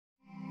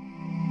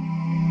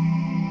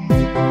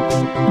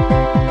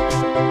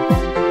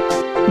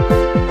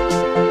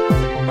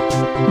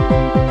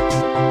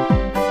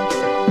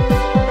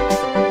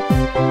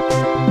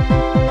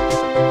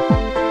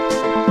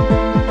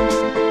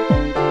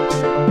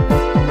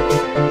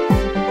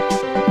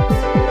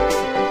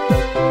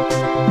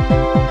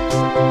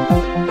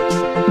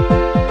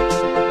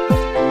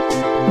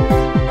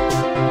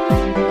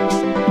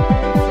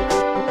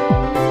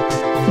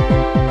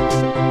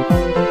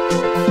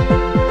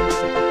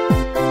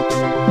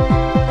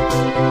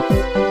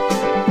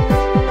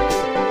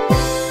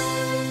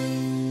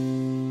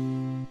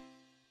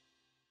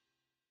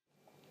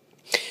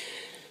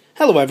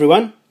Hello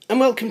everyone, and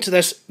welcome to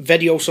this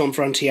Videos on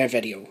Frontier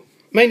video.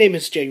 My name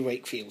is Jay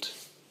Wakefield.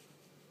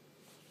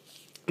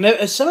 Now,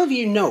 as some of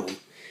you know,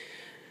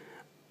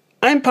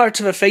 I'm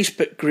part of a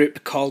Facebook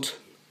group called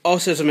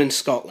Autism in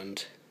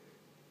Scotland.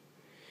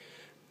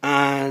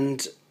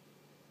 And,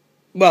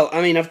 well,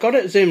 I mean, I've got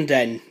it zoomed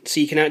in so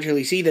you can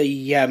actually see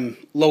the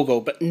logo,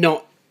 but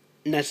not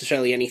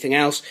necessarily anything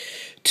else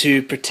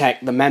to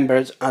protect the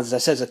members, as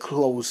this is a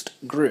closed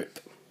group.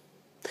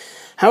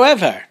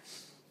 However,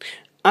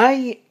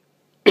 I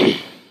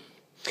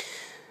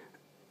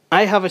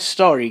have a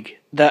story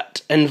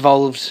that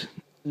involves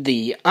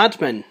the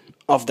admin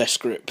of this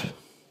group.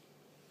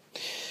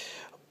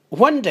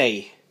 One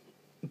day,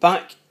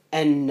 back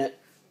in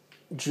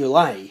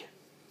July,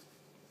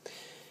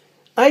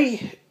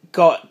 I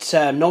got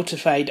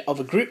notified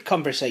of a group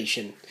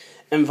conversation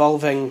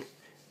involving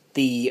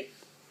the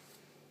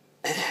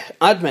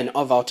admin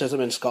of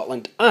Autism in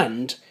Scotland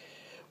and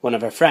one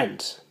of her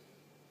friends.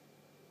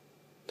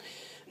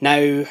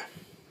 Now,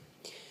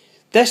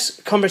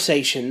 this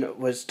conversation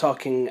was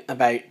talking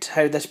about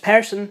how this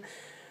person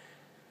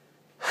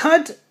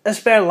had a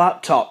spare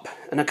laptop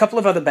and a couple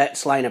of other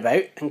bits lying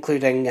about,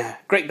 including a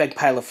great big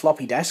pile of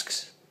floppy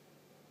disks,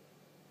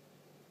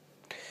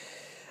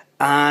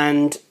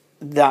 and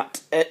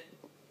that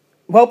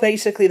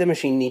basically the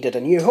machine needed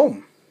a new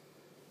home.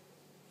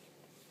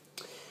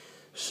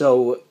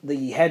 So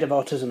the head of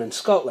Autism in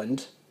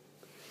Scotland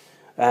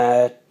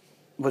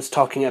was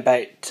talking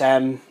about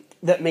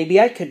that maybe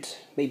I could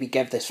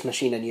give this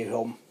machine a new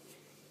home.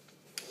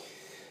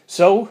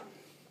 So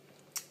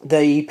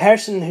the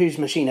person whose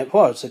machine it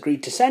was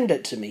agreed to send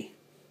it to me.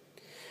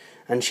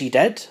 And she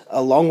did,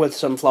 along with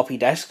some floppy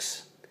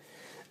disks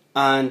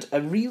and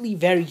a really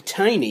very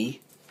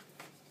tiny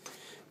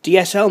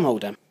DSL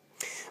modem.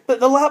 But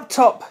the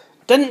laptop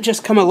didn't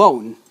just come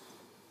alone.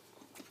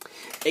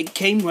 It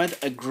came with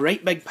a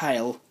great big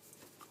pile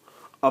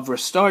of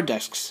restore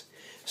disks,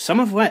 some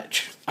of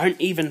which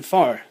aren't even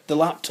for the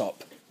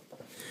laptop,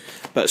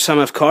 but some,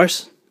 of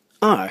course,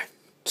 are.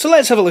 So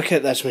let's have a look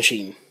at this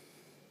machine.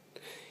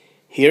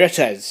 Here it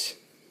is.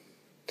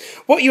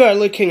 What you are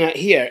looking at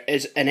here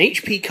is an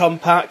HP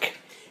Compaq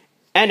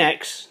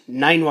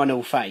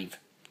nx9105.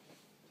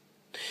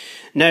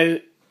 Now,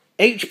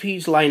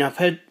 HP's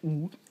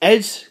lineup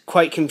is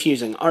quite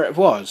confusing, or it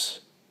was,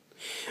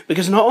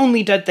 because not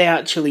only did they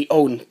actually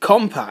own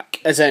Compaq,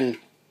 as in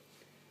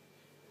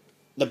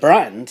the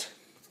brand,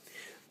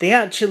 they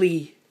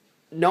actually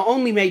not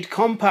only made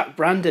Compaq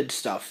branded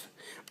stuff,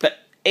 but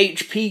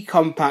HP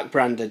Compaq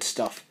branded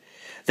stuff.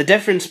 The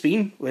difference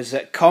being was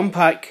that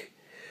Compaq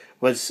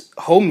was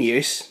home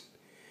use,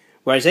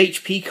 whereas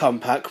HP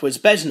Compaq was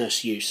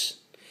business use.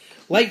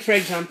 Like, for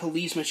example,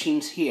 these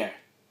machines here,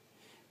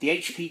 the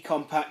HP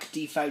Compaq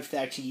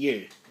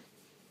D530U.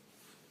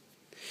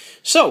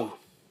 So,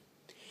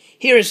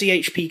 here is the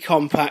HP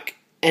Compaq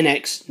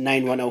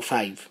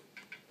nx9105.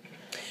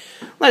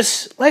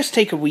 Let's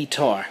take a wee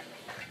tour.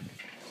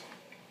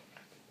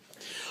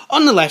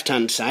 On the left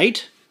hand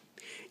side,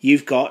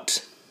 you've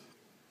got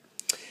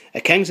a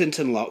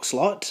Kensington lock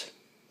slot,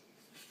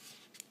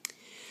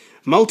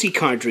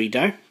 multi-card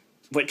reader,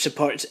 which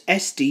supports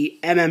SD,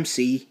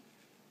 MMC,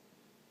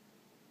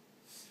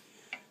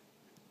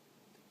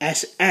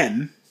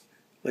 SM,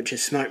 which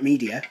is smart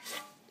media,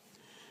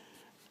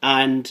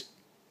 and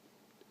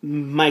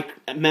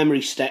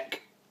memory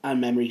stick and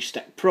memory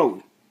stick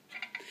pro.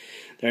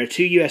 There are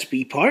two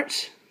USB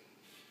ports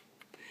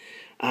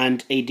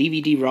and a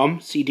DVD-ROM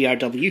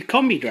CDRW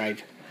combi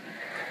drive.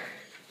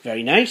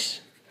 Very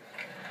nice.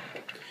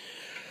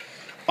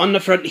 On the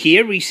front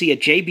here we see a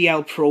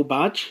JBL Pro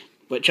badge,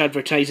 which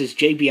advertises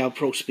JBL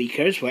Pro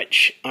speakers,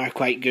 which are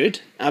quite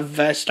good.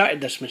 I've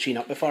started this machine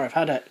up before. I've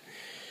had it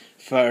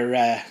for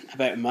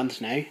about a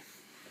month now.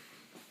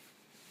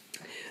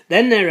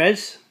 Then there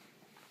is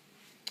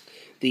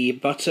the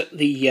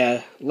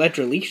lid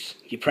release.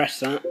 You press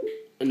that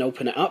and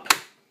open it up.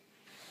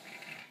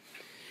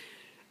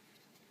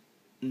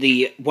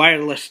 The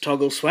wireless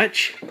toggle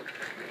switch.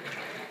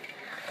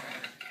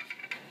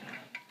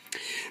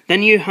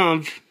 Then you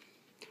have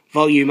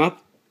volume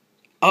up,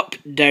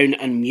 down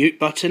and mute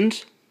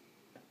buttons.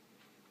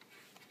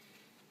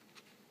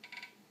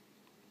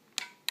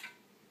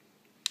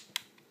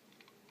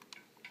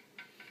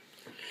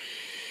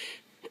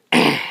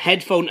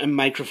 Headphone and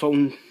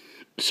microphone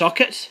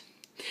sockets.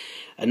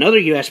 Another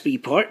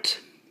USB port,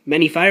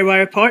 mini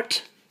FireWire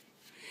port,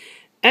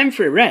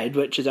 infrared,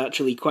 which is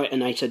actually quite a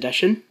nice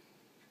addition,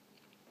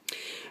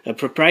 a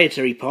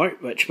proprietary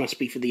port, which must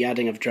be for the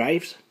adding of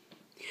drives,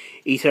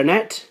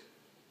 Ethernet,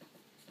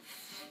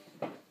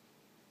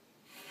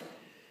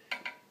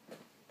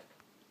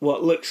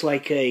 what looks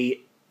like an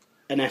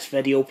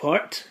S-video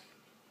port,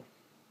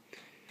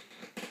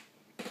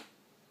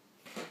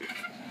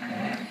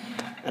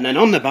 and then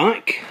on the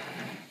back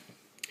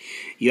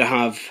you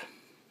have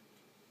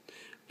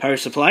power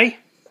supply,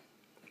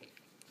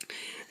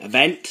 a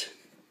vent,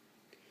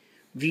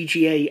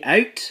 VGA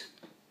out,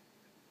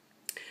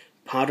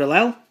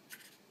 parallel,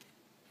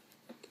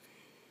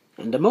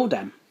 and a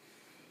modem.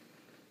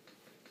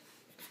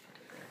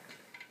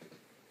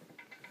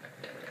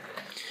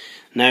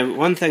 Now,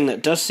 one thing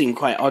that does seem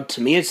quite odd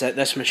to me is that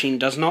this machine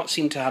does not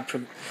seem to have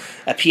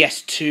a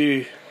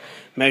PS2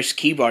 mouse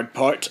keyboard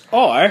port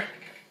or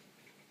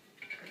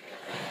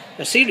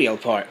a serial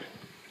port.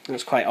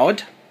 That's quite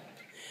odd,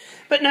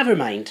 but never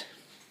mind.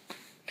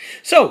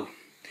 So,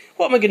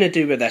 what am I going to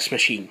do with this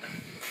machine?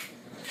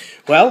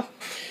 Well,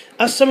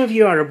 as some of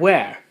you are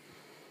aware,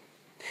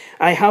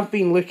 I have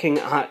been looking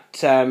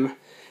at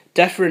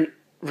different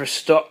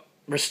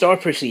restore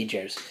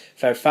procedures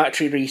for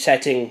factory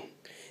resetting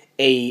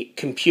a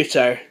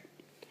computer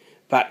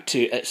back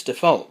to its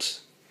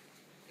defaults.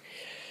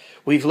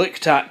 We've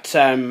looked at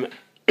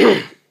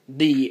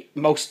the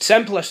most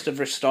simplest of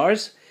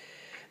restores,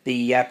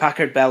 the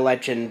Packard Bell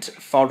Legend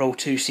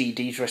 402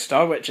 CDs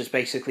restore, which is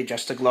basically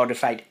just a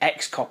glorified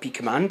X-copy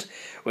command,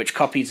 which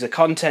copies the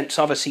contents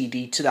of a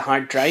CD to the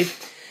hard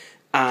drive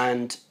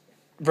and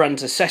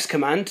runs a sys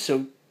command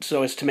so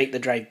as to make the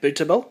drive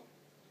bootable.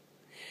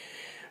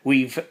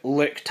 We've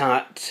looked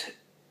at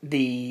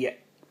the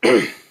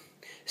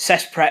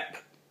sysprep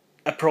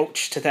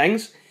approach to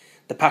things,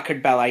 the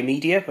Packard Bell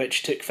iMedia,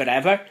 which took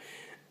forever.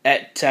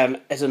 It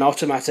is an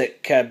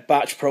automatic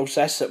batch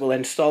process that will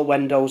install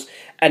Windows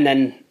and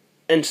then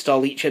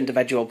install each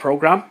individual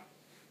program.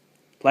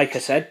 Like I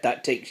said,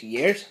 that takes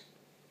years.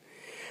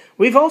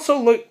 We've also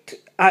looked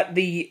at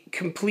the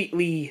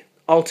completely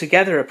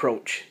altogether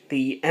approach,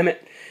 the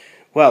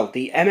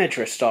image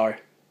restore,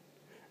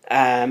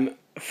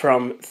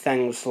 from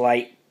things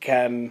like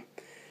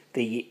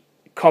the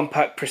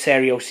Compaq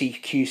Presario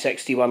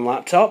CQ61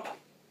 laptop.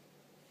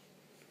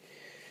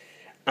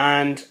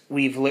 And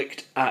we've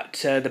looked at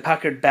the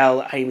Packard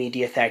Bell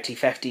iMedia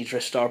 3050's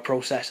restore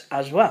process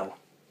as well.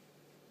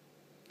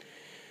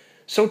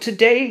 So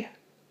today,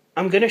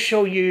 I'm going to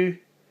show you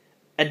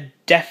a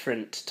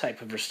different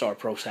type of restore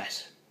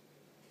process.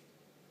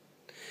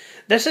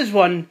 This is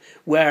one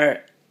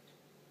where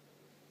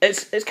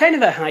it's kind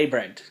of a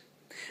hybrid,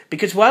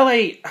 because while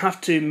I have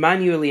to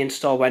manually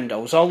install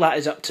Windows, all that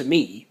is up to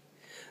me,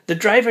 the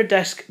driver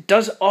disk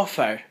does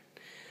offer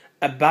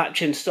a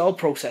batch install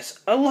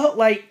process, a lot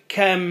like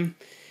some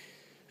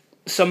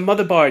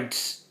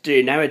motherboards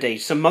do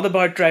nowadays. Some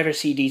motherboard driver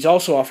CDs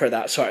also offer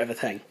that sort of a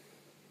thing.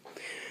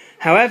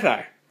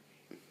 However,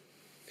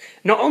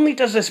 not only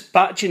does this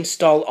batch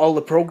install all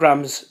the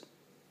programs,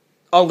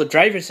 all the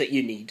drivers that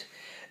you need,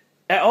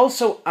 it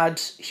also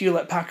adds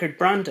Hewlett-Packard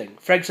branding.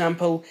 For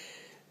example,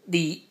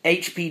 the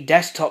HP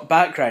desktop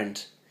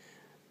background.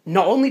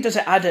 Not only does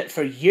it add it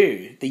for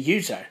you, the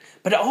user,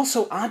 but it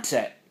also adds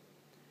it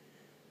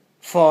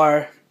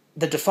for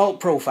the default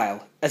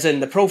profile, as in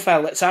the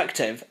profile that's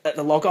active at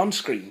the log-on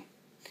screen.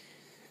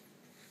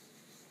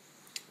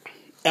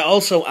 It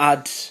also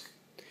adds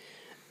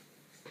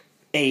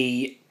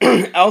the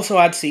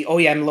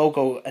OEM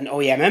logo and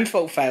OEM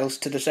info files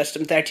to the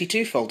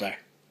System32 folder.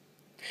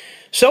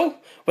 So,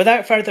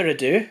 without further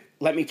ado,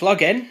 let me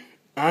plug in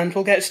and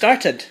we'll get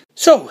started.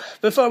 So,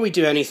 before we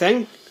do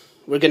anything,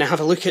 we're going to have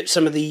a look at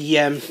some of the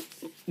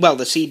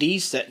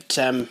CDs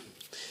that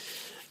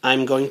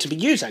I'm going to be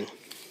using.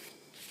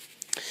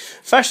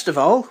 First of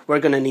all, we're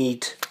going to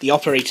need the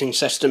operating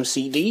system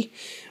CD,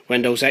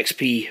 Windows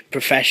XP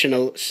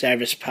Professional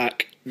Service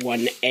Pack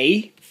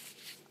 1A.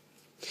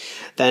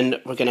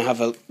 Then we're going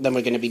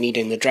to be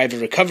needing the driver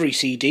recovery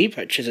CD,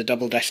 which is a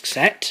double disc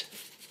set.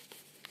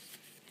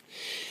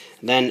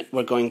 Then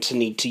we're going to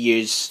need to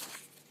use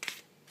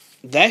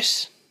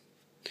this,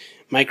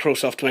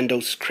 Microsoft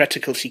Windows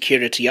Critical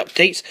Security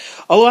Updates.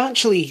 Although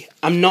actually,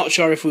 I'm not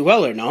sure if we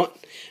will or not,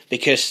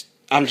 because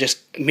I'm just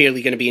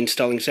merely going to be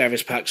installing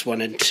Service Packs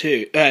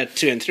 2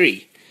 and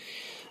 3.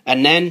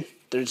 And then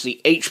there's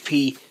the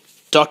HP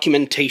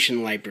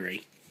Documentation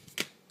Library.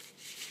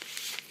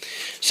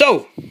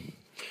 So,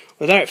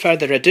 without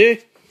further ado,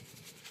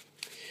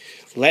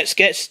 let's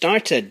get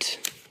started.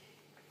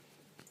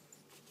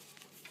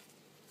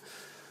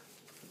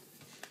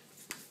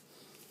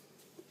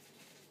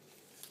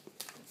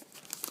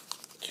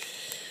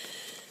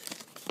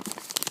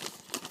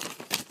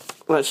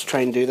 Let's try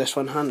and do this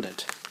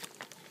one-handed.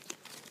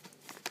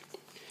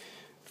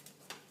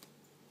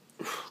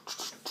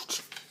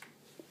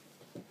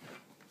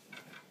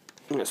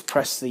 Let's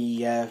press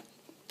the...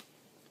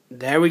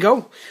 there we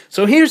go.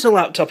 So here's the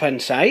laptop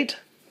inside.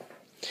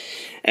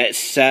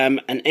 It's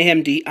an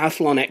AMD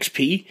Athlon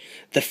XP,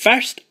 the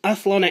first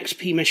Athlon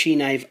XP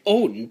machine I've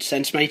owned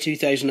since my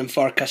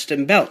 2004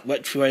 custom build,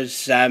 which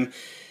was a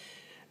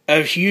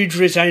huge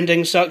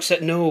resounding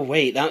success. No,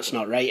 wait, that's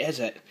not right, is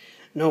it?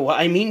 No, what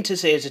I mean to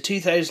say is a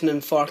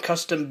 2004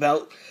 custom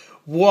build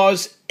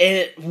was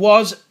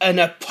an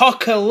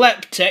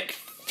apocalyptic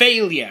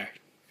failure.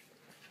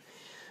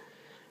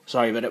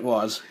 Sorry, but it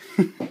was.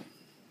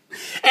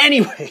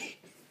 Anyway.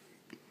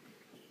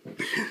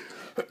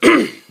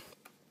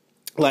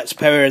 Let's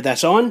power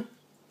this on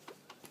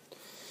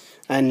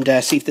and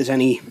see if there's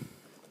any...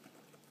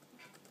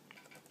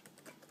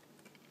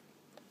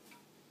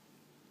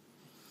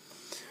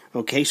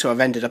 Okay, so I've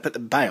ended up at the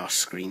BIOS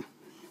screen.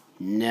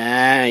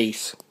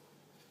 Nice.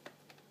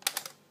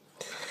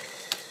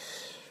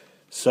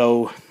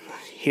 So,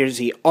 Here's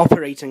the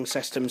operating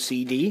system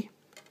CD.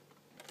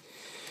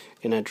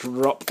 Gonna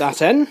drop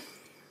that in.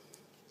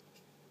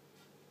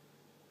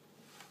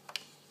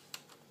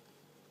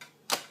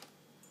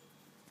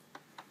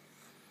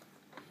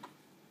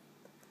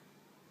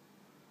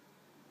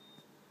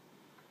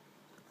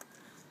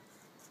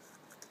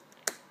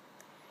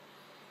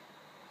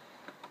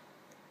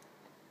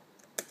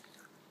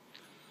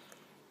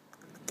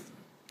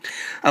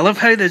 I love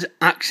how there's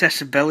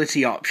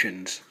accessibility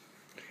options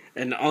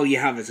and all you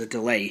have is a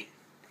delay.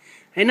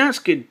 And that's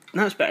good.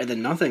 That's better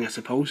than nothing, I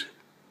suppose.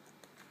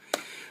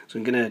 So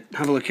I'm going to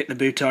have a look at the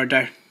boot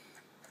order.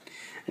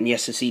 And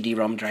yes, the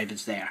CD-ROM drive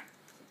is there.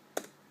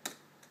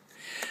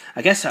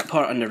 I guess that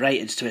part on the right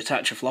is to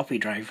attach a floppy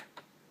drive.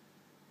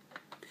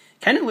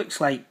 Kind of looks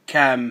like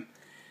the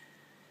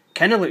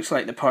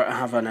part I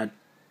have on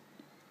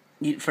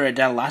for a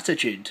Dell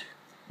Latitude,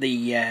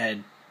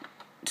 the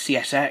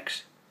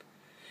CSX.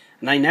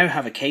 And I now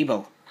have a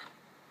cable.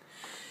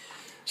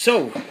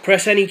 So,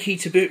 press any key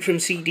to boot from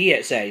CD,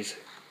 it says.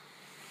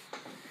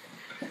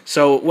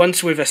 So,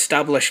 once we've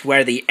established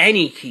where the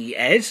any key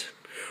is,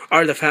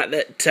 or the fact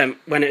that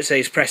when it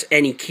says press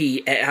any key,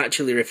 it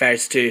actually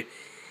refers to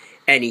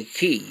any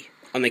key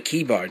on the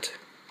keyboard.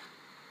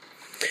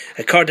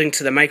 According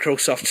to the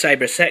Microsoft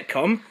Cyber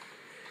Sitcom,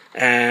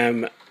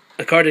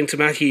 according to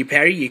Matthew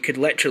Perry, you could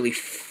literally,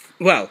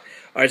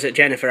 or is it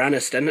Jennifer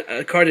Aniston?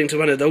 According to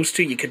one of those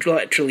two, you could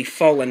literally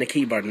fall on the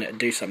keyboard and it'd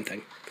do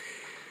something.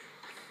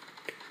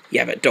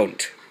 Yeah, but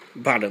don't.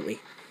 Apparently.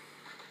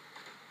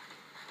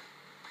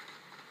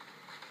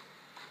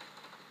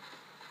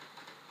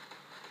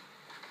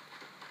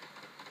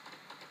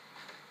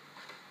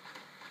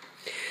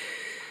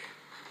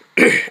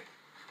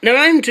 Now,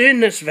 I'm doing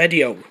this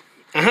video.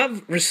 I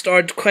have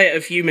restored quite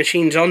a few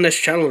machines on this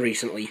channel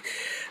recently.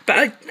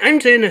 But I'm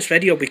doing this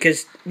video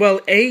because,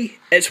 well, A,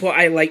 it's what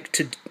I like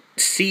to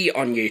see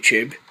on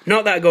YouTube.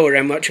 Not that I go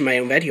around watching my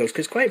own videos,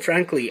 because quite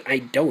frankly, I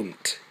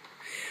don't.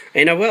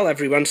 And I will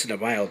every once in a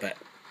while, but,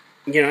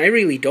 you know, I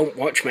really don't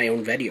watch my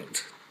own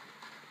videos.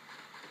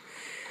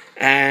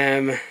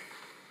 But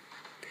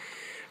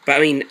I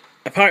mean,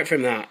 apart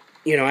from that,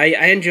 you know,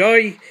 I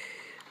enjoy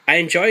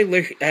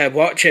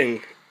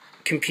watching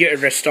computer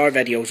restore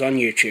videos on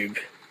YouTube.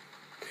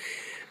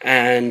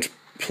 And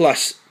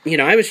plus, you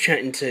know, I was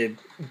chatting to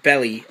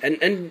Billy,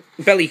 and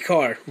Billy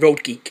Carr,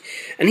 Road Geek,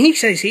 and he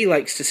says he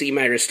likes to see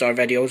my restore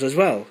videos as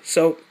well.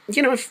 So,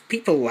 you know, if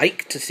people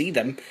like to see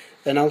them,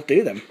 then I'll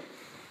do them.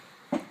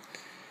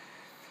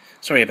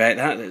 Sorry about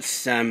that,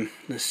 it's the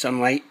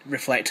sunlight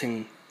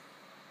reflecting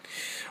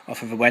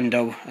off of a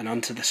window and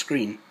onto the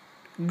screen.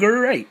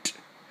 Great!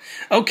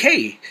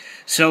 Okay,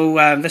 so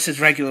this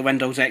is regular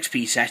Windows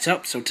XP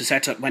setup. So to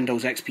set up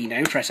Windows XP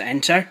now, press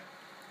Enter.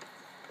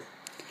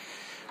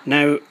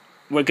 Now,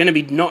 we're going to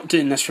be not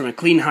doing this from a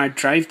clean hard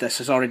drive. This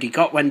has already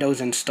got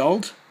Windows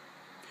installed.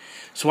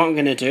 So what I'm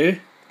going to do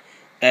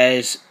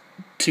is,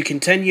 to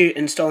continue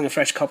installing a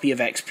fresh copy of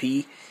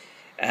XP,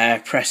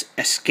 press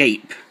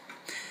Escape.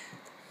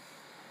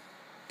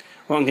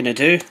 What I'm going to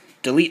do,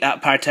 delete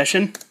that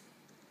partition.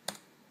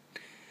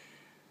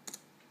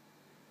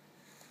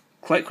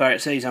 Click where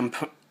it says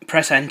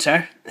press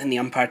Enter in the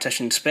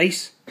unpartitioned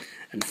space,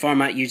 and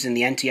format using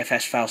the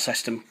NTFS file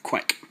system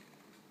quick.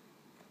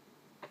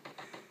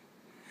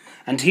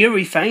 And here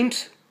we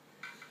find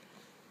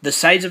the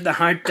size of the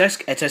hard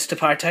disk it is to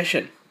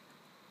partition.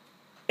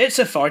 It's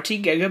a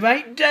 40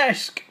 gigabyte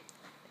disk.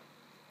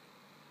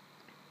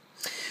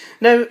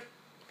 Now,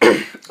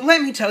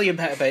 let me tell you a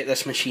bit about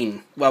this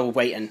machine while we're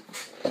waiting.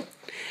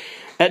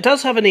 It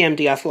does have an AMD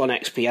Athlon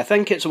XP. I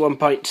think it's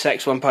 1.6,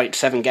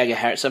 1.7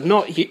 gigahertz. I've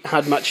not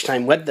had much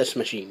time with this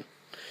machine.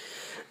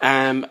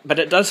 But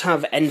it does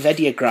have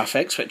NVIDIA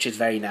graphics, which is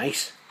very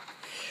nice.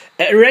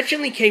 It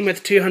originally came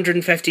with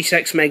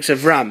 256 megs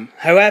of RAM.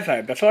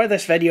 However, before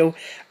this video,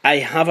 I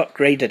have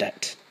upgraded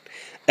it.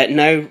 It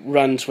now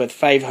runs with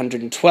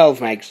 512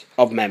 megs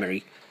of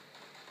memory.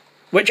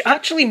 Which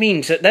actually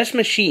means that this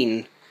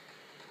machine,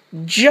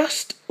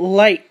 just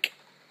like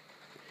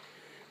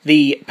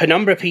the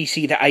Penumbra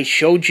PC that I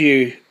showed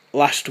you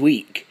last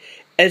week,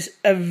 is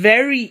a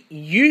very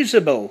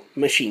usable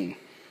machine.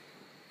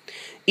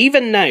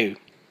 Even now,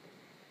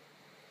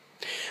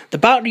 the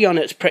battery on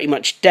it's pretty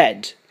much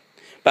dead.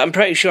 But I'm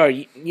pretty sure,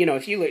 you know,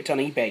 if you looked on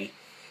eBay,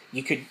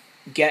 you could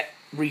get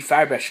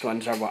refurbished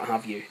ones or what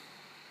have you.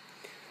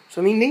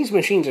 So, I mean, these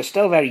machines are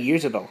still very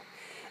usable.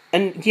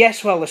 And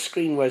yes, while the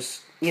screen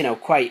was, you know,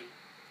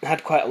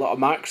 had quite a lot of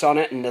marks on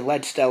it, and the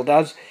lid still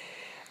does,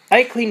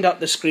 I cleaned up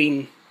the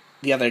screen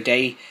the other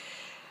day,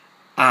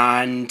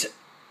 and,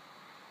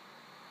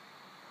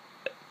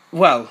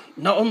 well,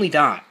 not only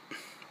that,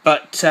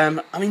 but,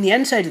 I mean, the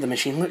inside of the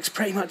machine looks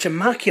pretty much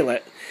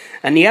immaculate,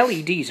 and the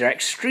LEDs are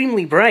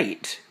extremely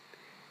bright.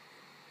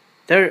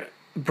 They're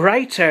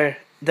brighter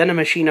than a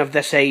machine of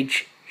this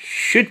age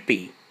should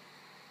be.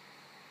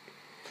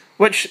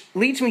 Which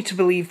leads me to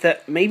believe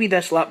that maybe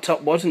this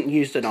laptop wasn't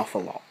used an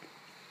awful lot.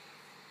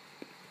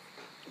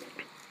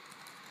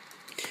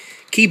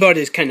 Keyboard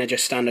is kind of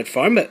just standard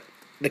form, but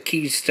the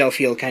keys still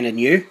feel kind of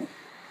new.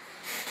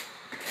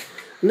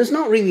 And there's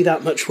not really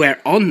that much wear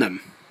on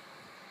them.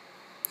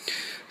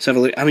 Let's have a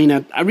look. I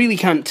mean, I really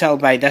can't tell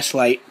by this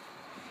light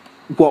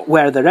what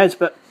wear there is,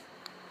 but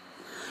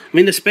I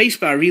mean, the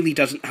spacebar really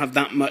doesn't have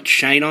that much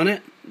shine on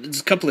it.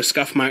 There's a couple of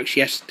scuff marks,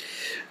 yes.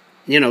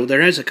 You know,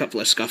 there is a couple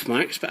of scuff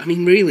marks, but I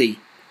mean, really,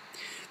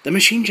 the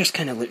machine just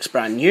kind of looks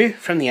brand new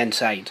from the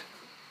inside.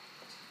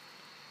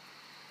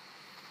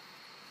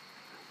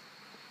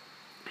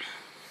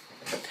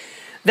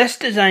 This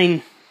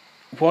design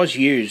was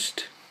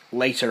used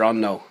later on,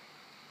 though.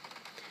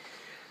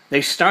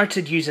 They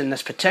started using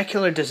this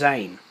particular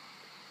design,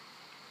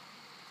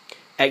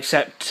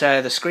 except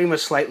the screen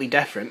was slightly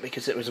different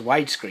because it was a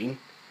widescreen,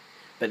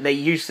 but they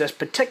used this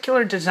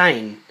particular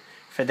design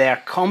for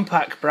their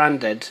Compaq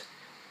branded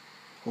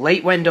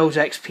late Windows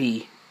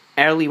XP,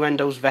 early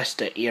Windows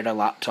Vista era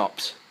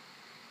laptops.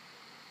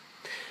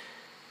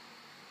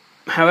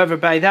 However,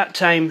 by that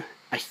time,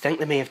 I think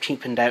they may have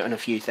cheapened out on a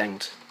few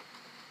things,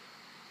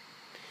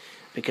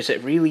 because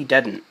it really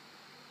didn't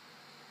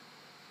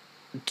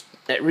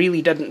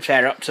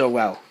fare up so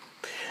well.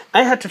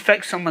 I had to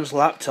fix someone's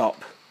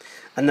laptop,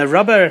 and the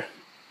rubber,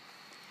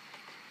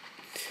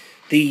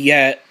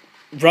 I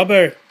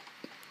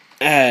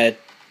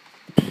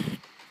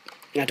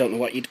don't know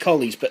what you'd call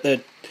these, but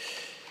these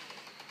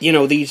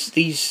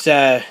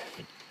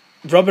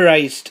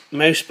rubberized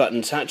mouse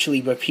buttons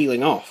actually were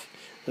peeling off.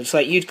 It's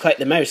like you'd click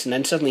the mouse, and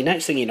then suddenly,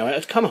 next thing you know, it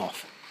would come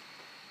off.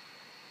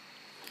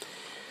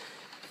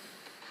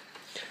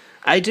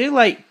 I do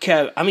like,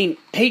 I mean,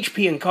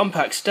 HP and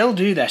Compaq still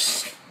do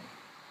this,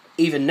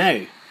 even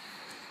now.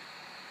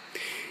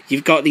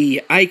 You've got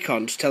the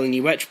icons telling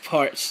you which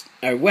parts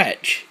are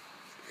which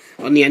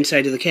on the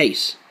inside of the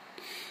case.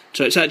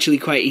 So it's actually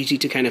quite easy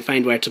to kind of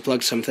find where to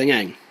plug something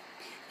in.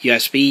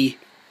 USB,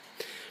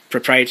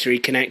 proprietary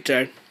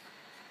connector,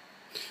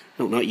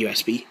 no, not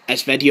USB,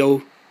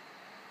 S-Video,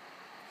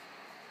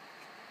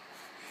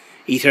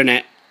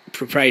 Ethernet,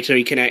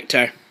 proprietary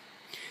connector,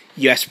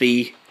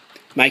 USB,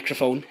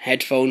 microphone,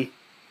 headphone,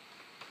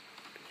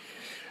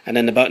 and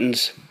then the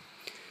buttons: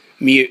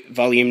 mute,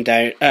 volume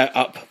down,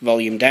 up,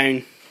 volume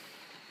down,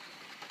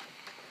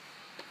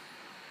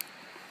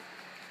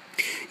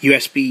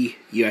 USB,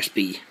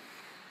 USB.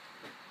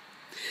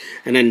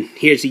 And then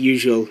here's the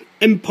usual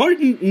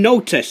important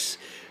notice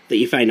that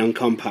you find on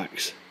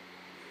Compaqs.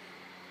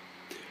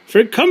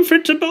 For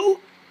comfortable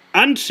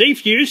and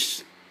safe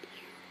use,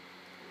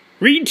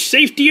 read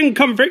Safety and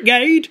Comfort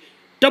Guide,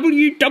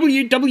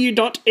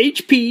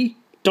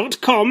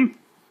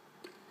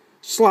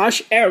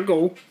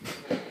 www.hp.com/ergo.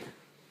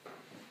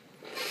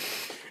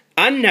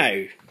 And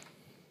now,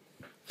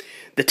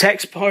 the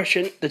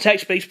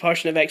text-based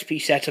portion of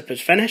XP setup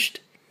is finished.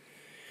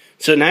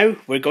 So now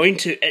we're going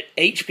to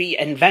HP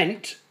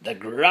invent the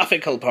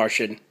graphical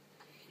portion.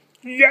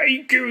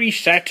 Yay, GUI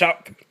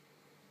setup!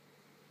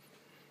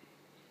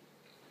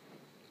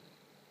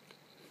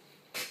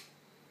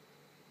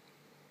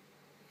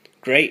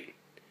 Great.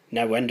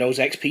 Now Windows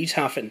XP's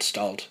half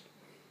installed.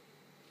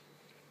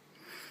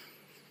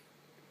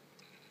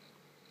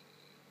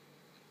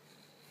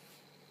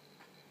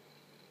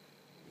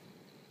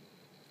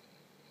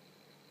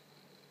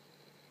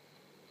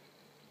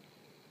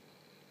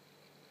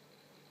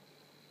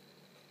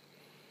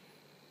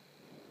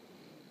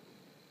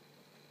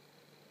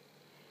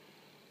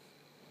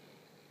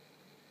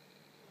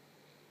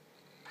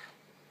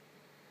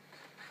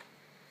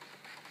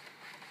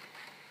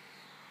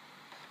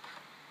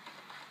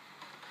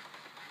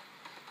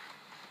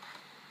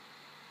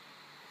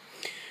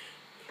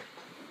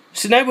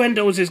 So now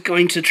Windows is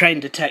going to try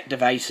and detect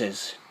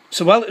devices.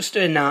 So while it's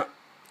doing that,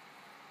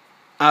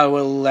 I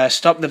will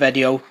stop the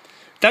video.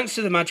 Thanks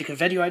to the magic of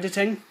video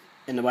editing,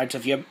 in the words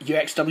of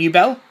UXW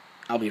Bell,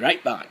 I'll be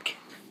right back.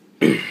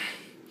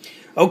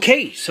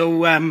 Okay,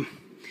 so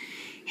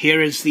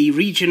here is the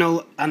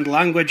regional and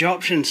language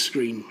options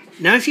screen.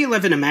 Now if you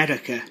live in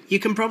America, you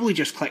can probably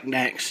just click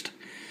next.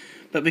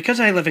 But because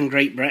I live in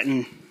Great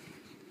Britain,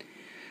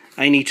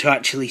 I need to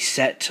actually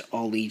set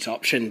all these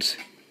options.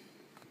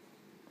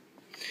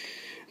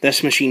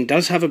 This machine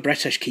does have a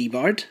British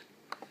keyboard.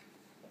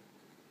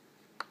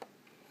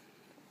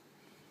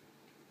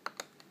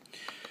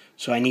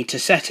 So I need to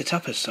set it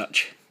up as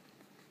such.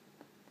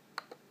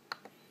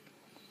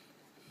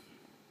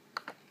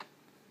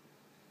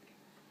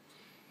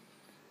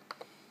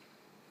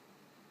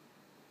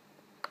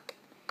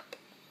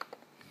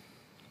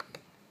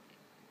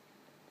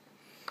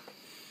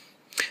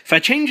 If I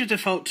change the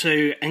default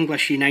to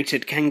English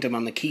United Kingdom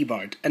on the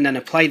keyboard and then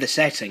apply the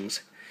settings,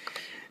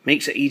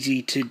 makes it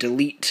easy to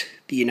delete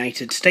the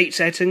United States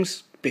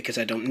settings because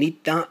I don't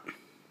need that.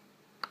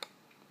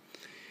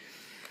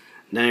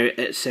 Now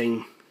it's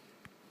saying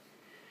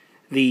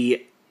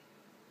the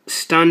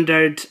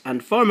standard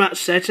and format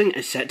setting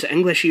is set to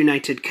English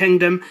United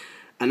Kingdom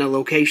and the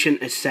location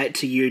is set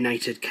to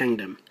United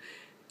Kingdom.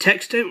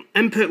 Text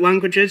input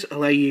languages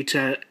allow you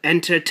to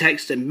enter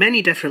text in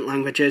many different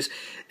languages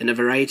in a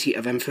variety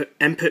of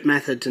input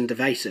methods and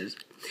devices.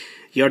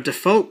 Your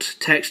default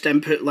text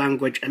input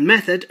language and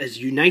method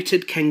is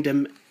United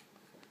Kingdom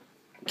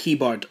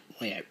keyboard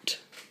layout.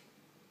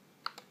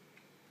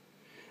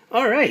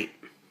 Alright.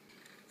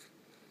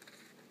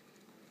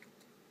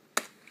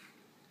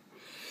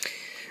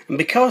 And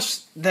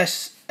because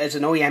this is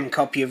an OEM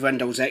copy of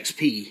Windows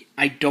XP,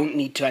 I don't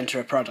need to enter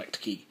a product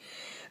key.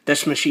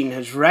 This machine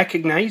has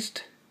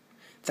recognised,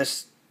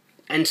 this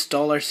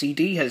installer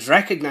CD has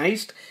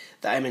recognised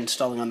that I'm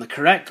installing on the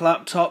correct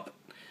laptop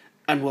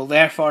and will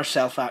therefore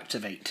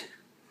self-activate.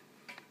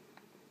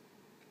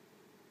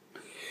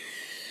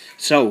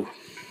 So,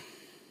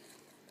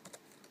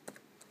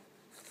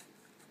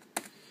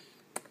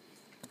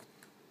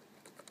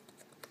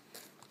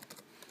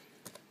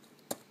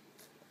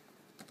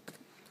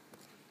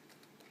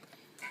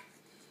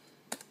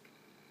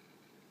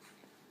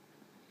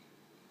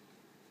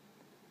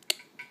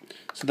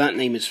 that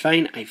name is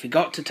fine. I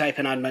forgot to type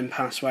an admin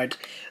password.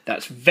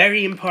 That's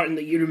very important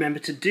that you remember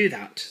to do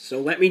that. So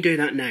let me do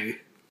that now.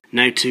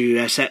 Now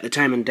to set the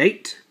time and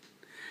date.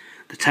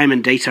 The time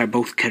and date are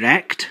both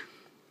correct,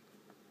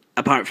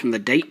 apart from the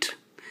date.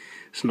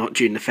 It's not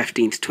June the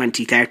 15th,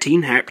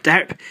 2013, herp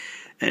derp.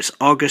 It's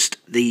August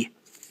the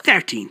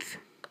 13th.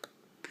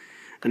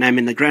 And I'm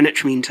in the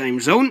Greenwich Mean Time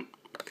Zone.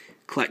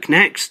 Click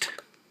Next.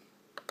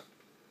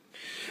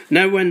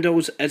 Now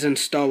Windows is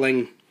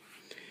installing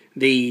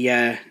the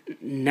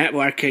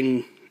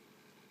networking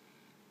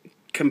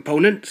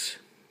components.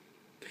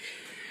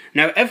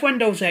 Now, if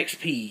Windows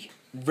XP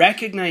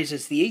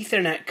recognises the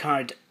Ethernet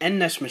card in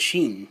this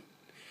machine,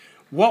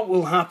 what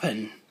will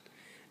happen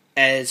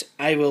is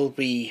I will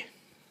be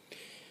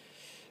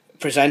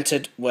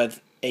presented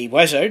with a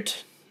wizard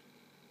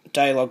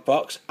dialog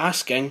box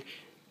asking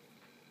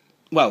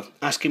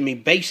me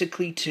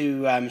basically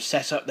to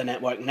set up the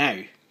network now.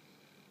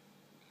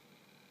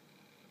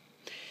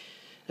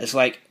 It's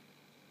like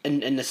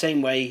in the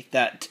same way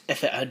that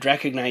if it had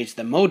recognised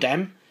the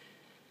modem,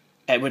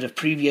 it would have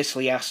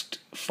previously asked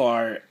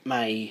for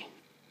my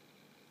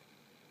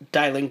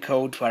dialing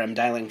code, where I'm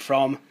dialing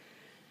from.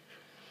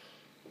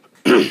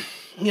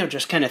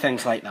 Just kind of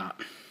things like that.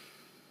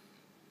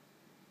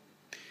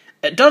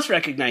 It does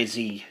recognise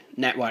the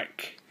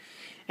network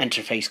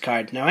interface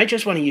card. Now I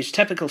just want to use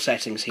typical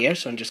settings here,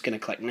 so I'm just going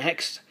to click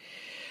Next.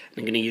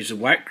 I'm going to use a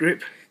work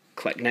group,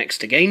 click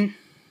Next again.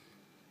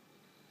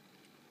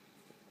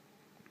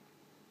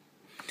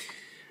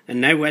 And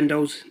now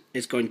Windows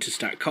is going to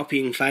start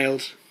copying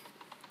files,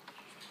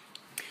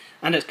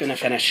 and it's going to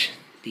finish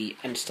the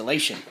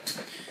installation.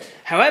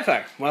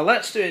 However, while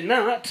that's doing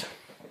that,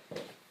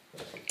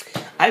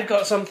 I've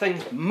got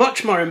something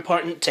much more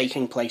important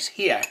taking place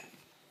here.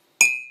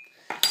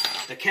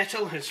 The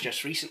kettle has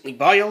just recently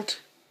boiled.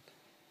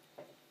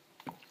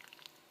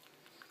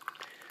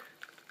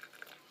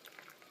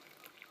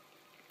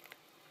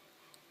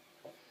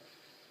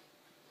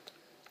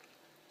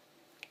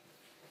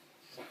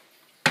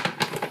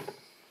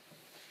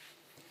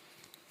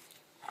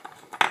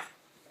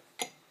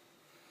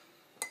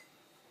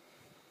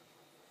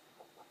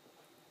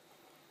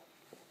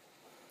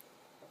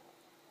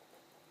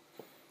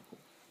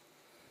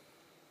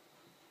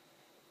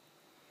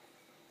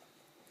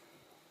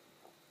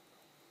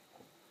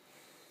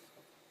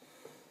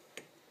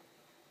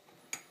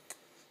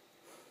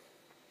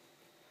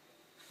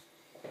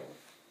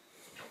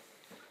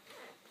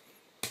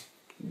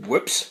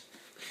 Whoops.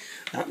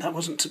 That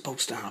wasn't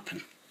supposed to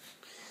happen.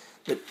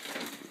 But,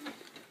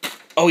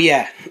 oh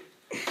yeah.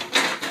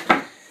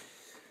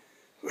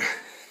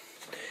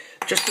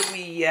 Just a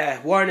wee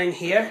warning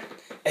here.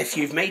 If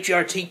you've made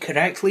your tea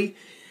correctly,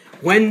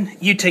 when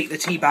you take the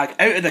tea bag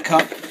out of the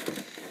cup,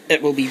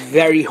 it will be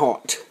very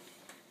hot.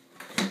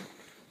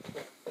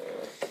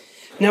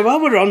 Now,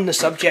 while we're on the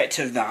subject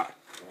of that,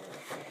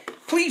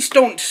 please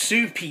don't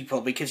sue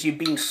people because you've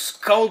been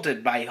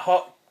scalded by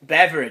hot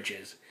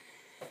beverages.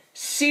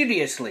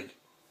 Seriously.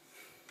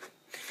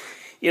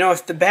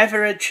 If the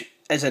beverage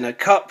is in a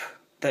cup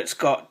that's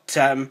got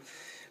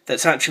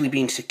that's actually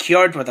been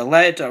secured with a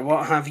lid or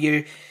what have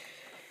you,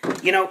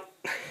 you know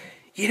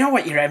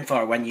what you're in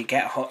for when you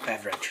get a hot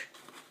beverage.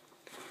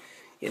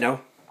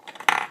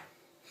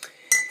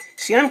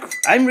 See,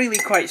 I'm really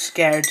quite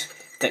scared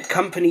that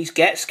companies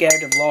get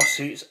scared of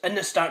lawsuits and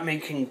they start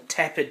making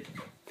tepid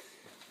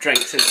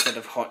drinks instead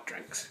of hot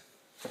drinks.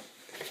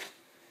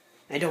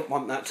 I don't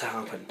want that to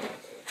happen.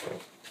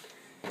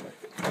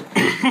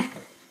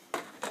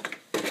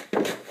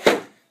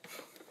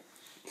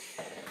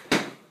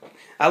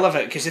 I love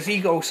it because if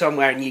you go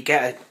somewhere and you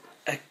get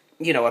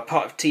a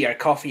pot of tea or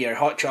coffee or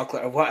hot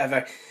chocolate or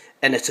whatever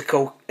in a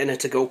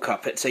to-go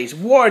cup, it says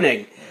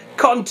warning,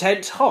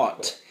 contents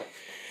hot,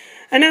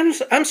 and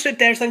I'm stood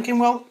there thinking,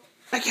 well,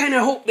 I kind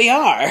of hope they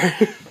are.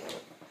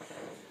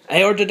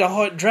 I ordered a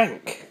hot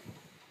drink.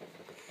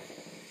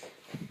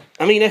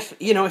 I mean, if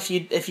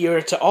you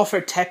were to offer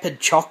tepid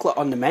chocolate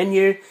on the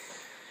menu,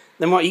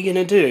 then what are you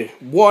going to do?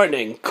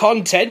 Warning,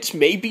 contents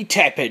may be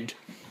tepid.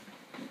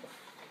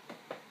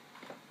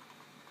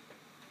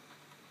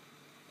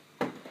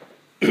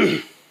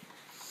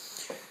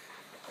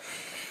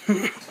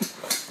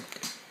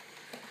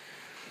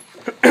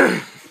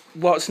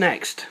 What's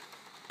next?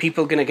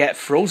 People going to get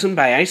frozen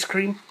by ice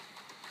cream?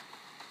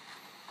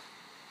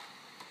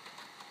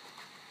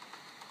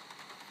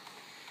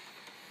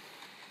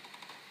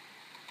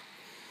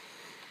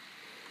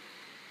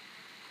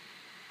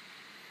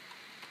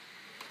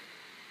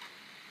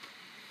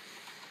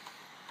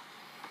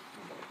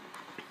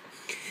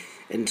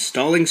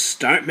 Installing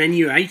start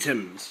menu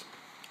items.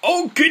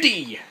 Oh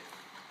goody!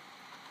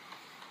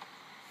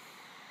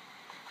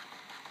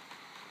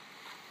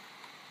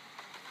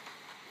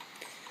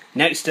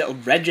 Next it'll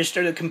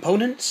register the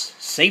components,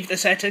 save the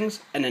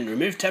settings, and then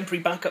remove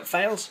temporary backup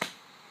files.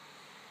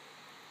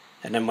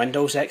 And then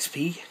Windows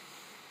XP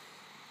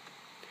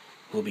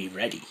will be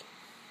ready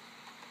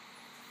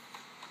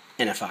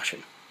in a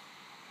fashion.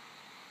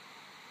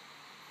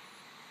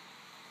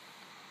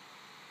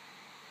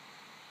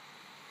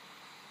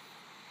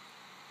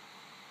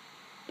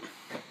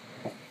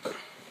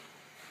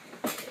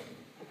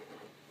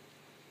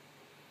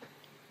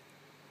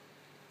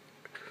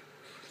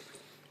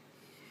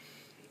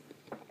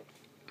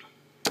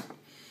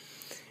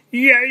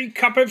 Yay,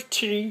 cup of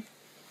tea.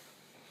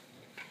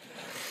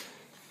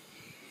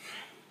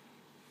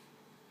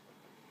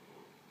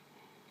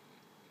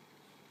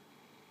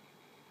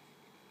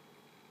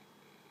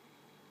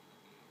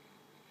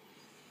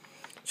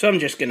 So I'm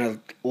just going to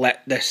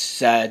let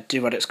this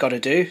do what it's got to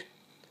do.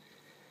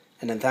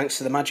 And then thanks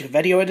to the magic of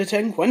video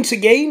editing, once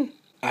again,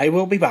 I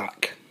will be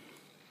back.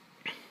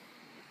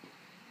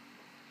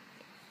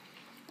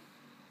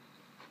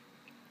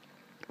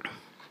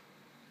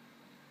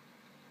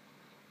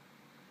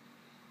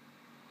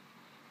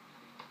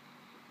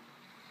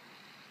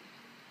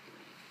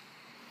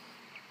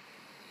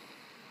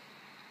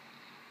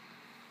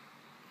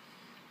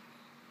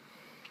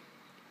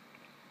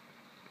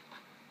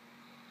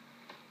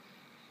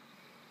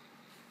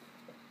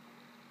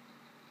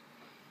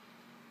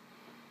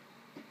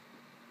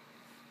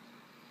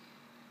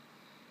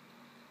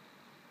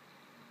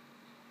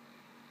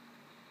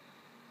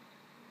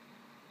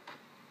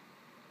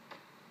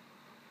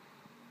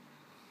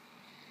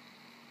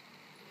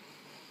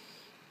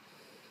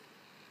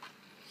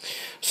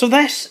 So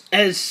this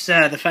is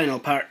the final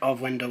part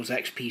of Windows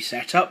XP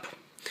setup,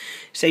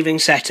 saving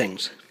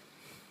settings.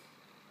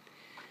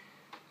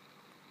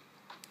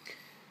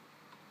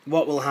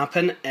 What will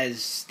happen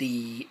is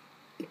the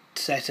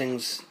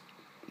settings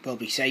will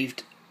be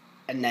saved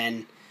and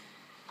then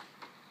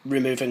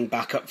removing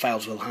backup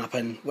files will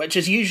happen, which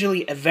is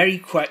usually a very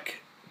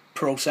quick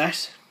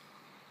process.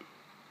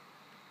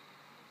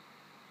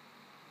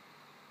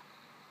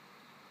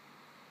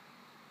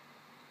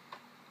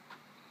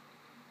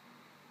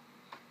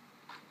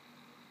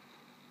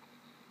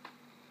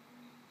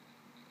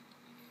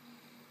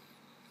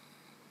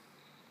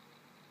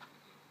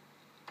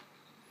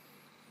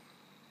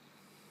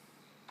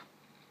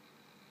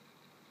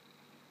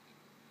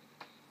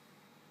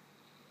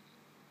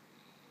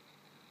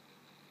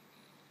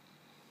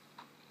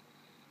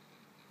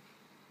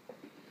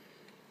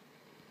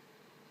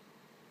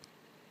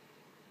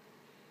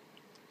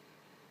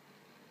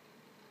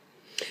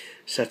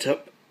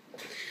 Setup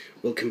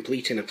will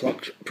complete in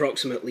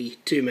approximately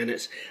 2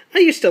 minutes. I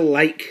used to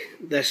like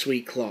this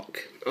wee clock,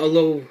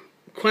 although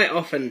quite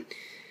often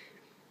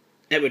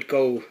it would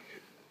go,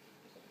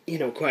 you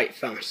know, quite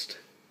fast.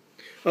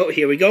 Oh,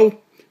 here we go.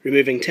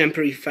 Removing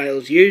temporary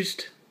files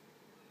used.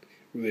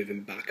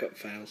 Removing backup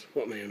files.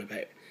 What am I on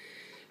about?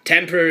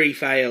 Temporary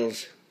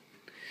files.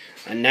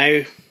 And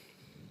now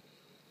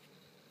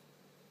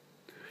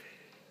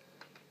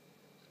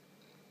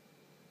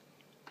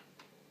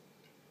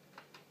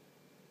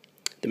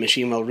the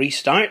machine will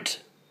restart.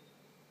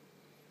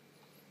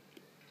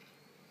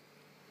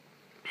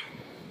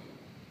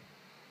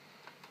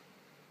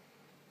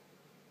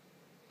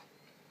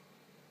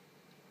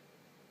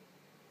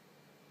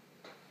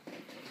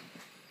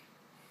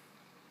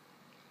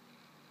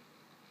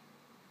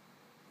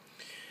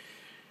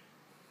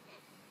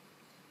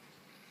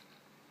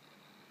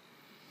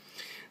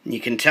 And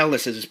you can tell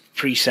this is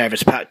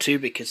pre-service pack 2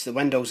 because the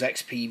Windows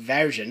XP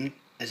version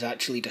is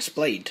actually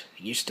displayed.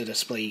 It used to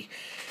display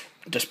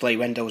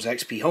Windows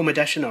XP Home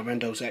Edition or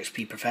Windows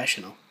XP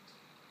Professional.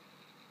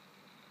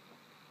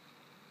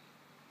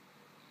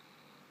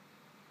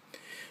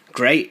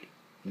 Great,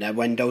 now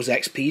Windows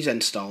XP is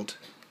installed.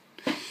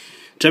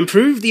 To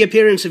improve the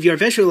appearance of your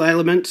visual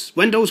elements,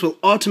 Windows will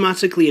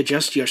automatically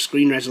adjust your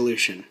screen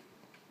resolution.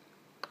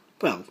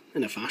 Well,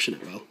 in a fashion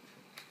it will.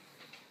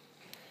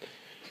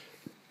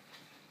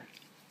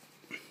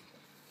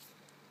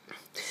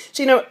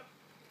 So, you know,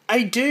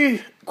 I do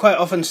quite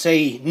often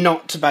say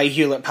not to buy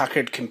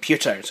Hewlett-Packard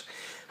computers.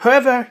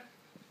 However,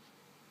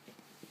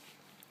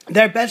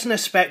 their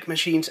business spec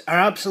machines are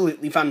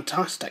absolutely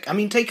fantastic. I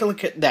mean, take a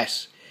look at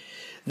this.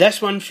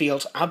 This one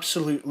feels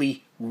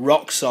absolutely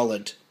rock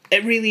solid.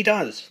 It really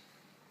does.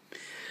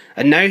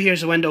 And now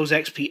here's a Windows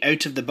XP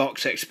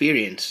out-of-the-box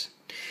experience.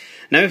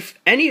 Now, if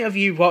any of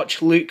you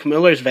watch Luke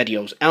Muller's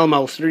videos,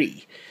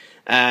 LML3,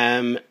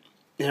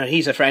 you know,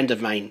 he's a friend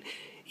of mine,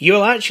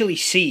 you'll actually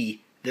see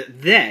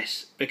that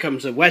this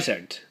becomes a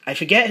wizard. I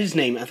forget his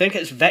name, I think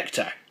it's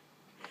Victor.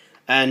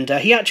 And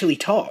he actually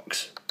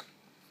talks.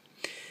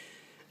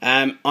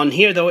 On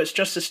here though, it's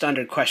just a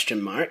standard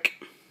question mark.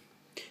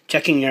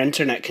 Checking your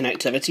internet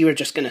connectivity, we're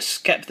just going to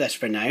skip this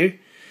for now.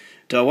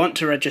 Do I want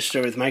to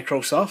register with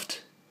Microsoft?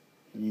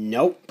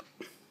 Nope.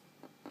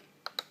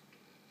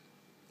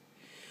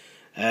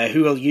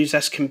 Who will use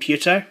this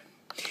computer?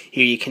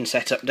 Here you can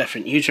set up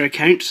different user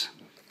accounts,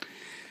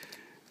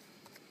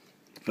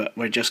 but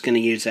we're just going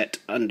to use it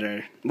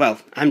under, well,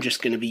 I'm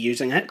just going to be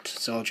using it,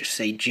 so I'll just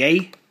say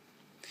J.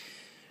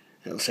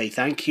 It'll say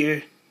thank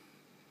you.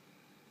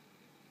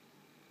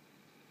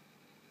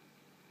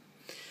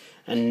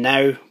 And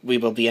now we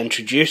will be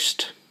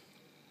introduced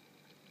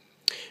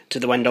to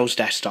the Windows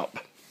desktop.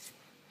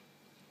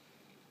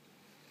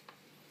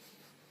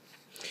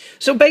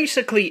 So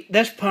basically,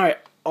 this part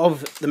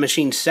of the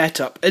machine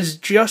setup is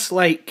just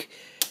like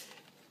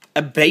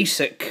a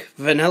basic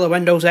vanilla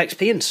Windows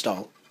XP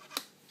install.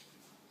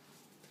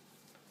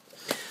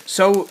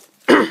 So,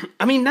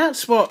 I mean,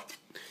 that's what,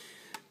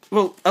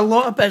 well, a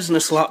lot of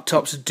business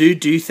laptops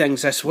do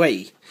things this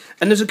way,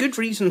 and there's a good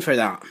reason for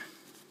that.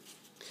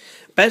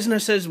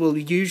 Businesses will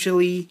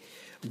usually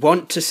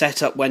want to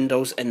set up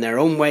Windows in their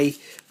own way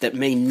that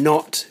may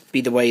not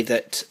be the way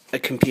that a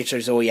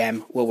computer's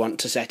OEM will want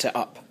to set it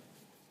up.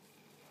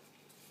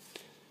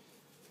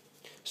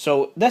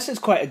 So this is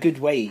quite a good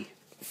way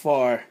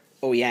for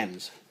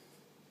OEMs,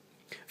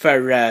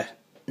 for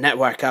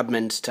network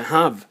admins to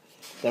have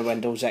their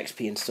Windows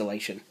XP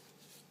installation.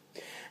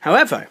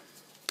 However,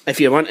 if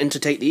you're wanting to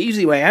take the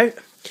easy way out,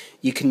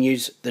 you can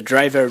use the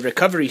driver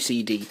recovery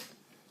CD,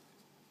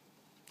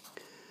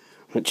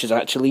 which is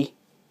actually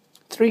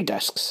 3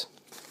 discs.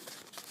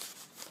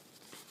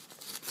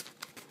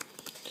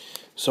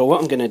 So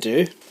what I'm going to do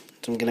is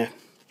I'm going to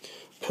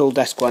pull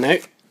disc 1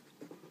 out.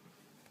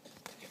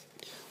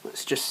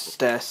 Let's just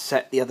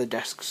set the other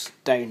discs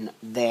down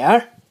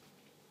there.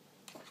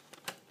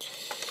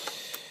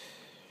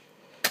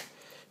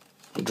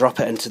 Drop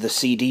it into the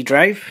CD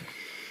drive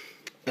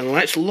and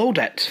let's load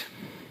it.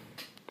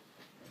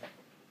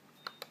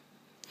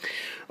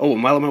 Oh,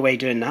 and while I'm away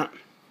doing that,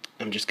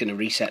 I'm just going to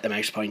reset the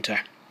mouse pointer.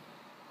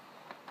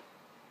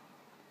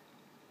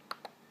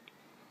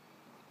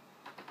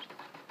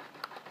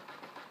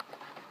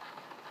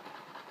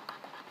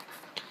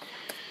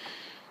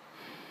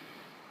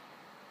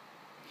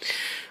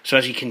 So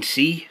as you can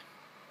see,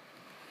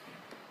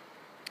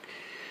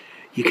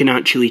 you can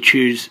actually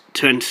choose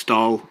to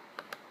install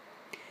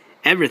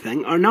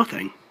everything or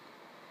nothing.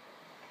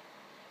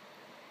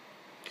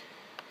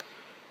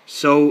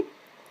 So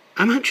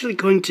I'm actually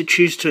going to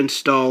choose to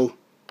install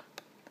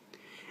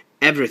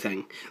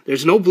everything.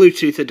 There's no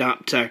Bluetooth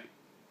adapter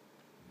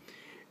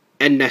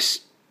in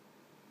this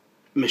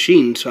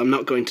machine, so I'm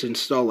not going to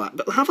install that.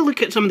 But have a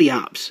look at some of the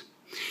apps.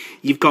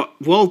 You've got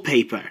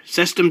wallpaper,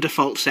 system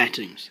default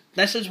settings.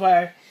 This is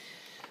where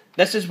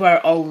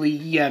all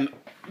the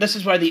this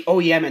is where the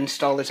OEM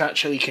install is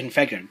actually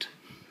configured.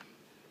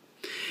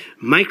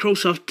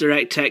 Microsoft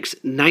DirectX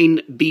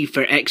 9B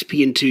for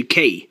XP and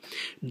 2K,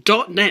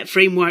 .NET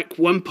Framework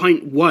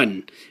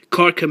 1.1,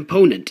 Core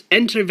Component,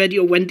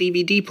 Inter-Video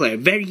WinDVD Player,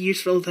 very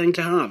useful thing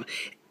to have,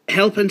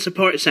 Help and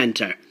Support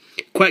Center,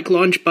 Quick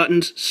Launch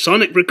Buttons,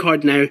 Sonic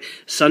Record Now,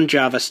 Sun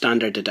Java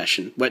Standard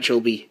Edition, which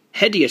will be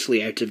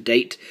hideously out of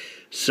date,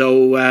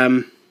 so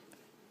I'll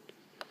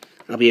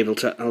need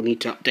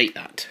to update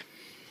that.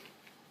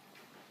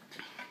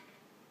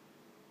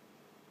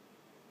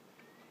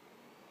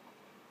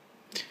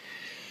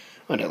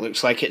 And it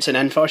looks like it's an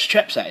Enforce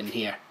chipset in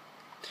here.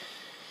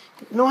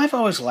 No, I've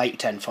always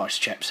liked Enforce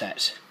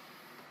chipsets.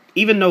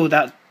 Even though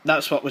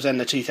that's what was in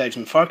the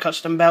 2004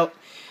 custom built,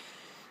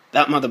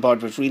 that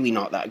motherboard was really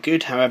not that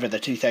good. However, the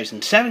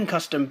 2007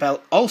 custom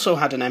built also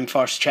had an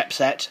Enforce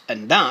chipset,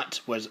 and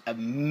that was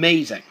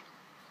amazing.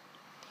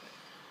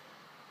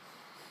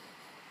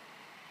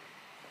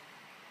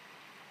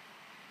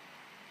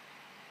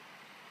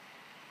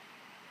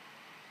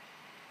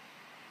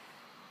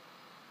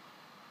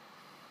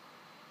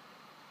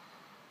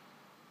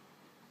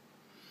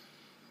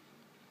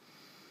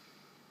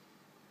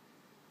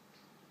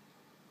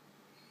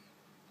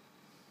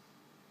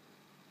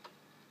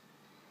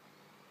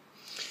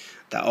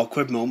 That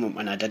awkward moment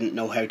when I didn't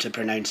know how to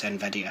pronounce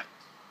NVIDIA.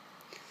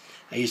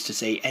 I used to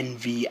say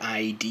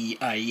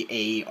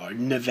NVIDIA or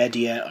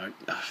NVIDIA or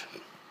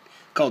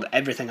called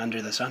everything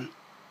under the sun.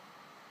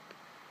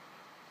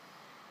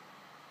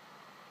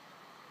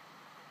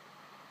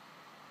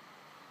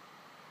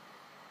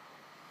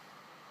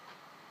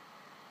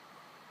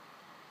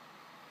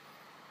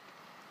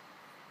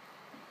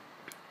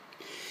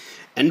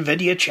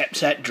 NVIDIA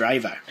chipset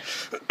driver.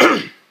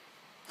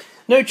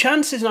 Now,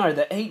 chances are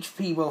that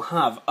HP will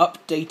have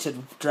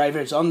updated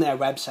drivers on their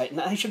website, and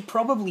that I should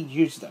probably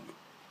use them.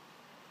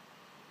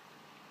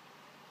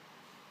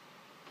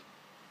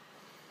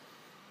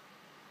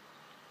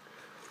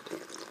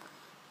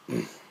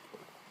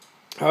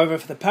 However,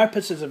 for the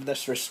purposes of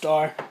this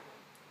restore,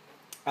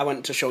 I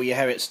want to show you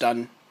how it's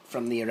done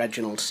from the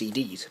original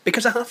CDs,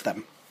 because I have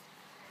them.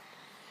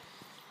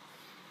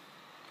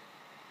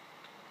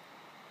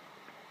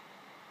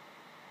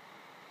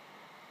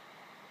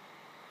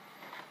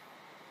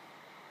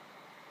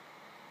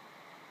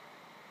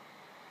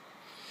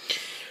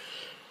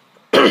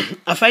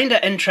 I find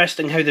it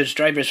interesting how there's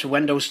drivers for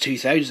Windows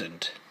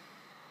 2000.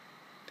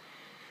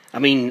 I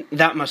mean,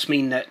 that must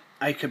mean that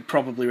I could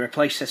probably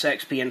replace this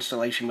XP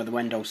installation with a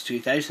Windows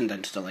 2000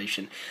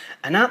 installation.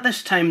 And at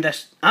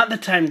the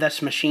time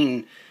this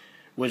machine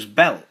was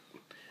built,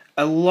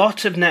 a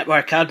lot of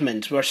network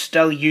admins were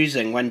still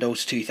using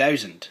Windows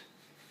 2000.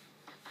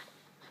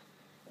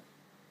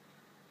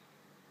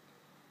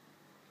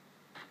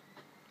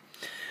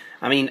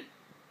 I mean,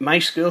 my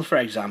school, for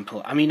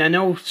example, I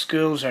know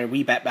schools are a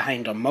wee bit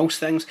behind on most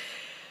things,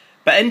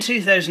 but in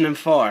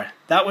 2004,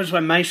 that was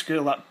when my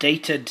school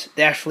updated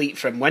their fleet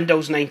from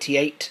Windows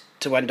 98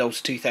 to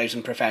Windows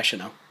 2000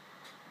 Professional.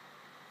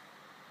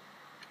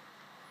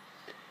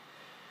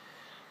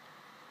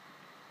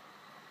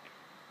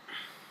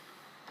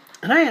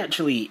 And I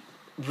actually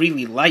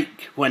really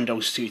like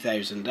Windows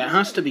 2000, it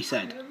has to be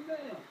said.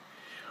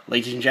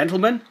 Ladies and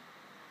gentlemen,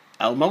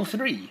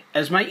 Elmo3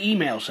 is my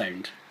email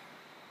sound.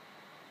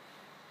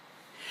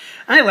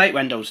 I like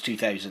Windows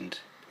 2000.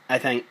 I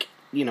think,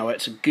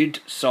 it's a good,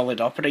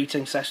 solid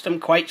operating system,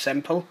 quite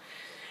simple.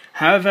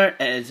 However,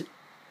 it is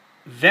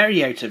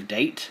very out of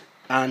date,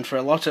 and for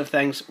a lot of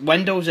things,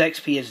 Windows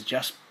XP is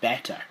just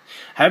better.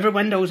 However,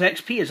 Windows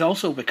XP is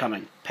also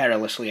becoming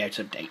perilously out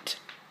of date.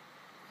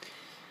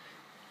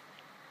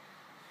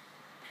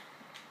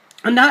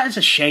 And that is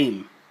a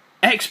shame.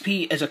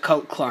 XP is a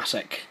cult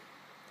classic.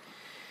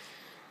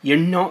 You're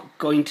not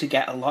going to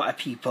get a lot of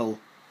people...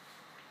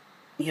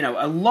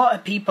 a lot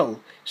of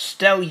people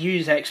still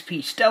use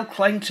XP, still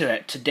cling to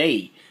it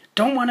today.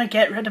 Don't want to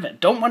get rid of it,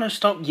 don't want to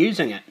stop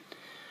using it.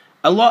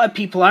 A lot of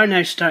people are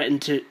now starting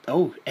to...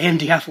 Oh,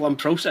 AMD Athlon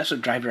processor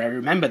driver, I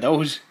remember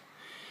those.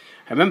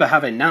 I remember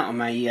having that on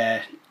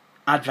my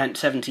Advent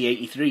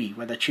 7083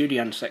 with a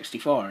Turion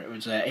 64. It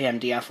was an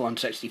AMD Athlon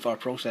 64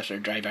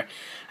 processor driver.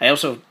 I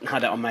also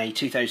had it on my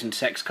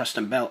 2006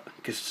 custom built,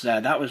 because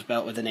that was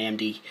built with an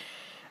AMD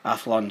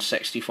Athlon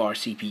 64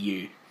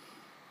 CPU.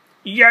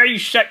 Yay,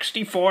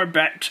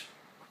 64-bit!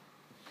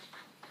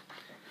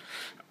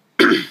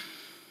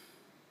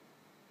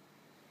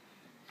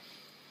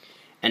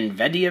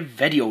 NVIDIA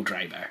Video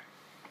Driver.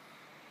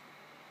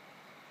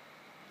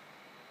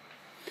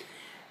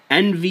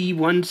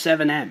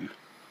 NV17M.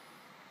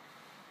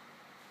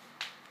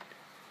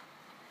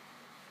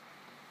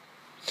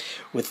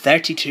 With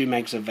 32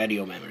 megs of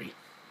video memory.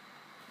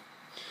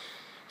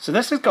 So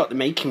this has got the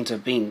makings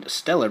of being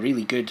still a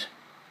really good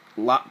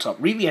laptop.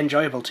 Really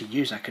enjoyable to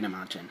use, I can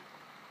imagine.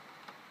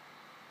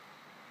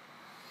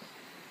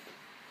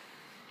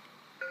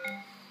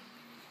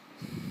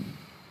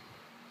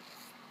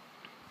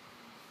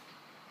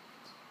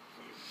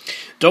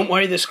 Don't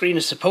worry, the screen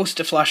is supposed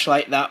to flash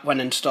like that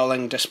when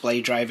installing display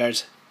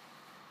drivers.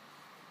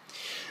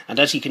 And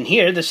as you can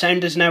hear, the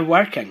sound is now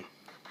working.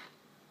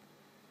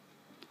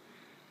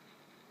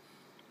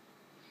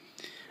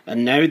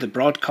 And now the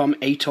Broadcom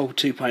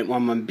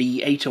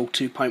 802.11b,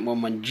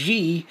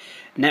 802.11g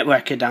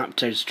network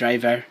adapters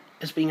driver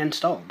is being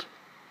installed.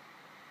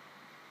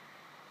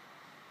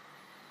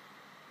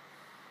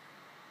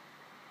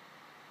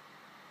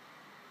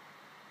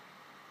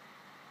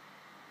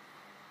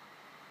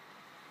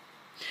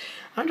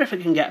 I wonder if I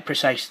can get a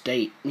precise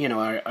date, no,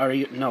 I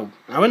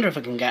wonder if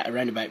I can get a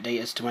roundabout date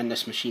as to when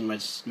this machine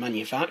was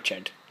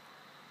manufactured.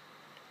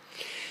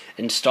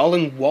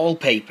 Installing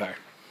wallpaper.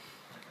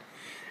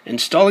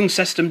 Installing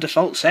system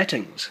default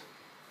settings.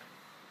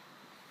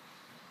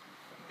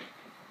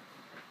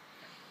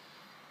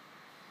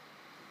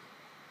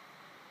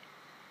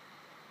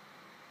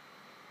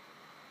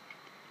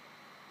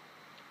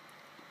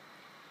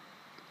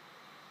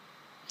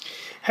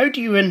 How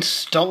do you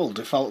install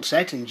default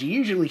settings? You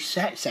usually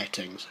set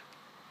settings.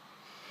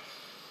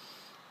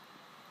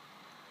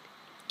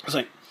 It's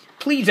like,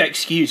 please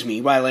excuse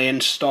me while I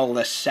install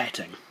this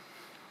setting.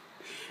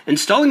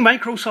 Installing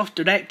Microsoft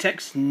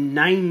DirectX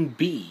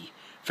 9B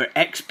for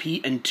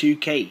XP and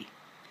 2K.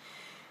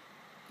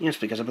 Yes,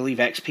 because I believe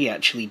XP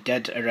actually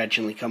did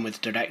originally come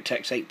with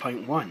DirectX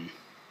 8.1.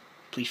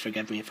 Please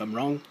forgive me if I'm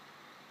wrong.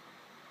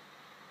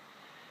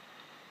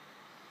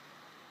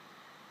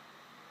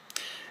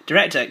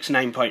 DirectX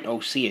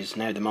 9.0C is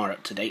now the more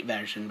up-to-date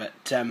version,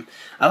 but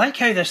I like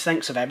how this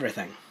thinks of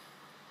everything.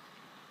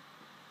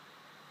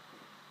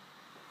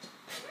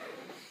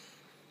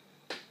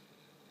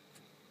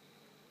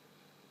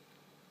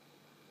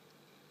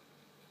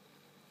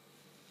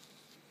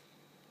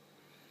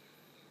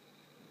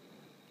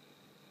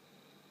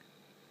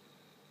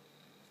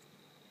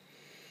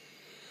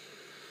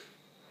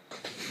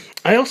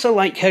 I also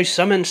like how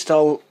some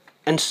OEMs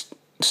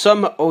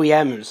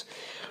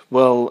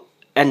will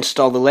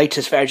install the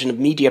latest version of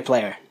Media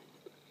Player.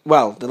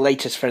 Well, the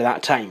latest for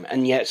that time,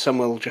 and yet some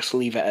will just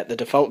leave it at the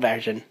default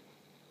version.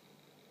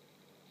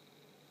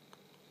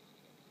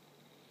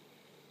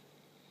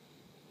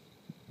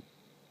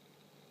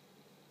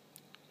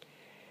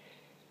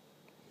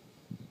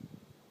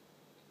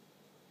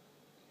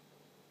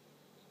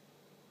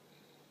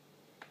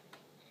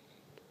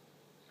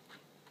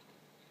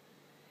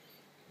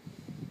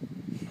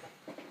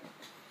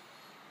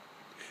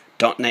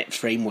 .NET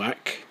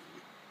Framework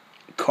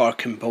Core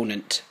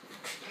Component.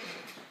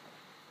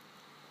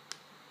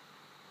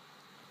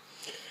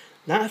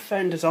 That I've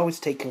found has always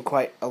taken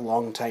quite a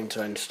long time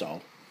to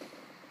install.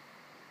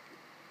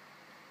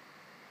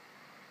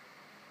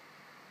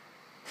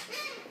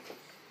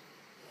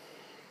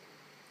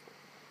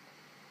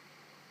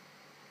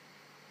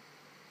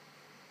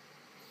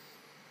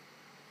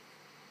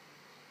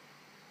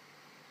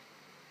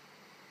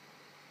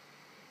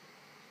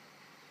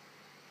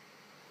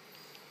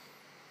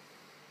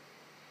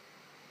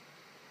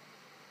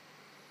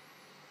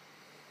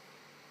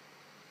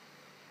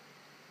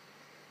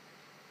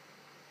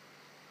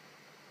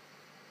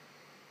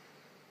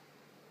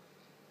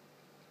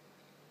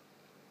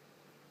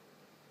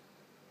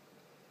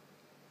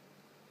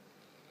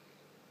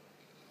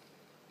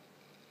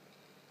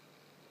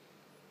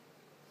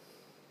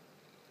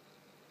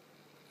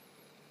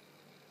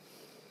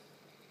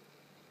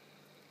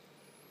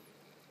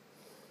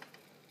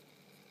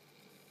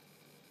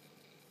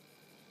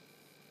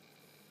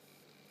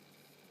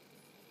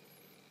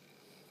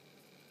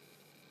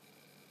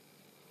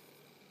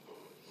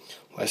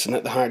 Listen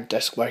at the hard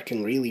disk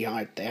working really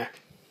hard there.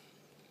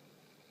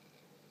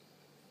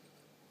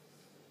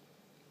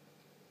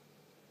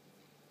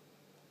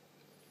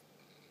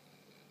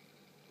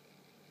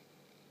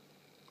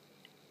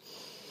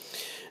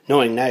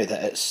 Knowing now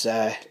that it's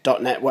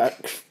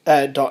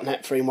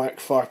 .NET Framework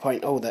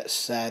 4.0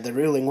 that's the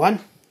ruling one.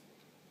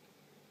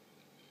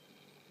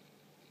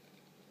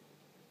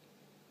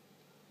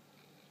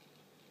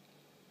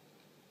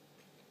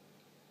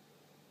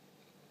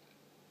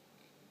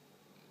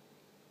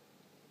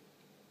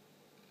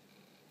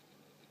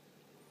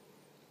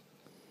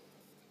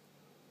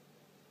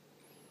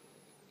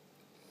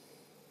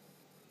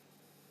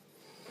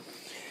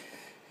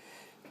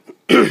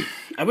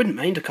 I wouldn't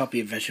mind a copy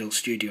of Visual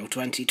Studio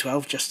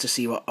 2012 just to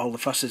see what all the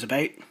fuss is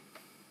about.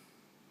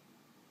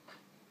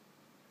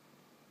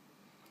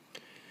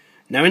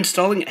 Now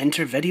installing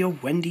Enter Video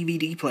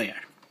WinDVD Player.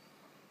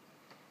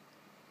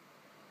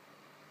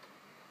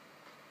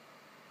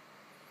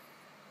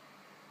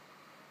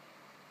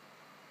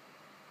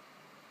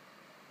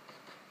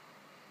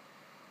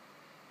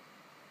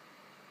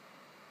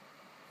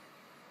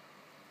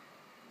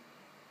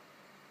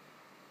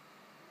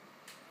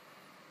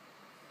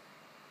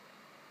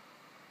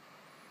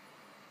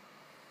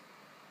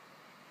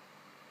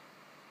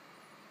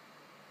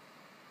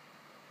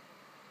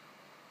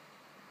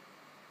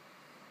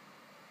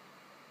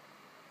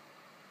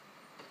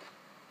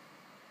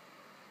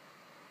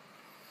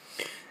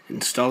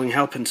 Installing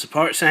Help and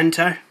Support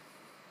Center.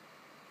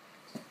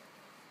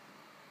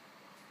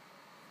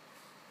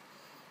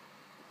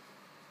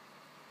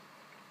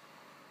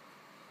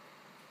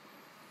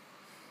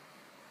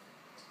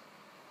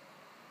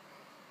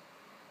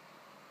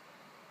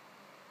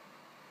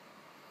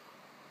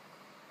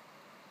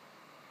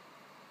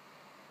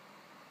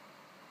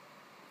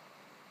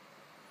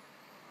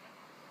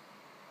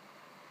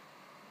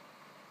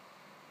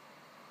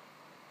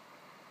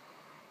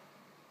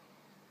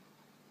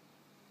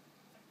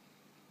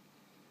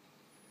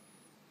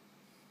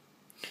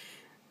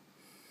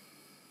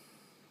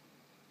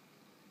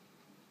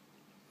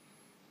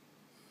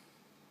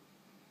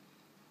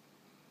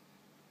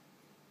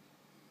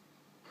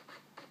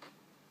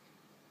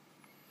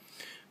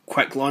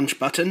 Quick launch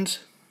buttons.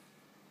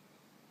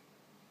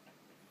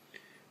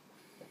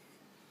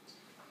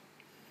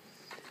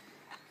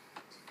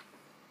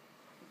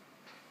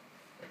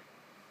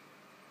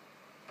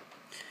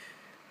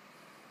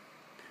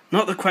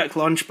 Not the quick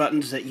launch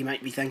buttons that you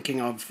might be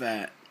thinking of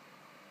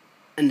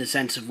in the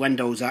sense of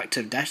Windows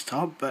Active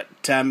Desktop, but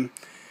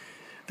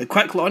the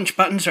quick launch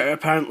buttons are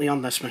apparently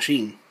on this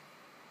machine.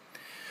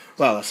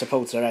 Well, I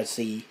suppose there is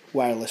the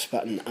wireless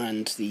button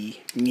and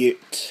the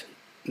mute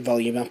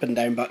volume up and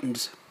down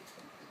buttons.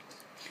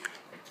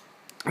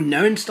 I'm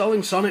now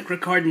installing Sonic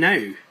Record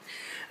Now.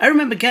 I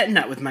remember getting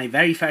that with my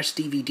very first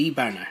DVD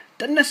burner.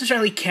 Didn't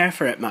necessarily care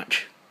for it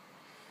much.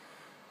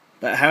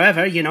 But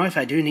however, you know, if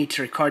I do need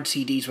to record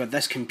CDs with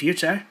this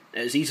computer,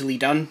 it is easily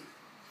done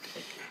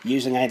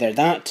using either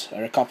that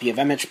or a copy of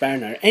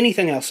ImageBurn or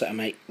anything else that I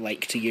might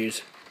like to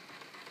use.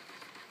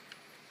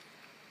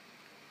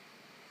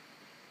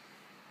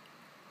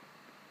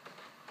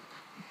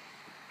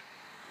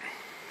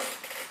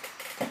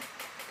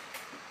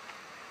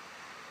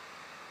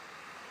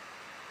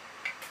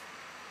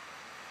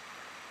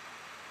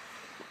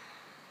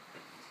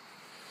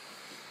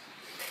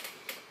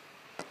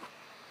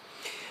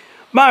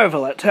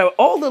 Marvel at how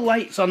all the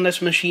lights on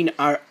this machine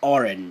are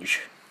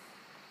orange.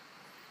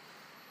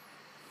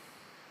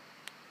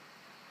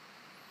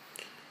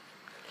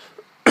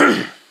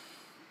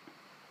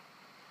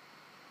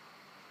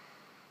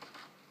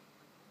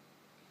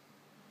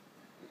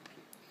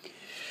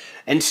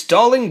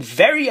 Installing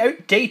very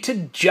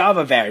outdated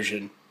Java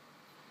version.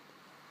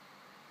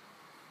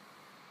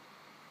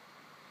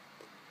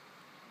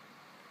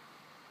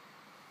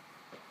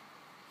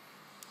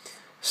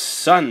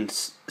 Sun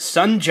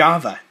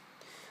Java.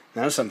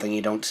 That's something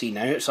you don't see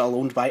now. It's all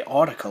owned by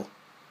Oracle.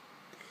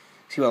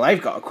 See, well,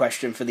 I've got a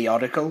question for the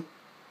Oracle.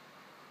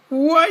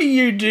 Why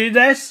you do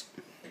this?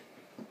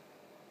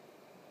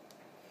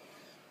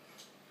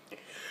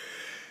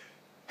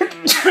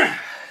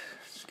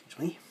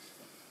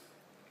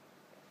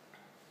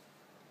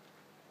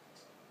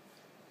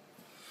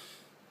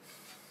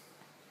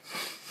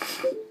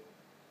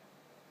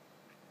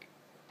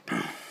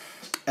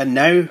 And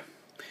now,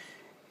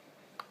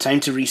 time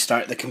to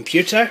restart the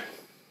computer.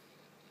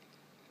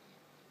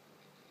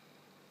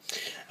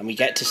 And we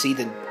get to see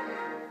the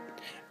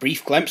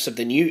brief glimpse of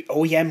the new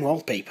OEM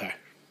wallpaper.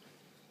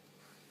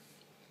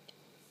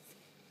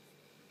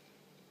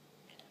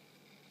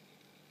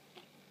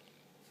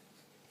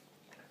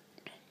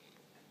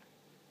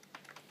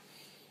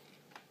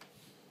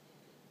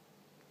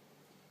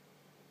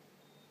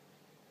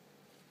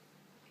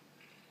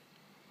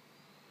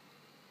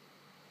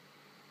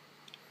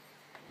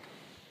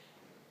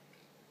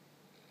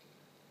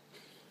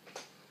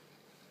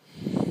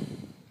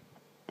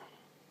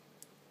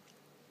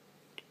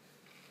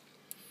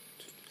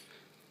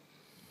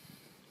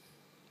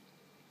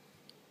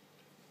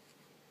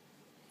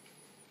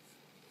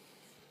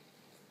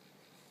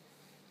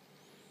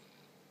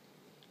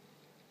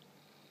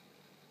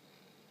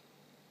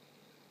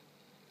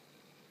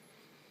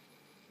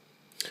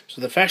 So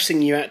the first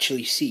thing you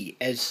actually see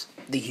is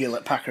the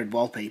Hewlett-Packard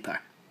wallpaper.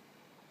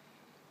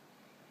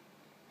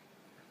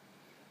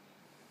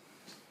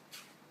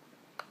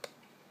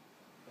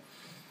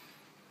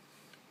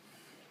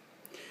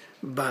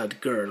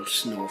 Bad girl,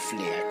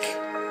 snowflake.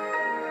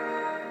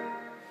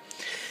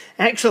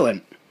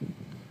 Excellent.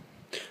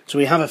 So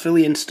we have a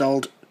fully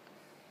installed,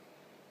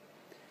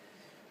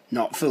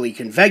 not fully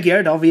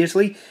configured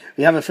obviously,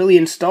 we have a fully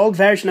installed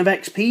version of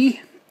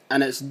XP,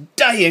 and it's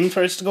dying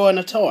for us to go on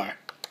a tour.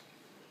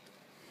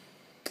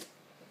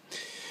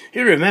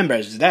 Who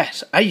remembers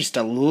this? I used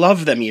to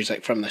love the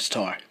music from this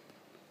tour.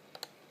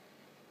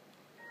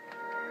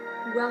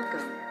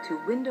 Welcome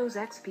to Windows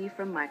XP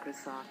from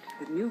Microsoft,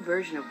 the new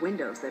version of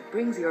Windows that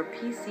brings your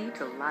PC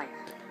to life.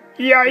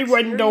 Yay,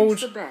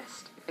 Windows! Experience the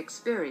best.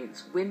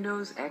 Experience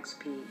Windows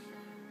XP.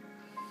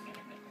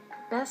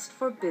 Best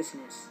for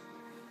business.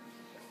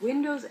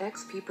 Windows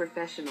XP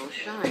Professional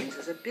shines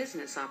as a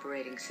business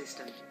operating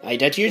system. I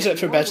did use it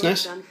for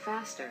business. Done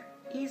faster,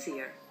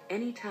 easier,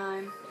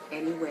 anytime,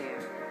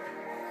 anywhere.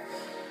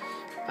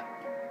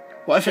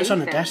 What if it's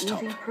on a Safe and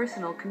desktop? easy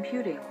personal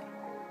computing.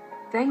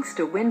 Thanks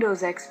to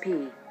Windows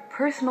XP,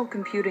 personal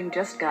computing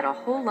just got a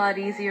whole lot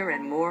easier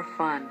and more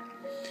fun.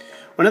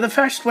 One of the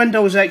first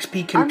Windows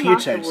XP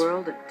computers. Unlock the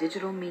world of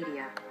digital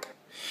media.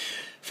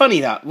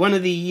 Funny that, one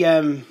of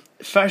the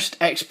first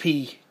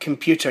XP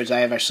computers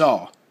I ever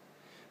saw,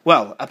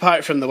 well,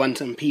 apart from the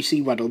ones in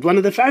PC World, one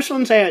of the first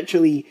ones I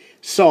actually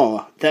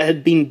saw that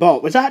had been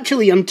bought was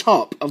actually on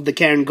top of the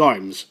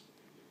Cairngorms.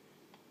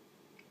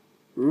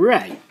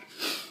 Right.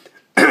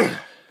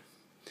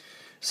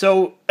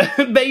 So,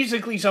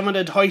 basically someone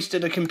had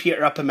hoisted a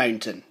computer up a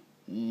mountain.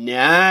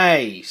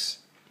 Nice!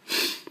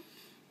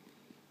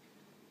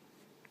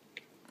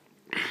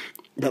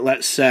 But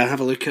let's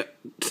have a look at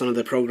some of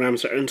the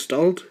programs that are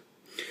installed.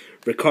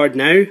 Record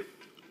now.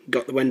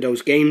 Got the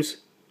Windows games.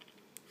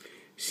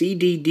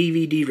 CD,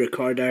 DVD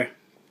recorder.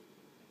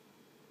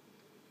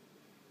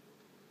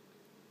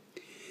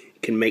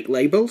 Can make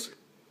labels.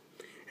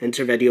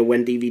 Enter video,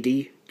 win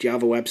DVD.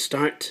 Java Web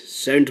Start.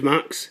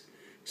 SoundMax.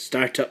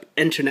 Startup,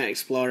 Internet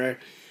Explorer,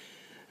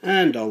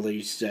 and all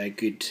these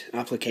good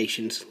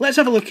applications. Let's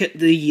have a look at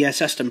the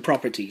system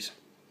properties.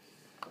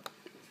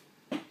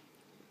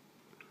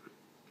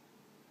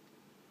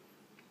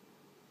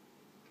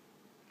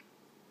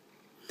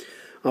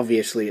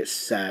 Obviously,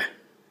 it's a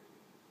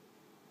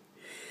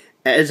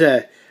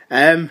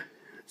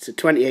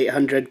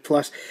 2800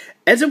 plus.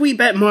 It's a wee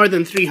bit more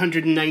than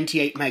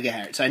 398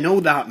 megahertz. I know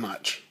that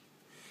much.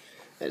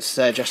 It's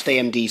just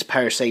AMD's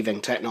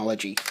power-saving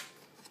technology.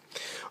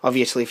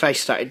 Obviously, if I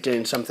started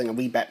doing something a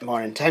wee bit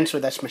more intense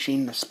with this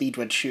machine, the speed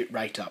would shoot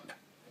right up.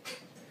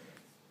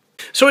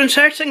 So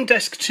inserting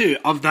disk 2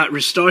 of that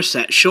restore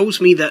set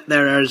shows me that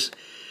there is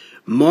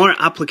more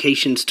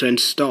applications to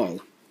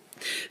install.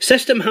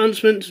 System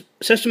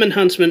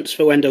enhancements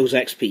for Windows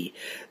XP.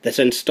 This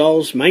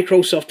installs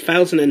Microsoft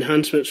files and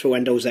enhancements for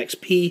Windows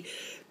XP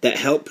that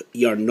help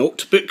your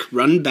notebook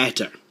run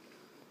better.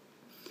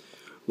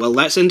 Well,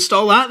 let's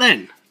install that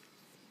then.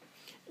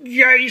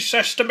 Yay,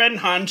 system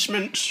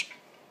enhancements!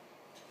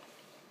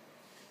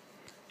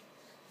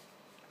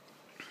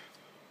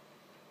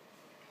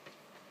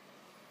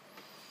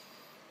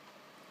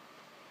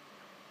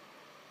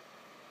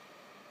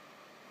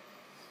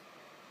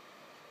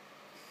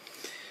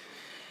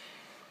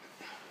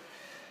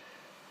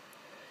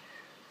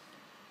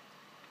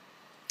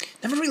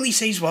 Never really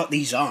says what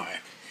these are.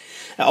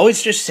 It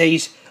always just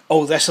says,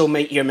 oh, this'll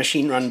make your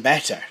machine run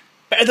better.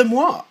 Better than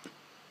what?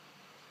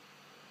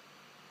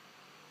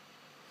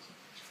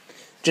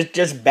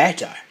 Just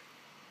better.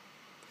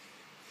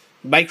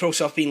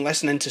 Microsoft been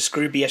listening to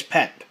Scroobius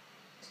Pip.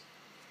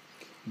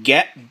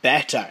 Get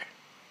better.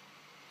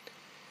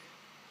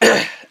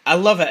 I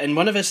love it. In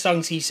one of his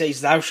songs he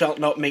says, thou shalt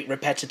not make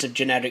repetitive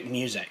generic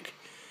music.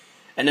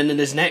 And then in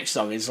his next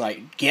song it's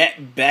like,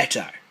 get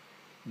better.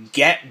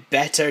 Get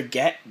better,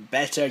 get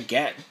better,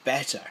 get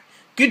better.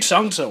 Good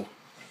songs though.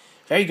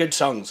 Very good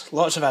songs.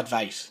 Lots of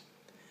advice.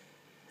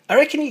 I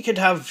reckon you could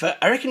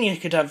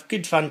have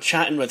good fun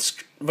chatting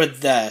with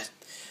the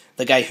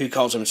guy who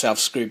calls himself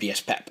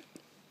Scroobius Pip.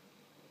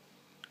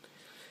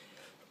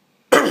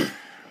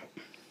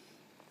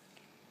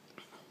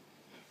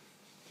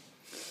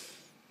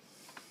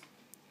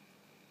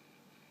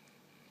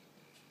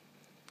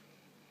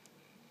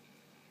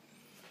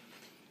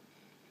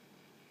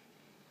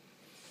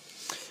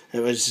 It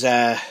was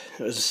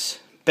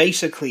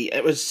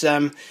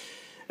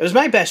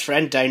my best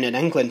friend down in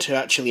England who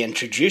actually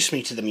introduced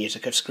me to the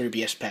music of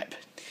Scroobius Pip.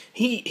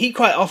 He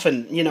quite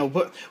often, you know,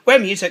 where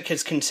music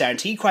is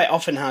concerned, he quite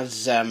often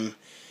has,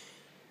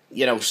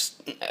 he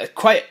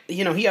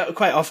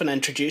quite often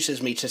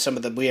introduces me to some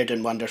of the weird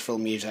and wonderful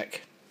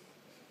music.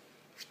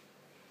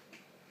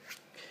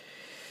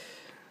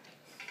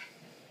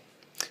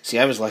 See,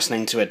 I was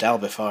listening to Adele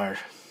before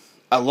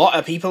a lot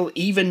of people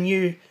even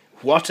knew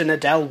what an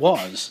Adele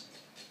was.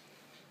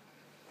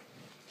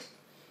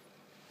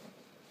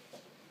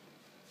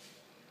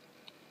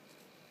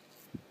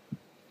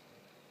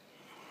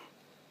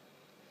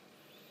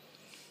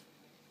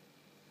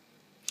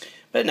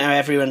 But now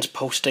everyone's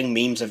posting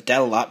memes of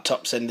Dell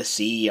laptops in the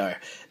sea or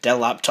Dell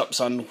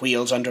laptops on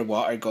wheels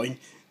underwater going,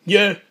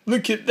 "Yeah,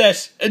 look at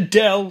this,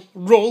 Adele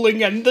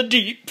rolling in the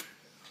deep."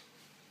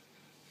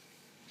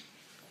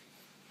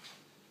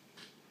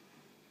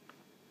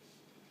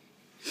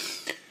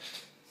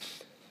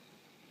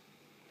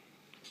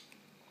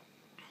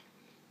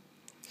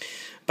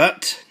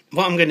 But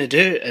what I'm going to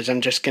do is I'm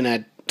just going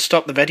to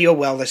stop the video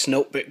while this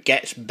notebook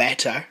gets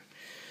better,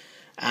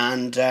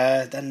 and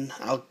then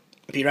I'll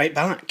be right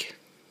back.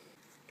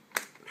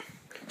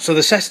 So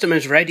the system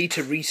is ready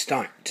to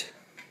restart.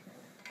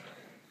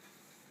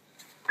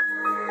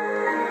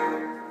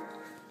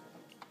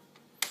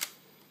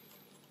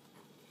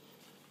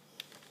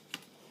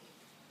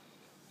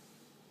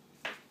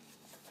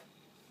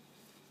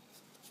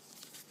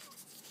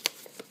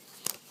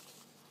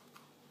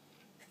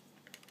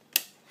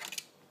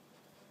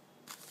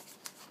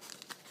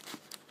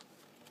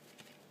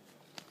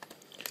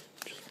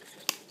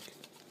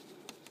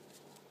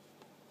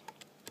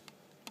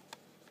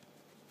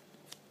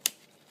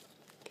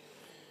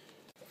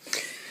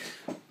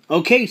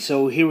 Okay,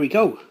 so here we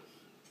go.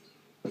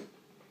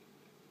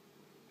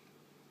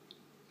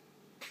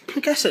 I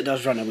guess it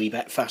does run a wee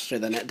bit faster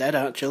than it did,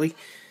 actually.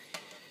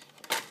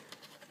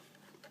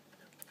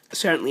 It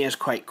certainly is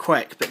quite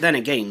quick, but then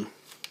again,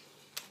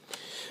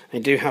 I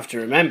do have to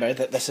remember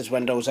that this is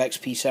Windows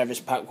XP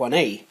Service Pack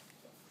 1A,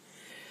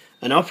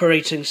 an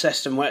operating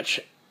system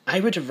which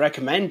I would have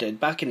recommended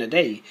back in the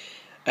day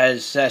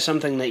as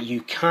something that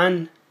you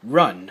can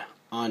run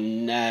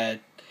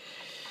on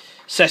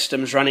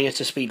systems running at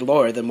a speed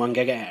lower than 1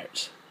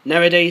 GHz.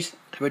 Nowadays,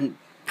 I wouldn't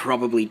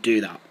probably do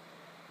that.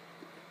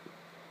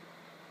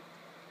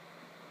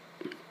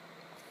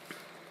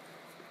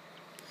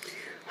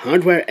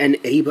 Hardware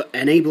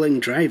enabling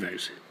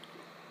drivers.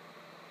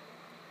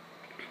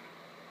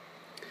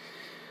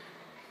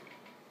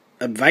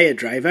 A VIA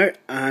driver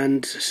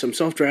and some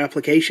software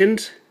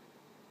applications.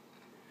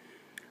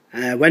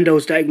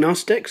 Windows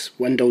Diagnostics,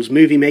 Windows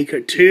Movie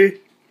Maker 2,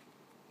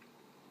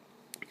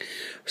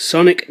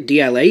 Sonic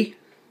DLA.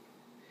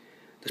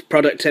 This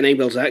product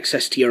enables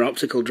access to your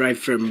optical drive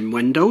from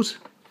Windows.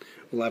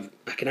 Well,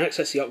 I can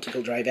access the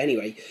optical drive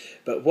anyway,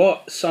 but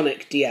what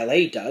Sonic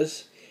DLA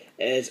does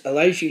is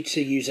allows you to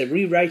use a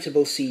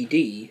rewritable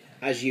CD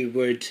as you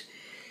would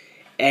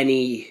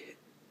any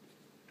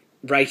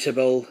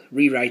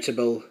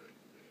rewritable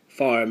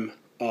form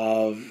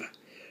of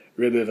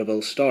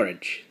removable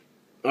storage,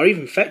 or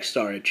even fixed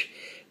storage.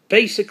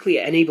 Basically,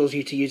 it enables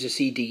you to use a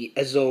CD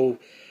as though,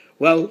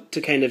 well,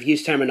 to kind of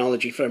use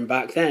terminology from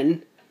back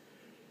then,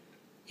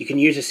 you can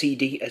use a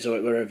CD as though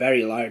it were a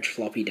very large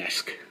floppy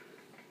disk.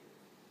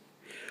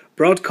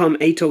 Broadcom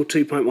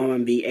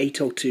 802.11b,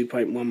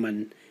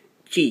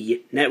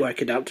 802.11g network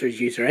adapters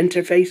user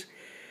interface.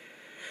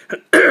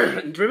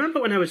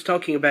 Remember when I was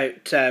talking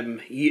about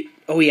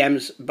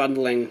OEMs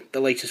bundling the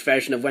latest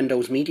version of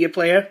Windows Media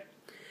Player?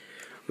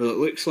 Well, it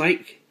looks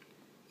like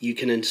you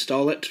can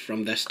install it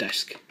from this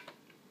disk.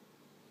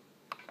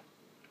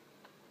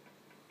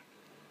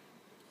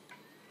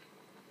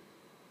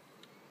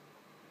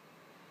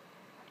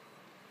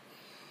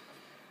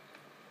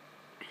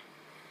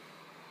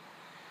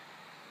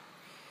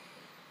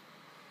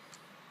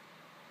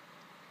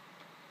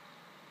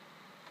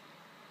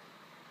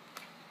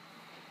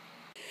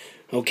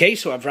 Okay,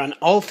 so I've run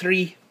all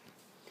three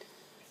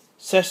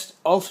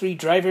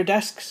driver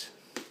disks.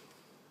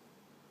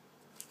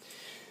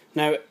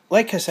 Now,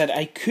 like I said,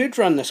 I could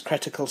run this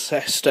critical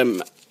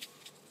system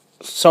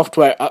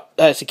software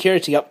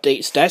security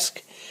updates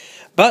disk,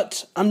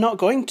 but I'm not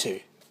going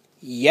to.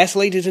 Yes,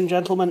 ladies and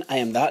gentlemen, I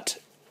am that.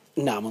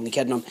 No, I'm only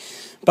kidding on.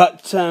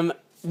 But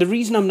the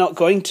reason I'm not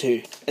going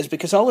to is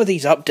because all of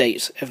these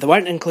updates, if they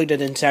weren't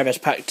included in Service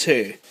Pack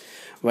 2,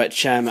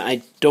 which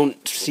I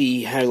don't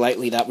see how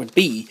likely that would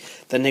be,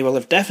 then they will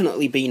have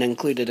definitely been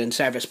included in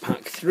Service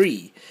Pack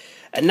 3.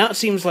 And that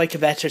seems like a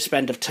better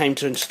spend of time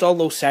to install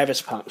those service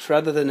packs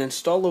rather than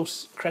install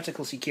those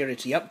critical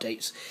security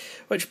updates,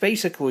 which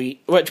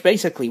basically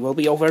will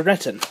be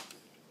overwritten.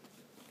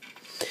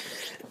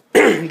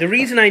 The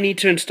reason I need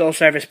to install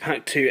Service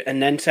Pack 2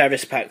 and then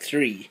Service Pack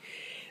 3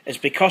 is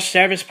because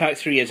Service Pack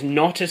 3 is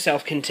not a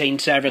self-contained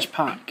service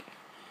pack.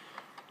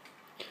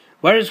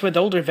 Whereas with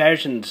older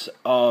versions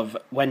of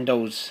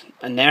Windows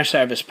and their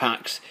service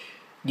packs,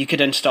 you could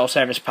install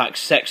Service Pack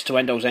 6 to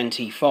Windows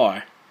NT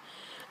 4,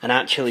 and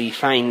actually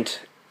find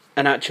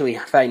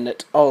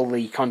that all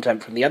the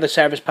content from the other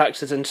service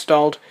packs is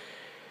installed.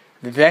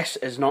 This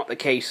is not the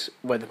case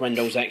with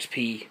Windows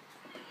XP,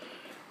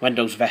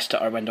 Windows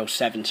Vista or Windows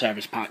 7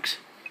 service packs.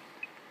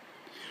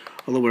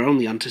 Although we're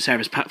only on to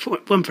service pack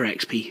 1 for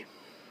XP.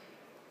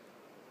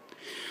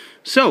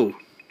 So,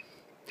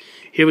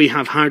 here we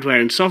have hardware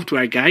and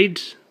software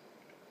guides.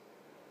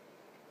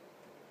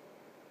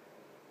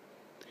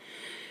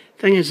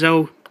 Thing is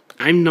though,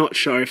 I'm not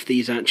sure if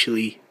these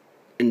actually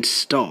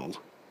install.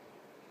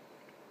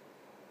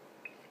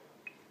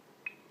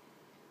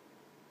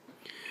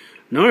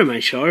 Nor am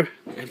I sure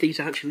if these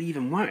actually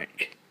even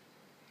work.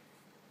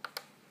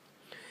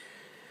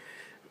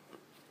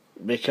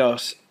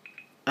 Because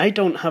I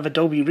don't have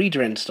Adobe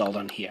Reader installed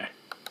on here.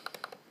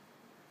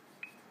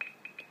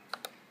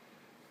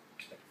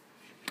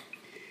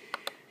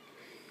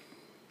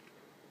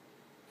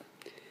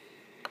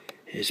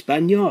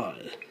 Espanol.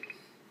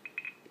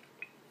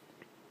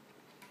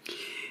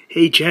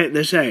 Hey, check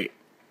this out.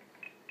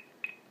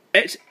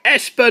 It's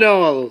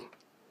Espanol!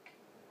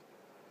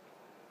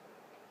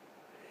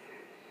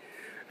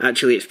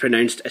 Actually, it's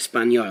pronounced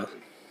Espanol.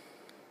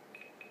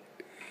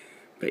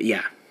 But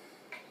yeah.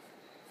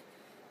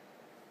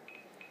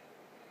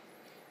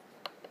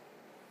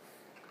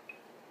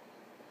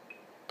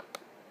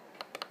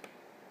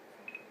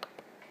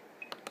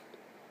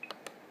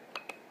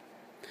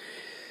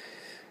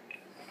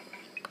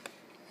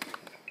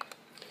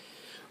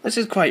 This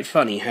is quite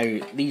funny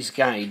how these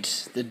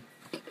guides,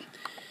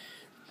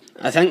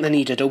 I think they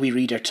need Adobe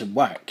Reader to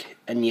work,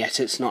 and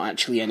yet it's not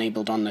actually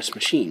enabled on this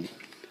machine.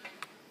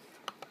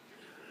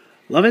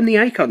 Loving the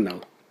icon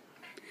though.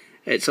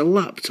 It's a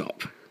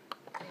laptop.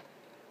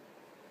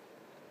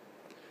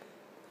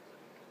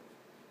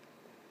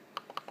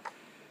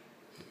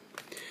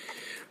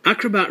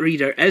 Acrobat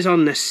Reader is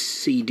on this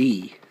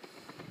CD.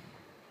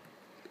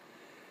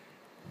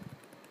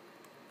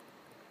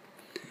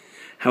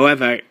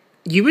 However,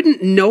 you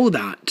wouldn't know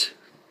that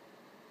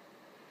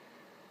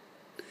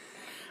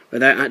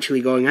without actually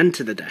going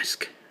into the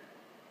disk.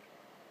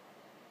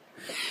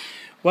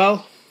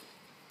 Well,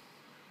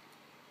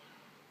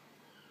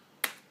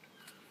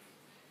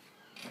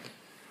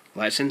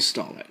 let's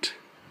install it.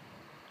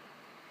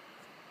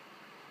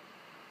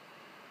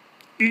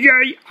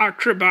 Yay,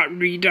 Acrobat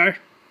Reader!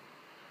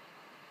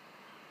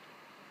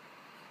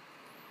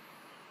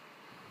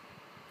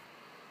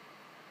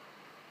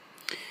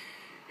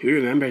 Who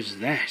remembers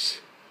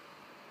this?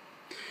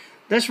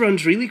 This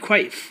runs really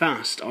quite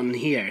fast on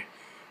here,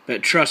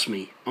 but trust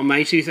me, on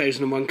my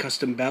 2001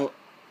 custom build,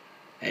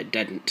 it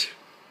didn't.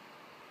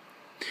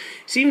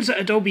 Seems that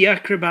Adobe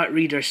Acrobat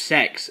Reader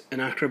 6 and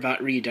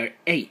Acrobat Reader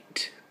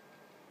 8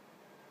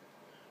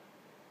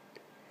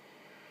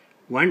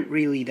 weren't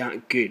really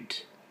that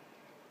good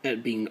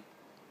at being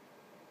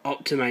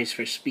optimized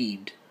for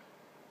speed.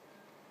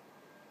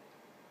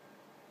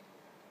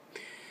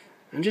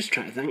 I'm just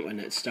trying to think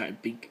when it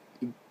started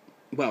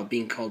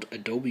being called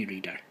Adobe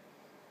Reader.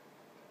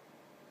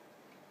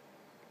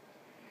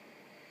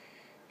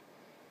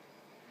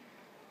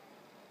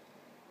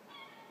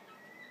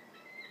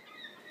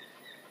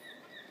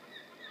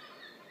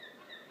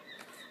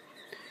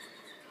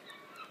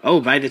 Oh,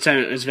 by the time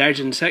it was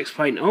version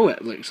 6.0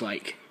 it looks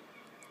like.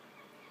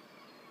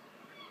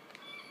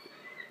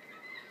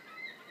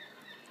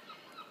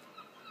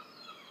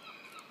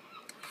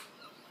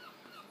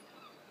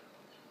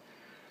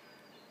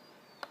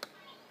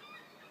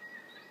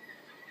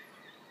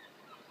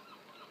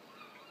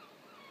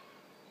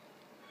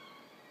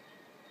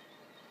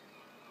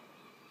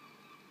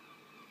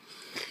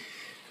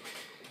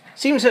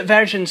 Seems that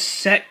version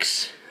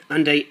 6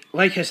 and 8,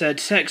 like I said,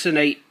 6 and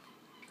 8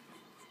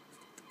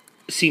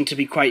 seem to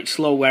be quite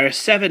slow, whereas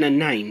 7 and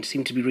 9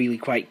 seem to be really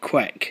quite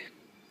quick.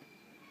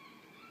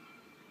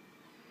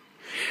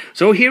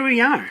 So here we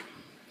are.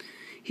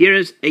 Here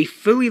is a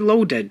fully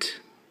loaded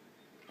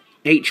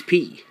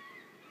HP.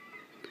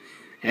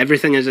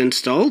 Everything is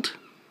installed.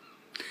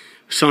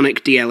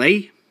 Sonic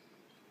DLA,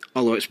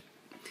 although it's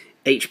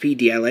HP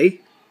DLA,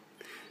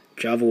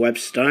 Java Web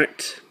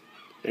Start,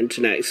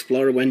 Internet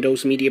Explorer,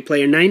 Windows Media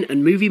Player 9,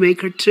 and Movie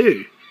Maker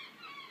 2.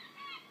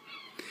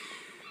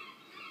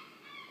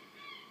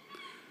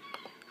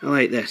 I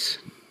like this.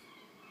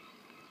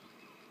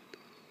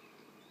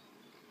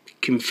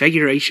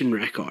 Configuration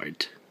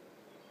record.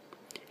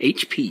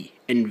 HP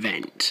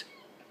Invent.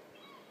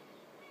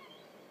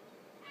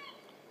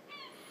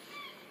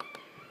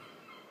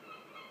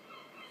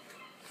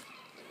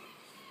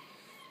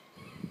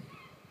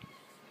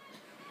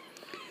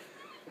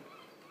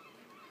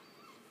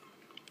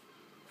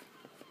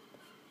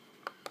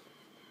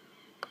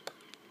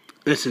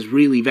 This is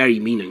really very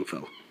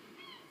meaningful.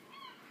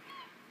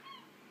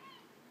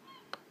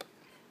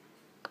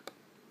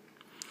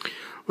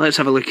 Let's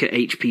have a look at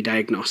HP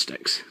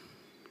Diagnostics.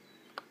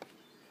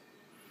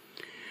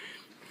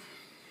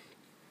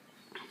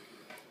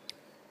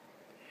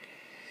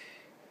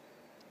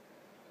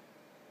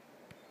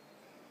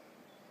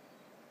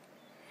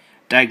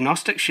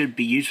 Diagnostics should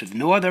be used with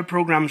no other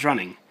programs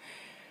running.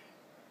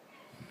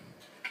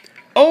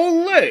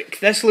 Oh look,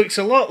 this looks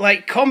a lot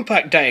like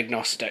Compaq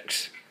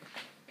diagnostics.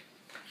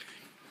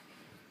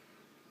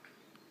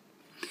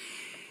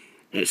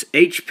 It's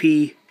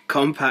HP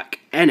Compaq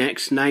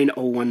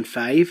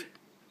nx9105.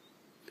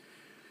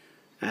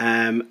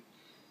 AMD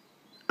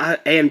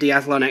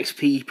Athlon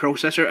XP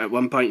processor at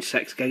 1.6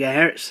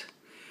 GHz,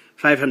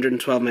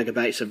 512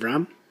 megabytes of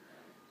RAM,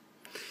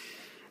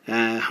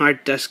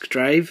 hard disk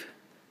drive,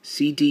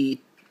 CD,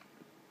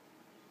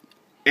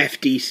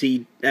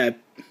 FDC,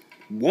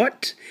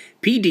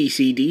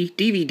 PDCD,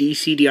 DVD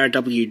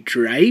CDRW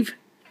drive,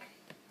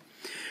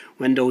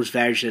 Windows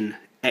version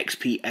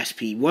XP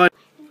SP1.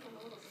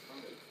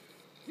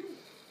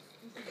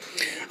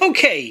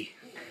 Okay,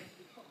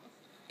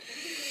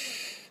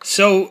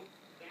 so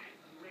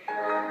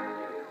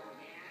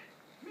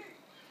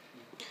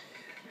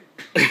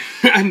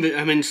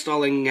I'm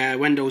installing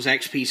Windows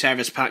XP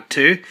Service Pack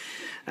 2.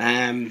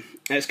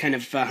 It's kind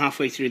of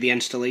halfway through the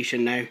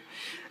installation now.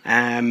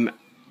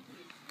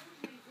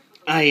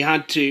 I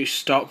had to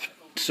stop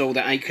so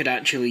that I could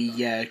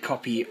actually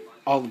copy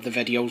all of the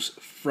videos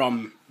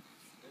from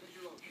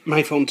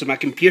my phone to my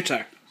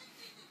computer.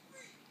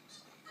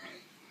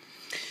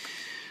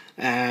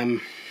 I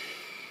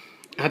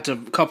had to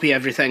copy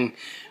everything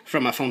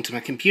from my phone to my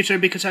computer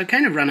because I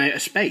kind of ran out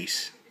of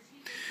space.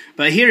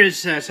 But here is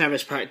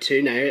Service Pack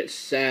 2 now.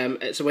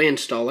 It's away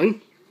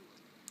installing.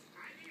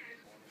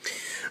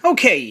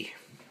 Okay,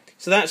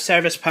 so that's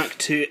Service Pack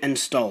 2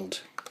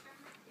 installed.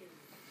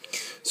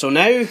 So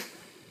now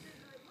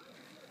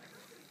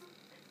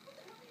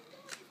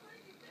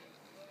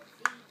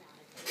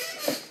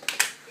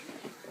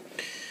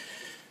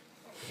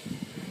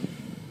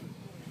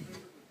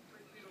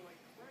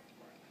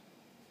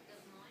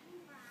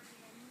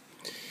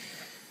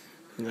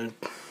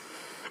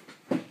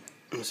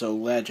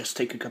just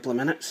take a couple of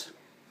minutes.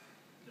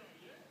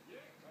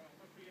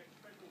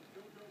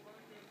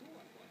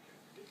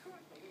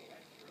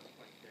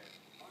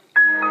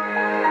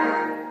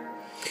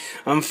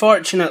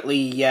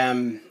 Unfortunately,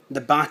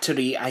 the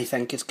battery, I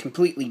think, is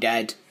completely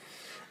dead.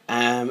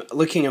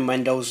 Looking in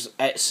Windows,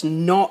 it's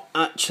not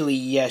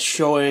actually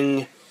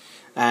showing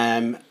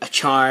a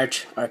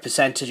charge or a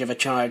percentage of a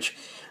charge.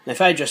 And if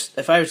I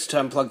was to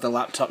unplug the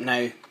laptop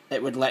now,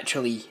 it would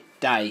literally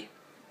die.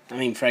 I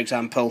mean, for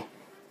example,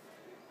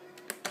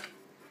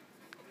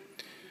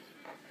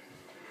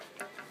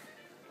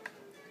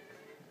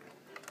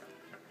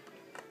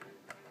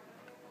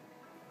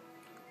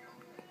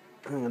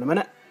 hang on a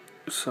minute.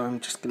 So I'm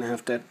just going to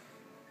have to...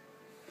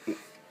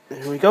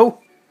 There we go.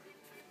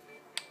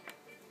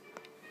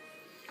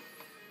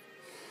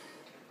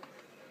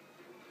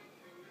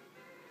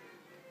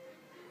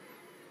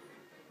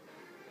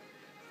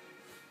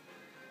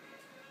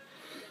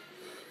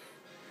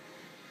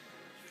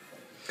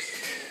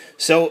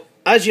 So,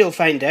 as you'll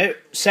find out,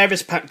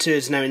 Service Pack 2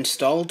 is now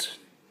installed.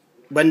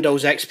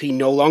 Windows XP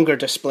no longer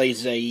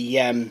displays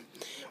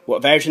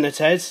what version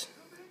it is.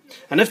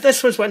 And if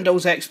this was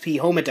Windows XP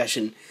Home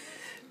Edition,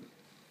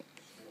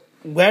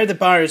 where the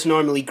bar is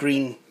normally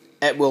green,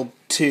 it will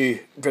too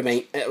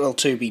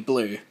be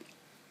blue.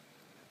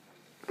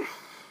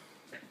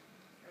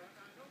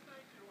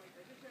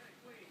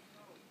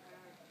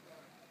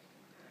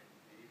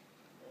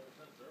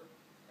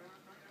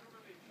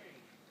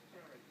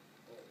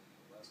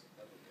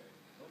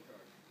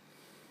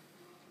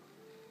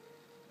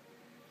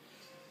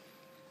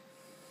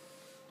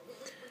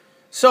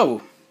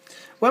 So,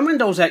 when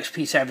Windows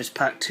XP Service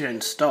Pack 2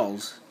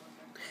 installs,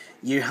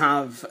 you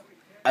have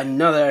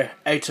another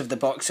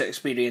out-of-the-box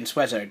experience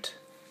wizard.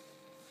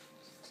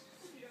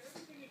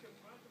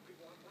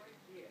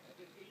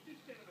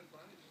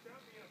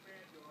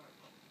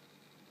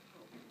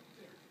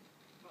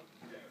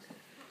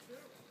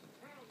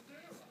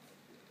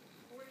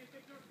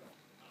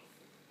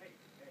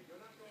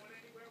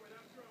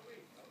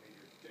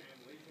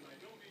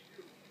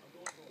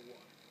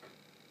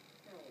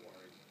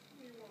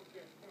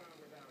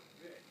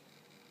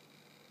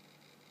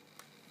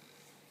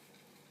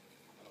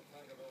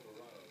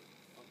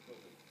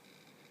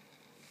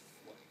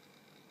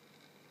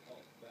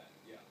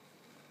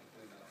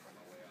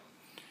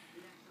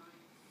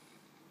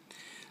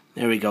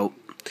 There we go.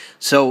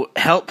 So,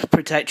 help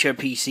protect your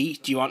PC.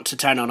 Do you want to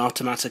turn on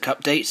automatic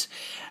updates?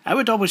 I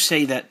would always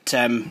say that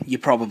you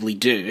probably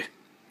do.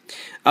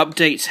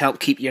 Updates help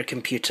keep your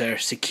computer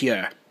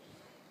secure.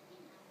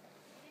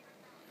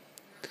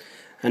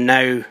 And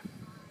now...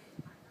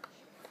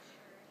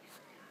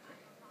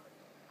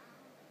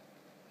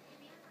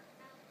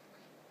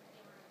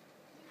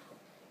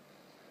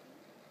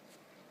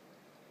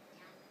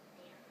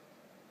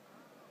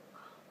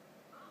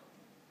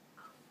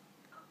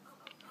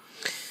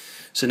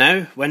 So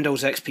now,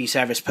 Windows XP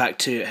Service Pack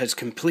 2 has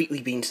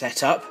completely been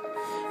set up.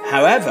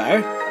 However,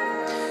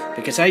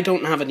 because I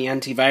don't have any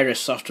antivirus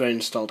software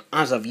installed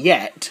as of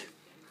yet,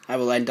 I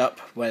will end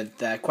up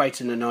with quite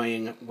an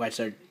annoying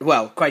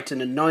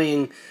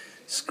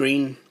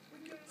screen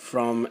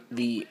from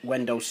the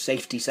Windows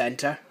Safety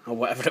Center, or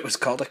whatever it was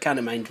called. I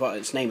can't mind what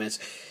its name is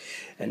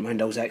in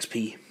Windows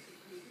XP.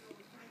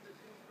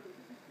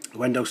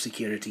 Windows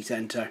Security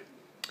Center.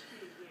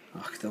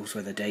 Oh, those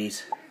were the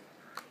days.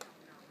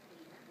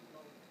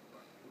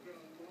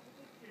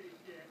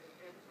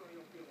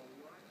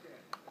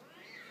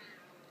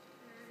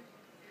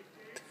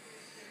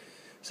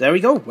 So there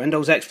we go,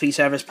 Windows XP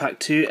Service Pack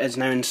 2 is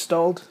now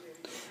installed.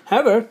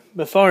 However,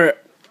 before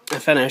I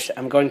finish,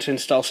 I'm going to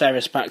install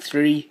Service Pack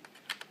 3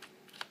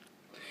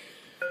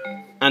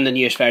 and the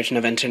newest version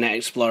of Internet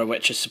Explorer,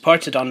 which is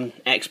supported on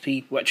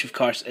XP, which of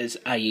course is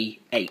IE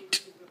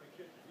 8.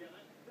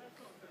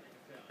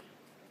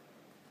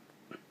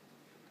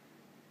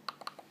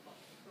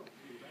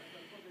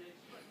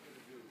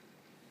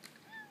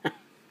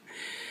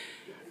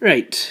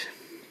 Right.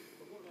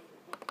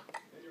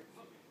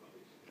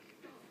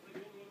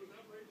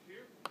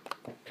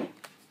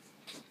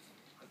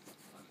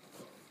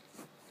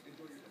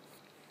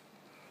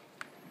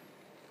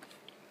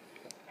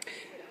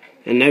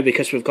 And now,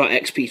 because we've got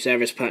XP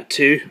Service Pack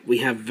 2, we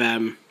have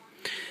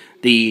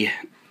the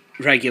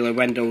regular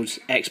Windows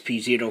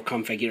XP 0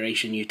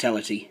 configuration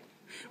utility,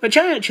 which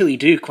I actually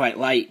do quite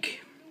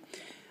like.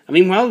 I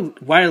mean, while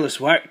wireless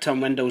worked on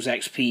Windows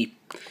XP,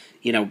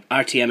 you know,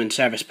 RTM and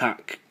Service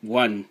Pack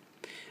 1,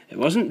 it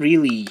wasn't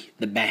really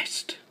the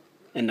best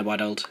in the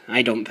world,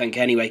 I don't think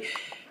anyway.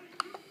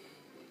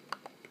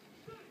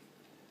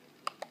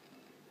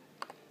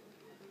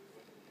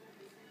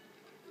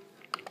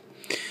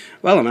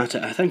 While I'm at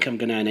it, I think I'm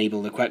going to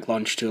enable the quick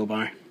launch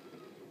toolbar.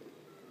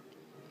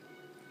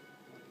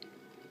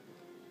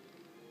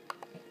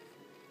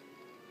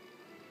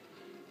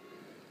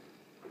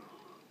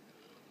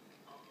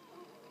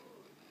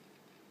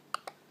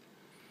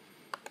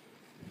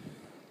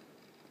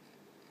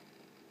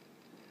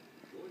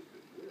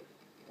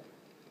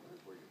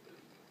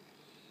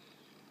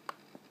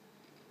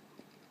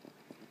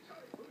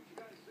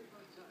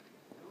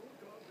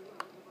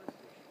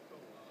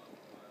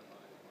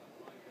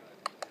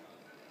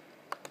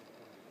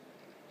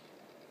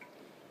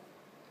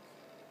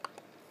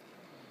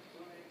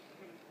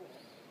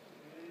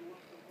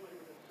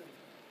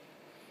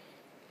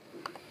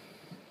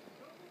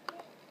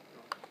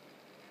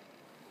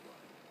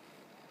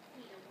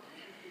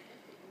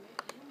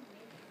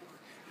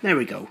 There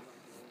we go.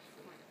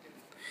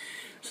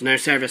 So now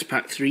Service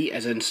Pack 3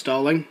 is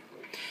installing.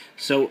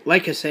 So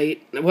like I've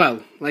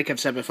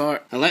said before,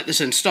 I'll let this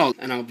install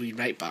and I'll be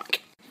right back.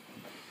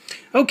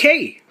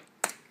 Okay,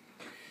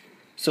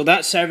 so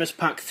that's Service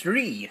Pack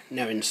 3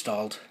 now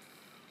installed.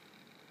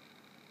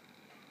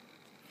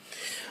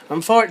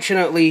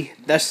 Unfortunately,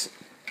 this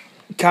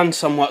can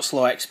somewhat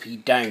slow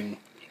XP down.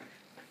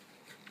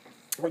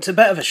 It's a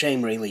bit of a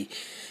shame really,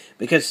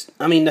 because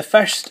I mean the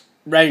first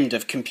round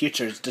of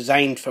computers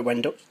designed for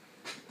Windows,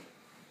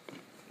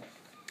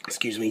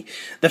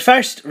 the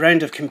first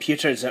round of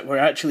computers that were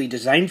actually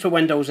designed for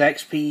Windows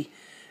XP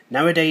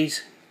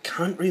nowadays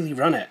can't really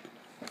run it.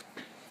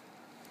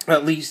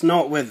 At least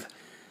not with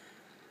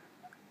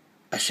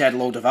a shed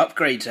load of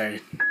upgrades or,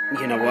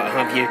 you know, what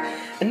have you.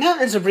 And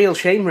that is a real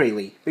shame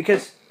really,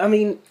 because, I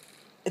mean,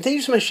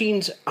 these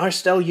machines are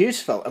still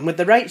useful and with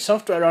the right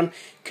software on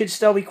could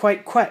still be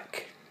quite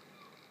quick.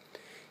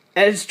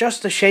 It's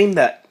just a shame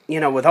that,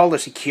 you know, with all the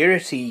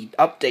security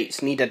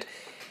updates needed,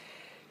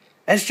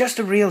 it's just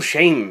a real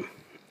shame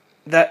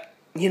that,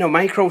 you know,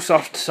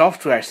 Microsoft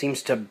software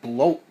seems to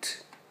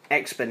bloat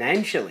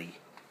exponentially.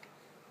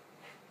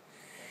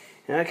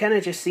 You know, it kind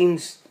of just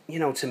seems, you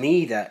know, to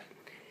me that,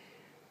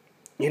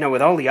 you know,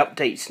 with all the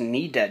updates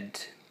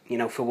needed, you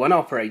know, for one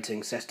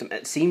operating system,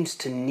 it seems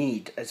to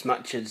need as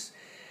much as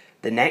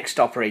the next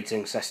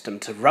operating system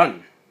to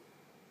run.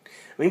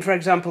 I mean, for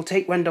example,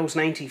 take Windows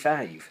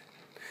 95.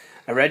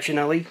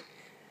 Originally,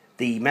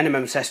 the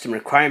minimum system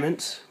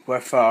requirements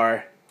were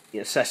for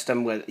a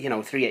system with, you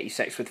know,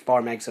 386 with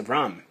 4 megs of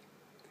RAM.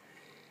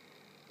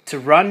 To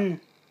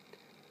run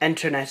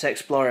Internet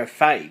Explorer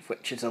 5,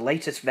 which is the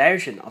latest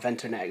version of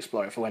Internet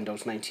Explorer for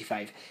Windows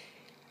 95,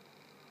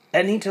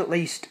 it needs at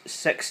least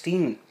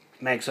 16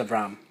 megs of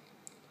RAM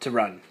to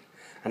run.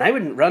 And I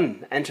wouldn't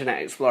run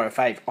Internet Explorer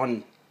 5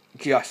 on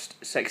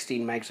just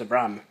 16 megs of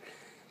RAM.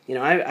 You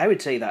know, I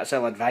would say that's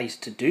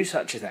ill-advised to do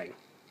such a thing.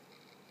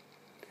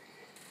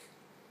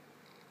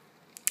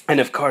 And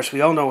of course, we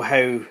all know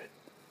how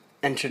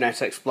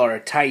Internet Explorer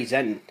ties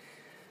in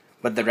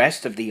with the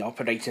rest of the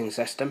operating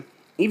system,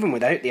 even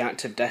without the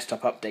active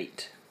desktop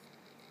update.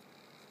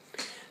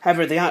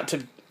 However, the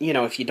active, you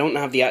know, if you don't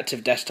have the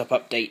active desktop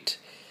update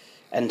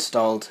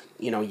installed,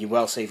 you know, you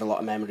will save a lot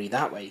of memory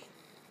that way.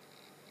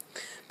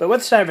 But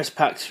with Service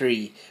Pack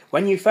 3,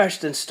 when you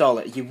first install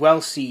it, you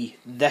will see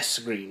this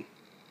screen.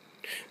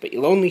 But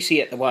you'll only see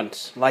it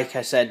once, like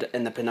I said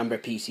in the Penumbra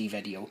PC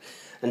video.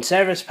 And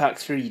Service Pack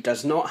 3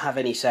 does not have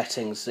any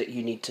settings that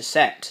you need to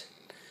set.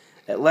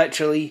 It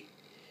literally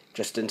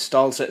just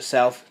installs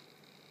itself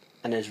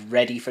and is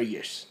ready for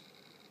use.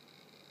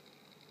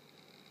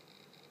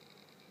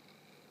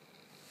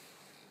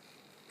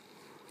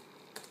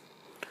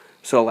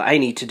 So all I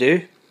need to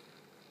do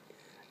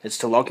is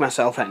to log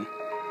myself in.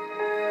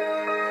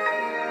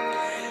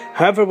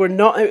 However, we're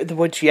not out of the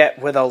woods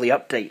yet with all the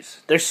updates.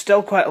 There's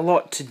still quite a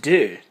lot to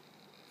do.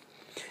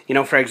 You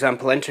know, for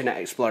example, Internet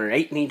Explorer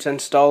 8 needs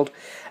installed,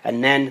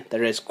 and then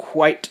there is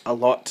quite a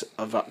lot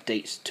of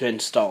updates to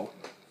install.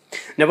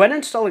 Now, when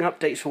installing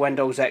updates for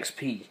Windows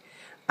XP,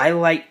 I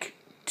like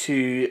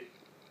to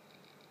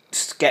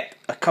skip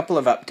a couple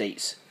of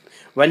updates.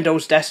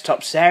 Windows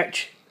Desktop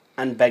Search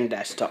and Bing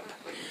Desktop.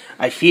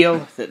 I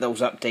feel that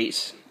those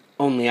updates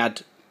only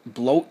add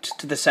bloat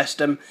to the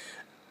system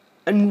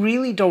and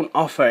really don't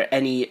offer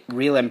any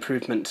real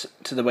improvement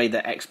to the way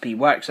that XP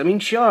works. I mean,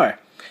 sure,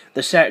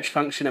 the search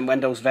function in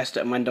Windows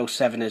Vista and Windows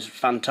 7 is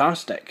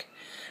fantastic,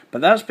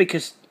 but that's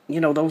because, you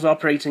know, those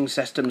operating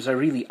systems are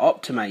really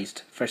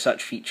optimized for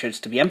such features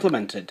to be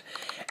implemented.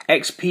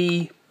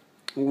 XP,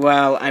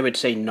 well, I would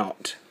say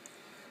not.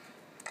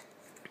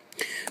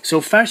 So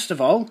first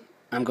of all,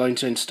 I'm going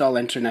to install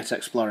Internet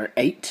Explorer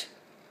 8.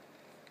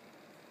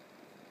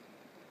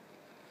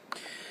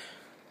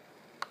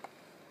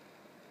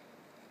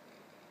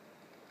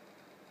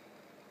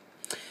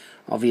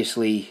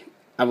 Obviously,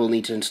 I will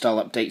need to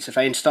install updates. If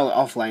I install it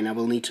offline, I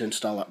will need to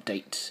install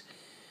updates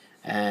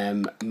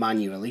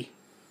manually.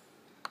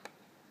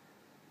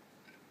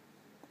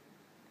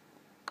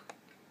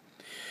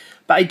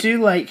 But I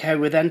do like how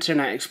with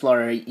Internet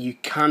Explorer you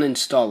can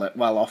install it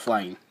while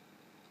offline.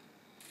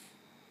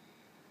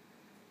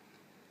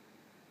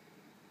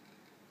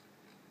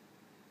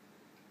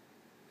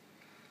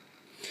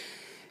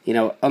 You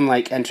know,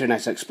 unlike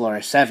Internet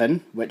Explorer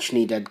 7, which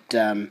needed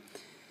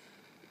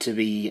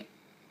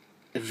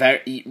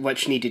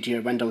which needed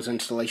your Windows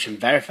installation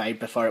verified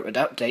before it would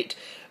update,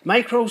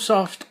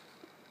 Microsoft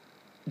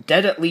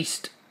did at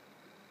least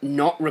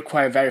not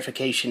require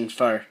verification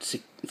for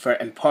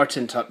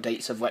important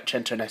updates, of which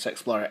Internet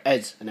Explorer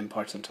is an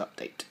important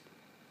update.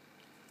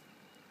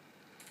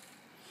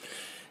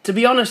 To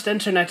be honest,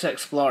 Internet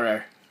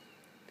Explorer,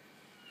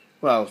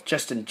 well,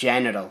 just in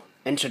general,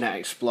 Internet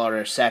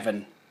Explorer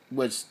 7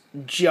 was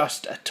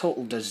just a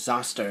total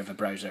disaster of a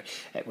browser.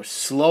 It was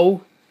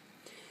slow.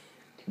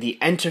 The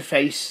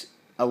interface,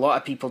 a lot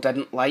of people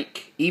didn't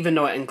like, even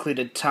though it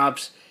included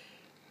tabs.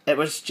 It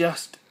was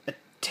just a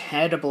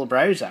terrible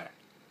browser.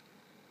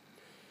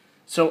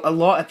 So a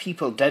lot of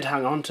people did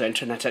hang on to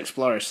Internet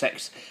Explorer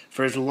 6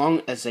 for as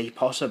long as they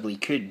possibly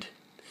could.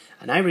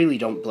 And I really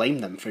don't blame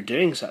them for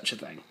doing such a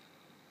thing.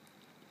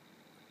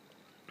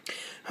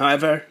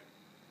 However,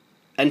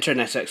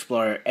 Internet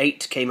Explorer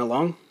 8 came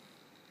along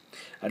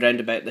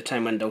around about the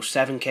time Windows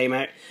 7 came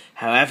out.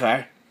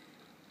 However,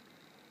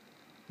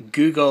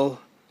 Google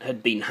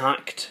had been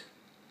hacked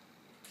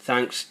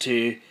thanks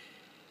to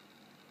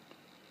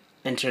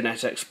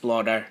Internet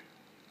Explorer,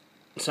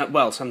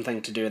 well,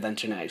 something to do with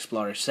Internet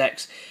Explorer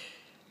 6.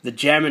 The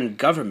German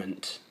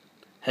government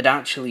had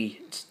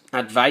actually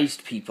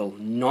advised people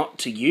not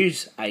to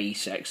use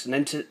IE6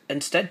 and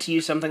instead to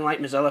use something like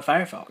Mozilla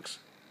Firefox.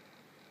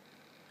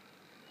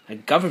 A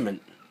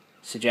government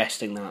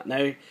suggesting that.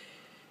 Now,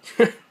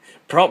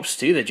 props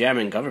to the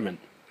German government,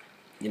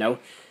 you know.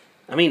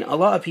 I mean, a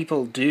lot of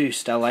people do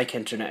still like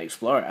Internet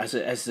Explorer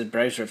as the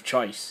browser of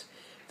choice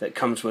that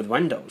comes with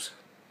Windows.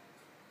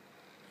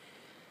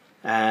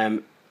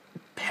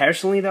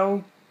 Personally,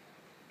 though,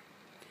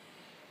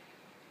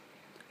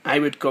 I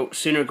would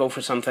sooner go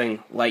for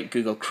something like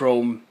Google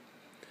Chrome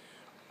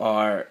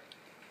or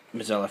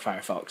Mozilla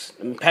Firefox.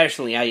 And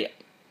personally,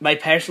 my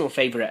personal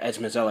favourite is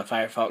Mozilla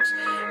Firefox.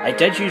 I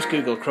did use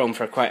Google Chrome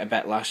for quite a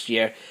bit last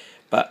year,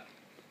 but,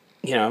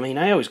 you know, I mean,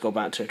 I always go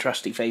back to a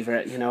trusty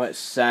favourite. You know,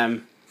 it's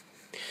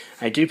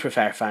I do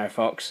prefer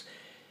Firefox,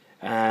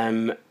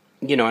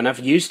 you know, and I've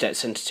used it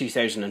since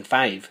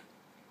 2005.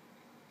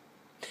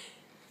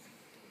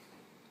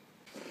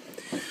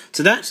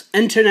 So that's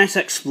Internet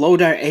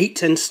Explorer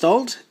 8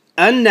 installed,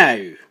 and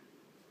now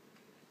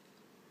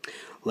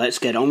let's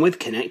get on with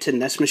connecting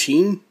this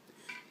machine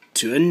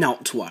to a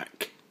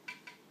network.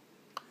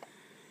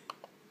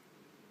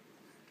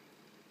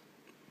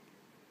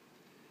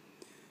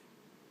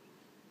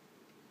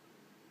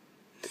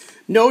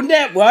 No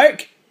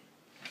network?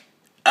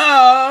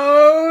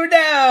 Oh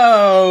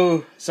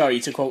no! Sorry,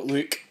 to quote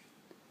Luke.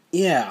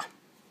 Yeah.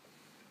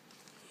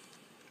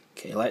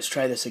 Okay, let's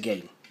try this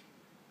again.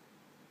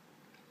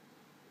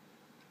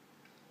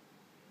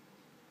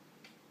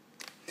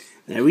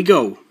 There we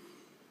go.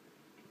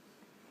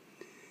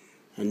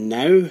 And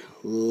now,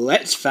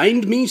 let's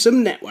find me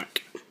some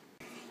network.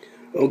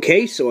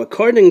 Okay, so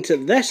according to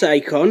this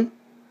icon,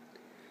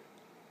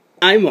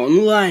 I'm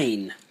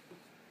online.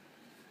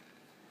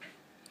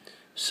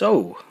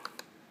 So,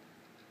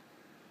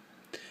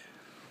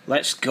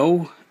 let's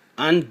go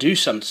and do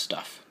some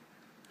stuff.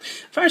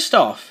 First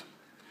off,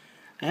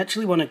 I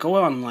actually want to go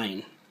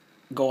online,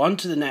 go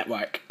onto the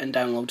network and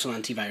download some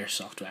antivirus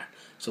software.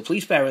 So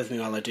please bear with me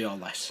while I do all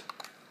this.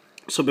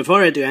 So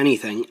before I do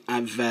anything,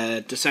 I've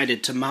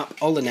decided to map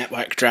all the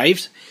network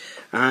drives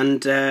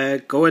and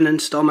go and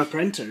install my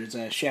printer as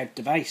a shared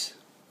device.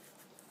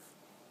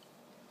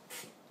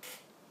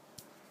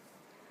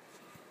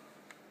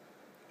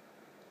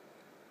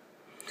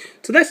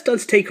 So this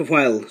does take a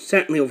while,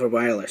 certainly over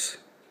wireless.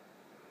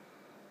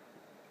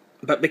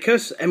 But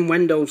because in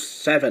Windows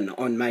 7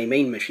 on my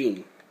main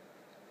machine,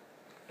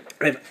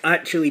 I've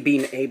actually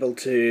been able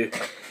to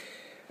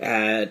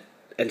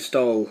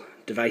install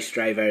device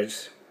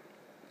drivers.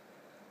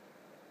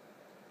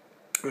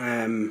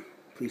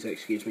 Please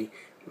excuse me,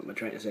 what am I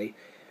trying to say?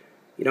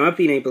 You know, I've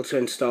been able to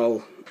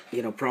install,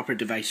 you know, proper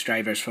device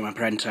drivers for my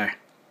printer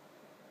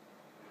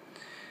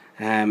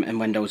in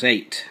Windows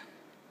 8.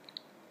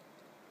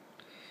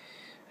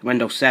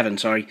 Windows 7,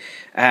 sorry.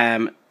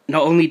 Not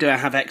only do I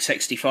have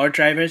x64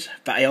 drivers,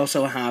 but I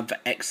also have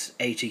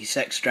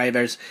x86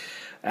 drivers,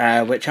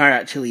 which are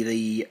actually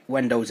the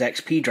Windows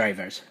XP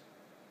drivers.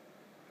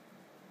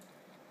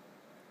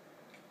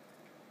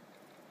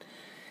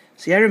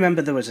 See, I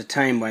remember there was a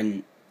time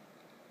when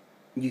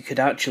you could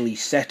actually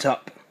set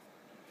up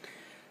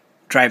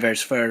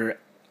drivers for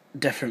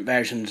different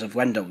versions of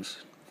Windows.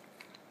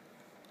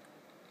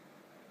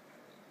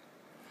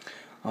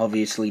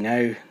 Obviously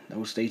now,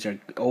 those days are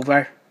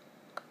over.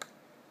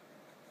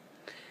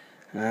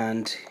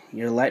 And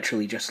you're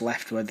literally just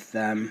left with,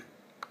 I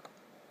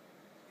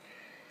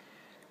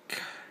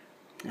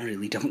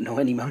really don't know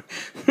anymore.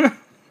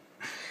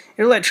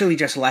 You're literally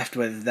just left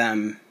with,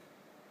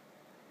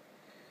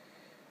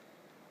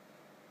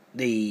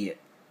 you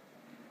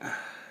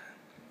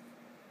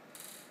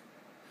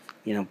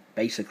know,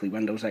 basically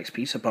Windows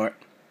XP support.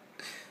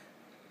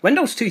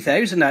 Windows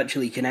 2000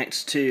 actually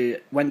connects to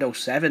Windows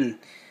 7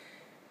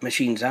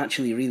 machines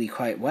actually really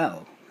quite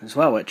well as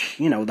well, which,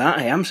 you know, that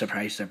I am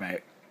surprised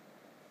about.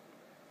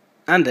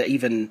 And it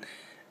even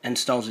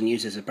installs and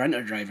uses the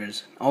printer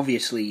drivers.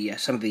 Obviously,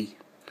 some of the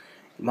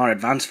more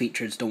advanced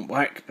features don't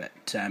work, but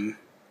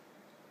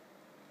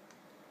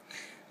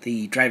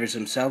the drivers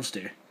themselves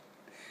do.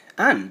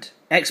 And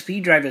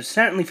XP drivers,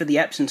 certainly for the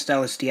Epson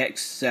Stylus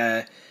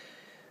DX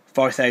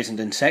 4000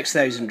 and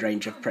 6000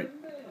 range of print.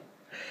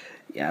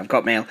 Yeah, I've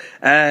got mail.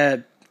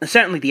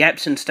 Certainly the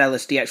Epson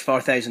Stylus DX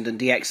 4000 and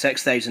DX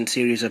 6000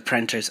 series of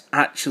printers,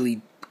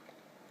 actually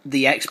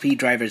the XP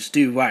drivers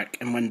do work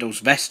in Windows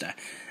Vista.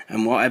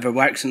 And whatever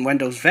works in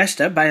Windows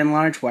Vista, by and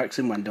large, works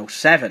in Windows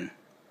 7.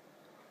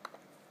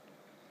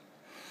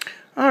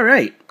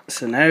 Alright,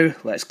 so now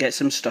let's get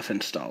some stuff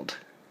installed.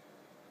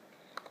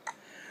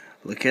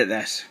 Look at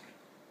this.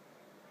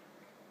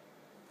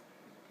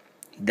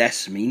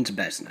 This means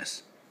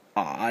business.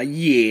 Aw,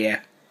 yeah.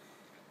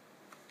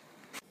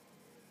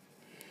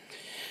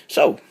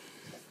 So,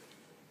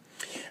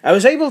 I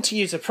was able to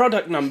use a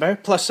product number,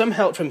 plus some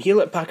help from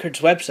Hewlett-Packard's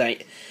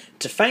website,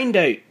 to find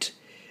out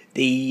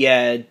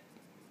the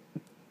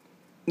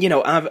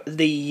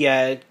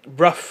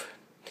rough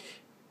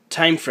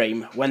time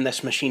frame when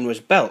this machine was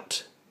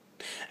built.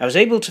 I was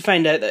able to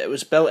find out that it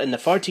was built in the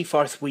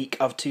 44th week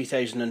of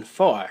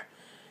 2004,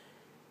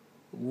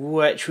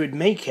 which would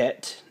make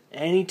it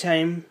any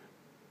time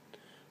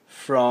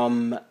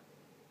from,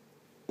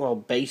 well,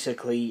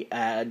 basically,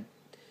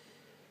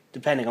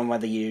 depending on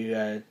whether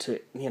you,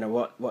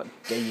 what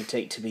day you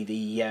take to be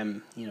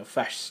the,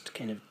 first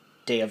kind of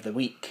day of the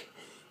week.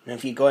 And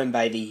if you're going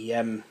by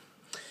the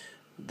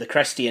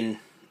Christian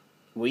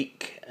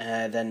week,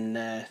 then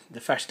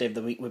the first day of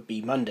the week would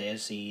be Monday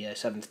as the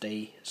seventh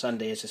day,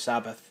 Sunday as a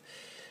Sabbath,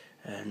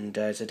 and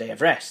as a day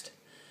of rest.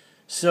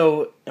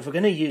 So if we're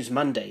going to use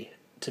Monday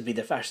to be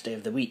the first day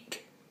of the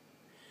week,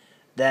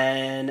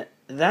 then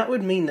that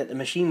would mean that the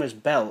machine was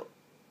built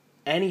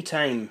any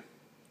time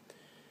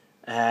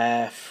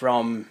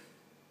from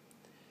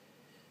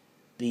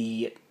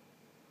the...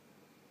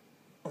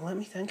 Well, let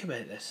me think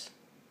about this.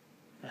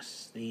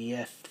 That's the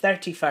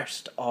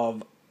 31st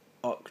of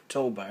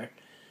October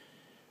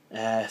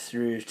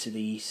through to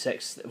the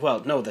 6th...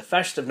 Well, no, the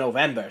 1st of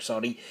November,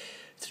 sorry,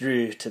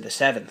 through to the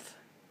 7th.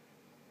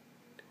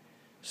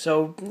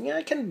 So, yeah,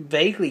 I can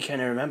vaguely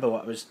kind of remember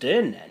what I was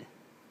doing then.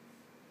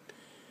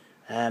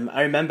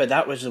 I remember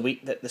that was the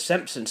week that The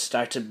Simpsons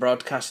started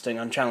broadcasting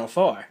on Channel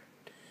 4.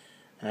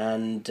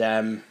 And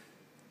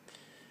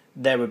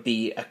there would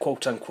be a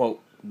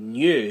quote-unquote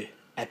new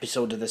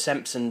episode of The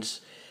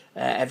Simpsons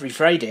every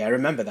Friday. I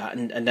remember that.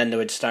 And then they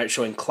would start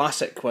showing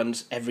classic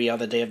ones every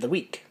other day of the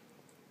week.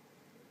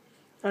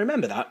 I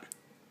remember that.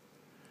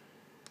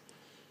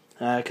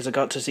 Because I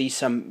got to see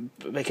some...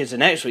 Because the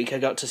next week I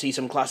got to see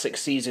some classic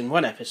Season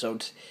 1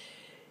 episodes.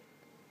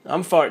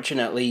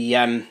 Unfortunately,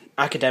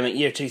 academic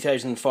year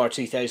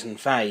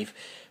 2004-2005,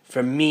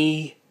 for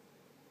me,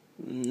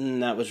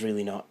 that was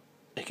really not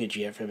a good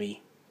year for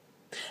me.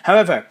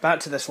 However, back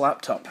to this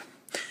laptop.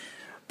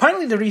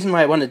 Partly the reason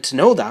why I wanted to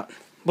know that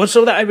was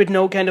so that I would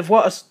know kind of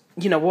what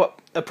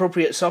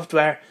appropriate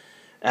software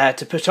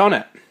to put on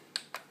it.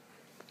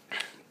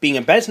 Being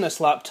a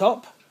business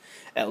laptop,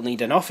 it'll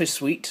need an Office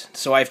suite,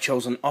 so I've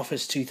chosen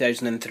Office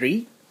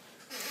 2003.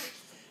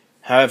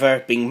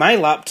 However, being my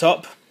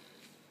laptop,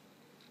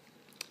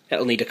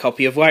 it'll need a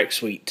copy of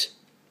WorkSuite.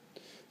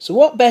 So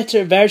what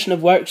better version of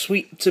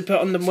WorkSuite to put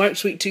on than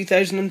WorkSuite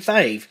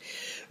 2005?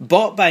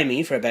 Bought by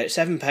me for about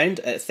 £7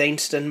 at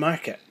Thainston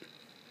Market.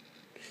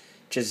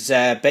 Which is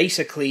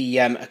basically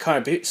a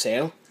car boot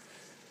sale.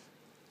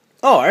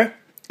 Or,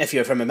 if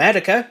you're from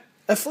America,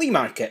 a flea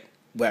market,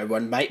 where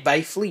one might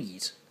buy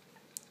fleas.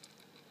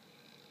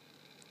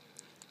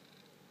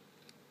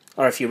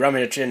 or if you're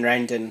rummaging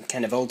around in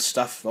kind of old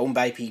stuff owned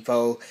by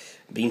people,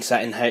 been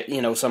sat in,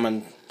 you know,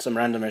 some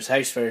randomer's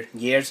house for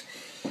years,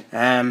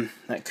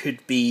 that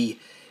could be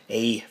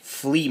a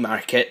flea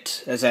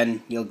market, as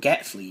in you'll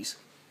get fleas.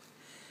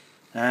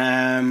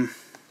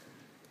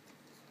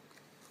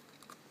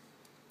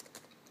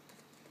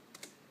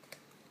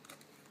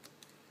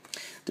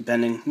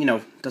 Depending, you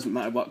know, doesn't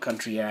matter what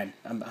country you're in.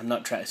 I'm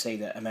not trying to say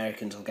that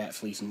Americans will get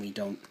fleas and we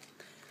don't.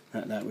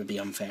 That would be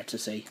unfair to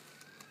say.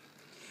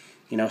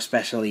 You know,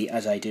 especially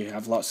as I do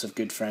have lots of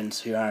good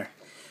friends who are,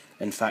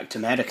 in fact,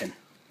 American.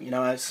 You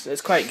know,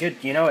 it's quite good.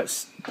 You know,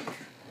 it's...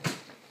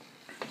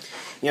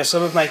 You know,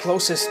 some of my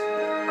closest...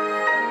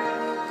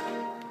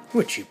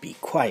 Would you be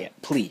quiet,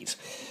 please?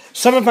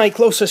 Some of my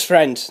closest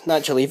friends,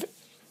 naturally,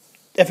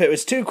 if it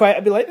was too quiet,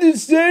 I'd be like, the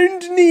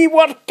sound knee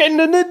working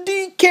and a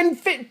D can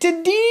fit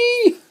to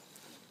D.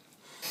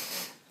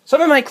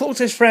 Some of my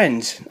closest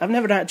friends, I've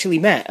never actually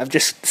met. I've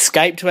just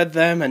Skyped with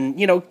them and,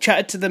 you know,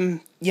 chatted to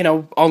them, you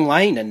know,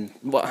 online and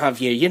what have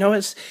you. You know,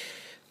 it's...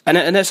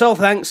 And it's all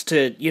thanks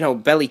to, you know,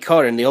 Billy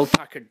Corr and the Old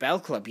Packard Bell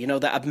Club, you know,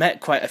 that I've met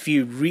quite a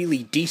few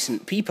really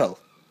decent people.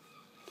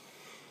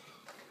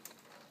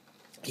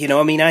 You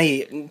know, I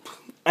mean,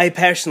 I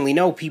personally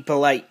know people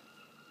like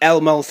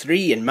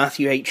Elmol3 and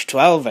Matthew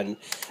H12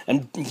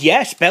 and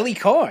yes, Billy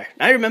Corr.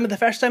 I remember the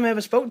first time I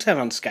ever spoke to him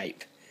on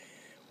Skype.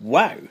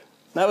 Wow.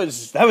 I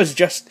was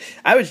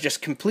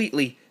just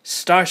completely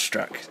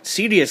starstruck.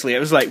 Seriously, it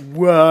was like,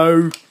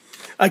 wow,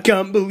 I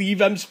can't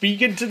believe I'm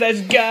speaking to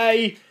this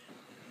guy.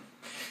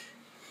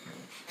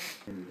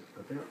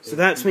 So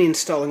that's me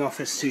installing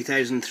Office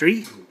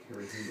 2003.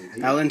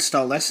 I'll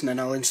install this and then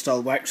I'll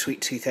install WorkSuite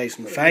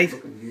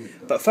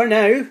 2005. But for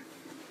now,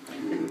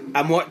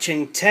 I'm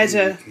watching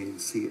Tezza,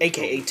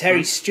 aka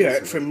Terry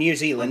Stewart from New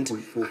Zealand,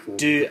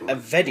 do a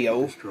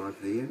video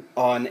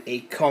on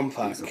a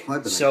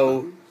Compaq.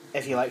 So,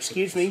 if you'll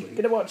excuse me, I'm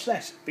going to watch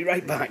this. Be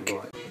right back.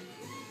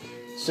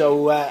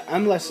 So,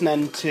 I'm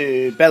listening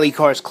to Billy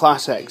Corr's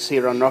classics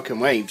here on Rockin'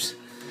 Waves.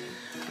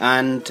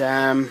 And,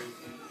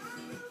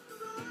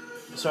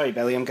 sorry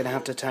Billy, I'm going to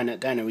have to turn it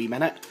down a wee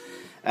minute.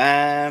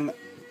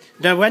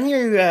 Now, when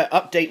you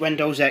update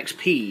Windows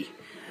XP,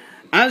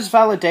 as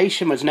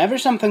validation was never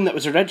something that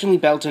was originally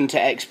built into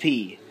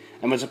XP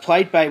and was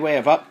applied by way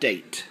of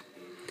update,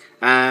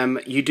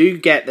 you do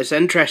get this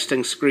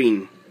interesting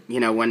screen, you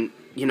know, when,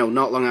 you know,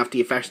 not long after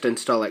you first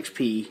install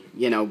XP,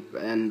 you know,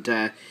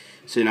 and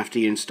soon after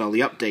you install the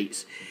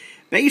updates.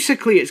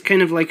 Basically, it's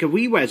kind of like a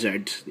wee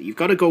wizard that you've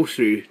got to go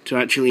through to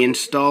actually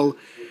install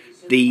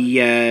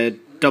the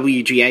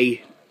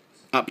WGA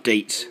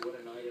updates.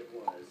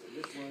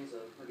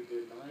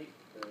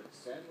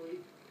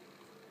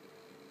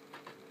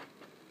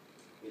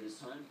 It is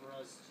time for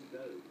us to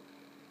go.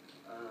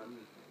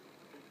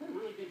 Had a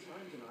really good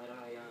time tonight. I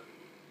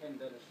hadn't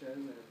done a show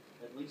in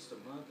at least a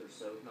month or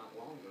so, if not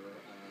longer.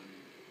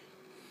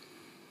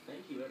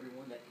 Thank you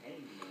everyone that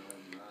came.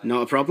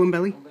 Not a problem,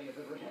 Billy. I don't think I've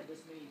ever had this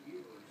many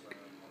viewers on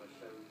a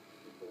show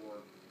before.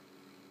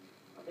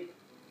 I think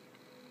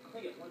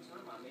at one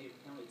time I may have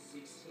counted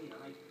 16.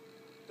 I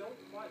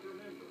don't quite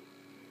remember.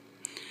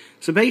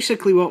 So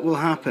basically what will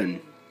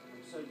happen... I'm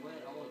so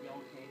glad all of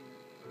y'all came.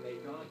 May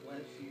God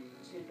bless you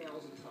 10,000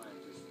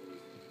 times this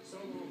week. So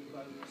long,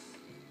 folks.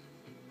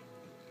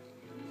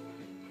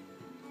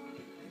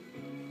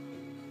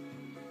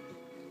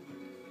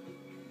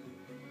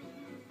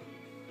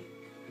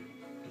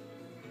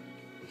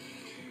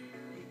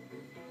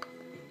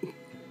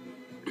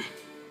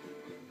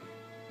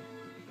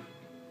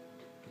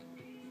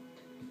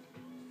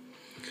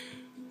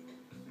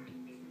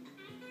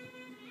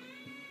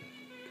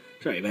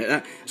 Sorry about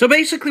that. So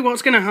basically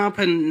what's going to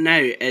happen now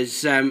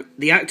is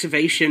the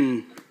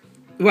activation,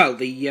 well,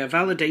 the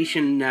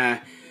validation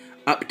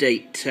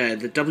update,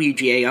 the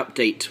WGA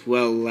update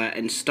will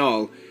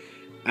install,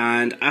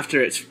 and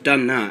after it's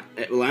done that,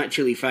 it will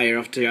actually fire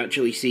off to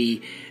actually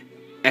see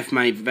if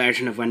my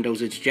version of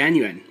Windows is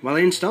genuine. Well, I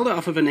installed it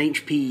off of an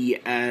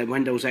HP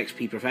Windows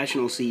XP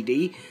Professional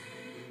CD.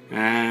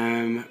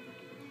 You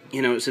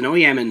know, it's an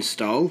OEM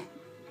install,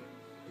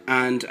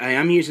 and I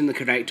am using the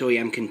correct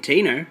OEM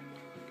container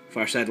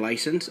for said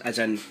license, as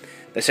in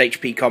this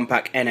HP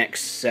Compaq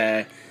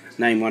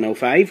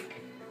nx9105.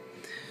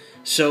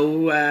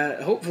 So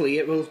hopefully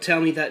it will tell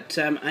me that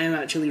I am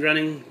actually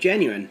running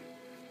genuine.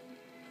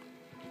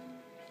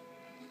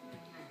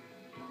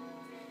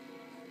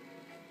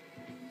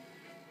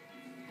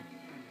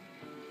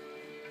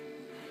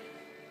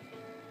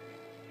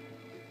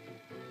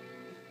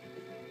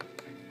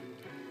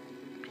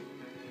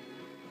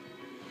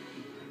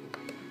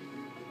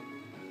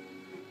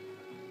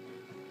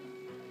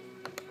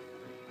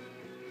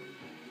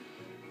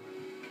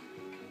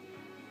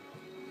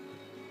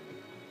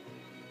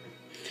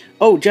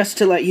 Oh, just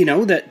to let you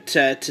know that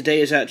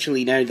today is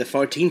actually now the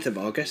 14th of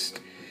August.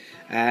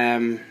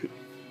 You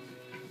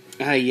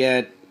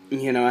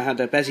know, I had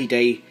a busy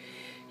day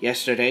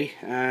yesterday,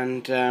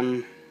 and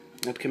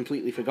I'd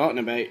completely forgotten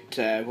about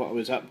what I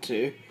was up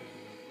to.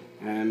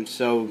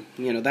 So,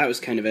 you know, that was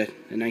kind of a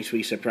nice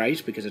wee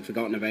surprise, because I'd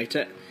forgotten about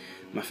it.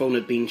 My phone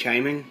had been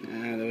chiming.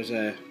 There was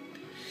a...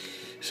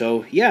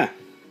 So, yeah.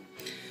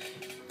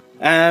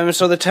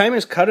 So the time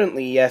is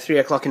currently 3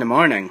 o'clock in the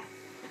morning.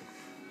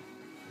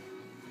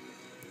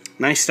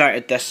 And I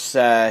started this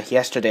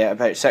yesterday at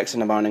about 6 in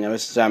the morning. I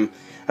was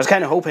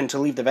kind of hoping to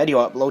leave the video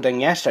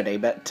uploading yesterday,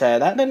 but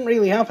that didn't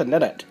really happen,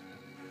 did it?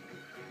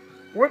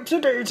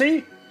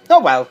 Whoopsie-daisy!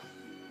 Oh well.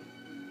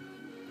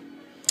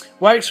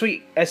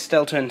 WorkSuite is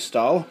still to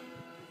install.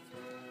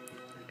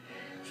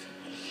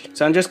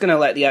 So I'm just going to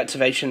let the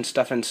activation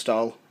stuff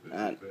install.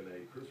 I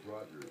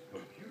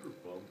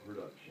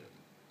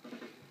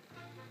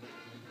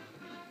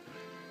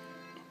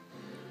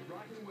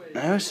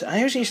always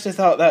used to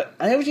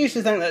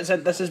think that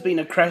said this has been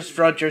a Chris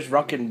Rogers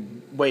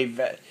Rockin'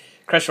 Wave,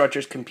 Chris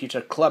Rogers Computer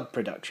Club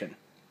production.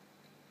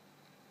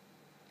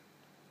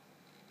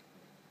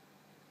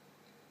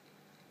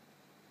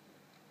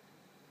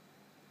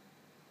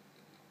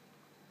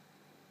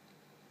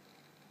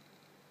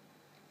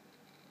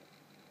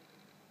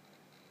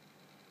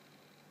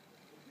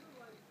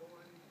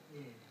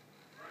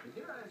 If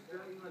your eyes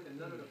dragging like a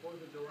nut at a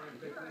 4th of July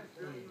picnic,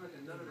 dragging like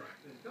a nut at a...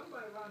 Then come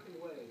by Rockin'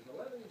 Waves,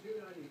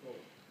 11294.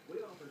 We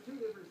offer 2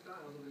 different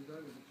styles of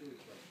enjoyment to choose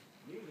from.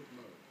 Music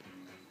mode.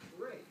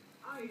 Great,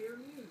 I hear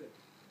music.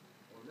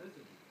 Or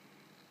messages.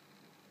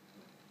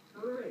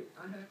 Great,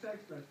 I have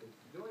text message.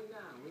 Join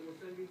now, we will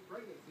send you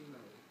pregnancy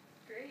mode.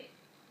 Great.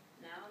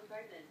 Now I'm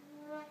pregnant.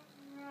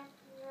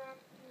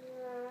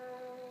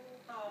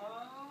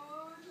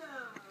 Oh,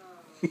 no.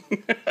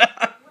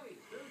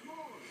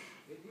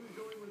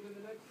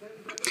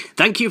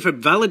 Thank you for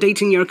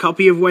validating your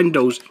copy of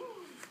Windows.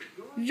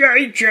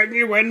 Yay,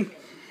 genuine!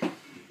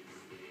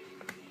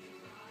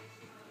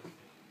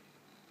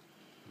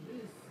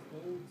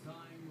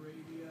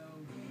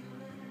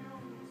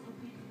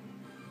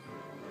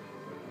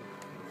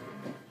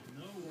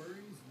 No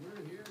worries,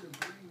 we're here to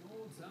bring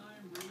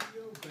old-time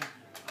radio back.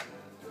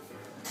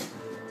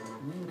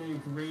 We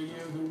make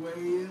radio the way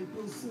it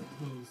was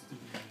supposed to be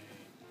made.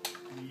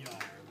 We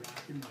are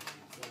Rockin'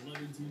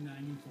 Waves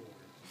 11294.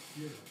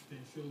 Your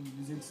official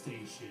music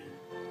station.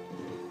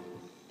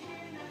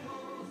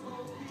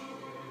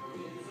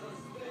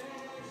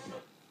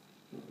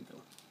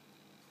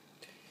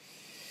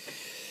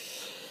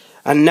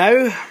 And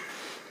now,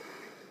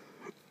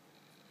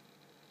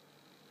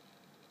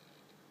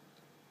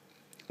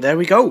 there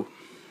we go.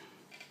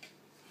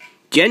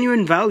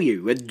 Genuine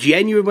value. With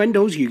genuine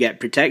Windows, you get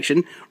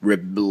protection,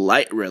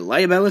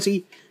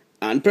 reliability,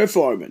 and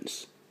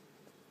performance.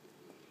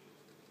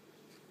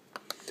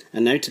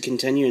 And now to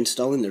continue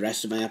installing the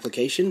rest of my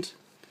applications.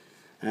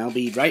 I'll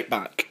be right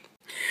back.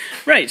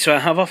 Right, so I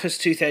have Office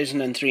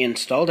 2003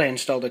 installed. I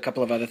installed a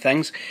couple of other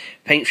things.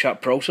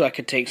 PaintShop Pro so I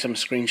could take some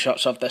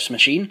screenshots of this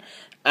machine.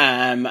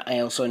 I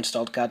also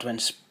installed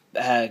Gadwin's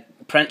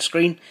print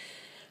screen.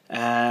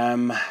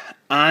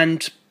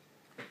 And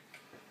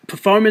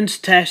Performance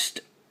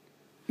Test,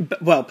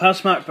 well,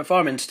 Passmark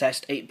Performance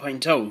Test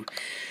 8.0.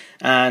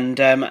 And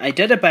I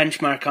did a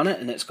benchmark on it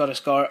and it's got a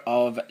score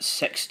of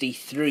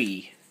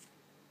 63.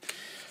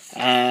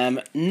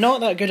 Not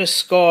that good a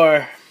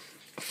score,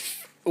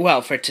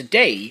 well, for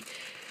today,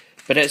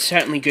 but it's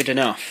certainly good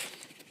enough.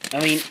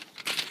 I mean,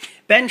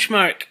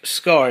 benchmark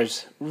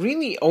scores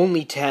really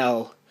only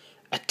tell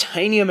a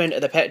tiny amount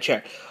of the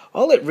picture.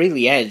 All it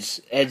really is,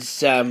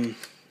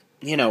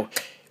 you know,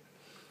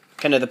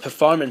 kind of the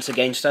performance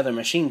against other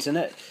machines, and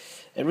it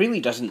really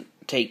doesn't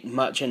take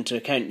much into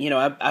account. You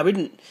know, I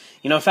wouldn't,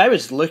 you know, if I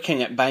was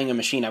looking at buying a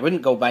machine, I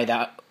wouldn't go buy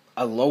that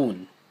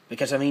alone.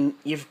 Because, I mean,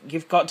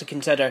 you've got to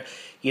consider,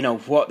 you know,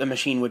 what the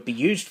machine would be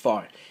used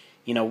for.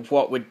 You know,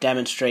 what would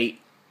demonstrate,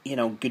 you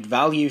know, good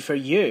value for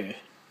you.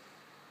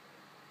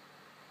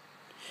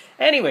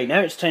 Anyway,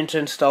 now it's time to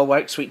install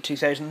WorkSuite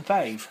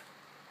 2005.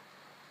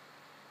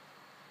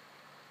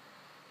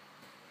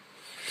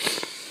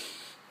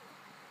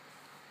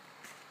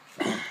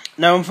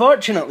 Now,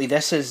 unfortunately,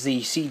 this is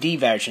the CD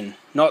version,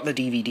 not the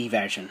DVD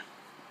version.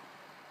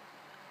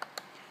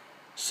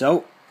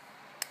 So,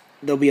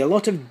 there'll be a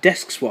lot of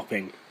disk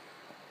swapping.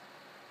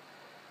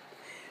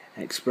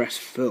 Express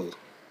Full.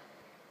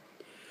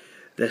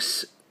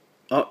 This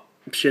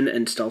option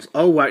installs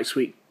all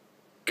WorkSuite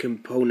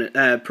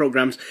component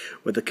programs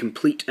with the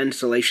complete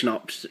installation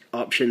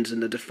options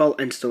and the default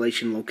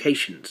installation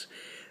locations.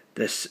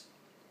 This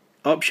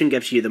option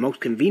gives you the most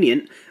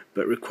convenient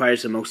but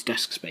requires the most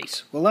disk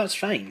space. Well, that's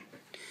fine.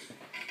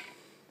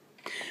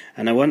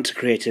 And I want to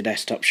create a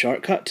desktop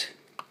shortcut.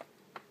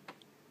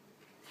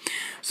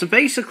 So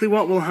basically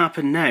what will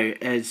happen now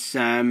is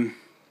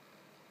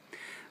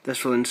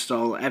this will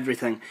install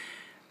everything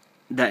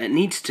that it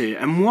needs to.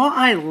 And what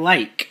I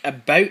like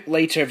about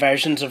later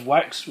versions of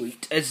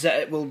WorkSuite is that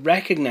it will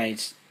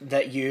recognise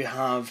that you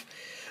have...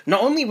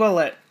 Not only will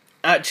it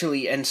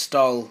actually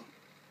install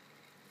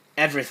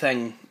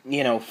everything,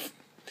 you know,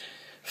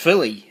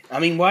 fully. I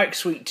mean,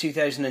 WorkSuite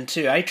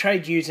 2002, I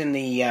tried using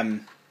the...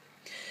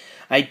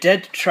 I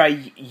did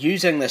try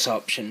using this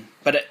option,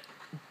 but it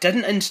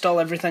didn't install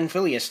everything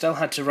fully. I still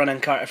had to run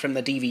Encarta from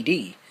the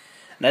DVD.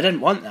 And I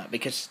didn't want that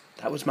because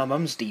that was my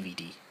mum's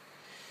DVD.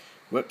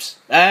 Whoops.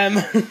 But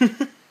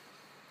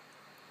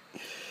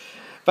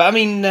I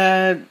mean,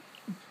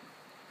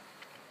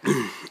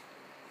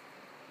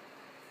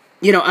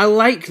 you know, I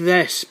like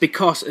this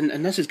because,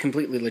 and this is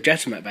completely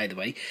legitimate, by the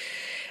way.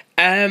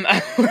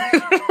 I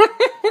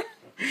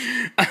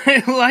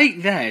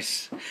like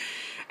this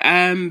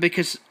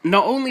because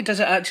not only does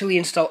it actually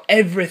install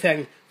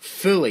everything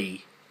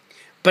fully,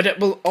 but it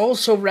will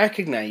also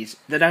recognise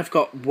that I've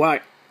got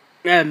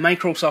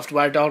Microsoft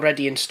Word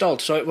already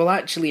installed, so it will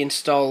actually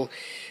install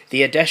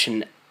the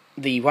addition,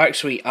 the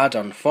Worksuite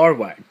add-on for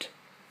Word.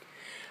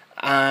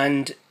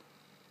 And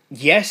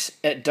yes,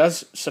 it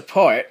does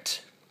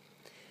support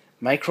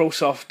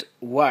Microsoft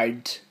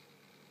Word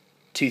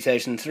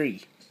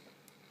 2003.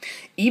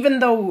 Even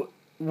though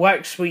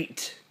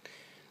Worksuite,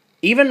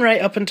 even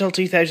right up until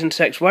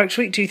 2006,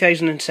 Worksuite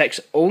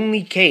 2006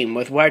 only came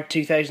with Word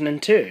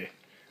 2002,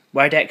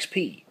 Word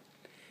XP.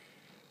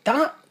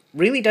 That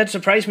really did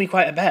surprise me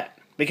quite a bit,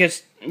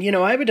 because, you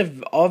know, I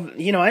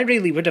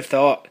really would have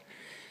thought,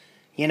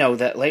 you know,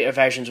 that later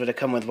versions would have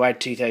come with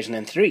Word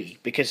 2003,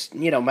 because,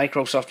 you know,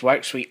 Microsoft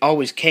Worksuite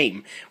always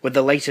came with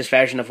the latest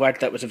version of Word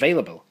that was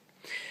available.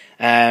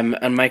 And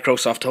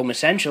Microsoft Home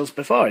Essentials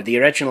before. The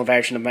original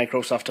version of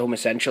Microsoft Home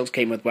Essentials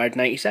came with Word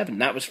 97.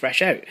 That was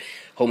fresh out.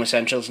 Home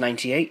Essentials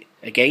 98,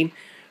 again,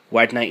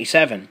 Word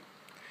 97.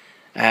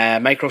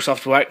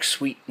 Microsoft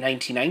Worksuite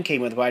 99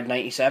 came with Word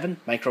 97.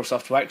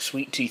 Microsoft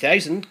Worksuite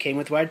 2000 came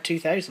with Word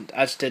 2000,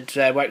 as did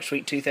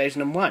Worksuite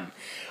 2001.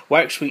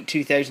 Worksuite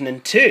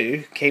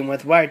 2002 came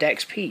with Word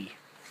XP,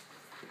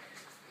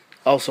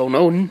 also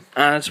known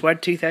as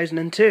Word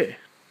 2002.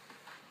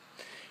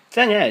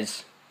 Thing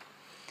is,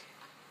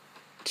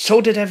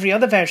 so did every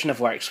other version of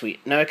Worksuite.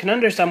 Now, I can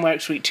understand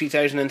Worksuite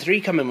 2003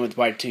 coming with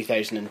Word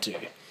 2002,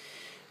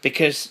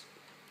 because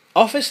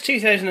Office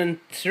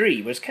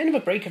 2003 was kind of a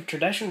break of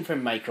tradition for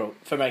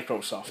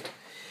Microsoft,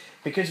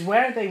 because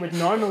where they would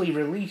normally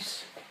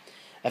release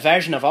a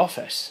version of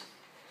Office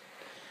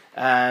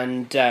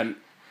and,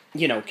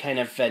 you know, kind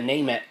of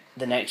name it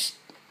the next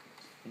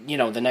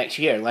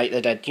year, like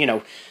they did, you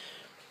know,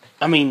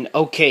 I mean,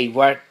 okay,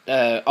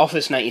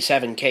 Office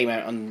 97 came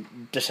out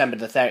on December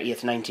the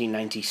 30th,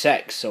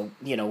 1996, so,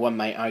 you know, one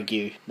might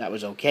argue that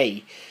was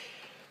okay.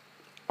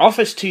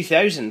 Office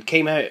 2000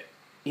 came out,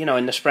 you know,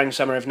 in the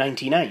summer of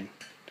 99.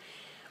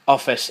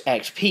 Office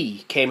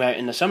XP came out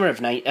in the summer of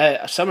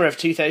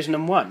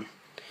 2001.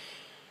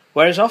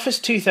 Whereas Office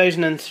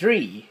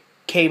 2003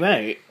 came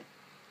out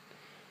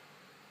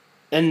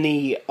in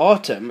the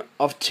autumn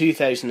of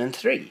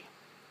 2003.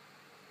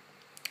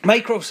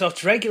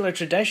 Microsoft's regular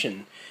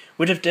tradition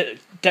would have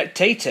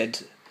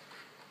dictated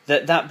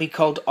that be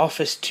called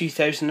Office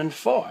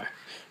 2004.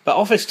 But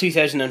Office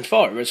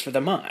 2004 was for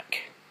the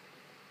Mac.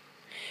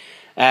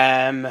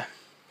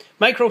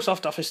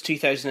 Microsoft Office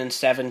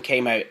 2007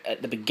 came out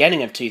at the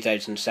beginning of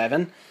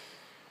 2007.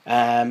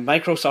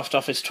 Microsoft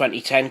Office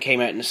 2010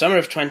 came out in the summer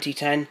of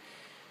 2010.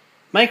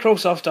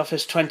 Microsoft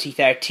Office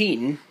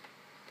 2013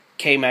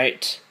 came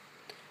out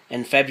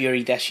in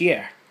February this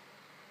year,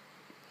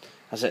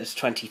 as it is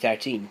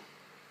 2013.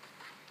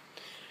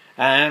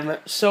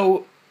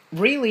 So,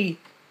 really,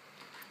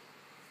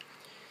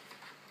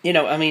 you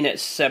know, I mean,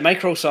 it's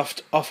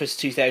Microsoft Office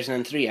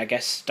 2003, I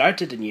guess,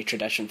 started a new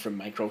tradition from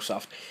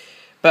Microsoft.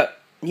 But,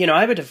 you know,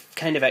 I would have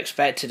kind of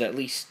expected at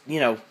least, you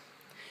know,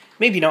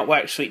 maybe not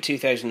Worksuite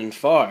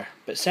 2004,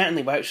 but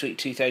certainly Worksuite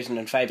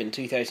 2005 and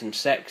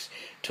 2006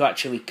 to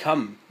actually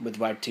come with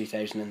Word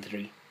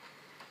 2003.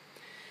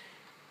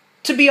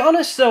 To be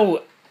honest,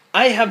 though,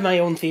 I have my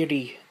own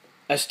theory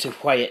as to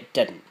why it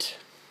didn't.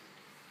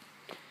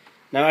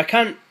 Now,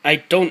 I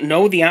don't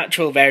know the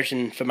actual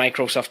version for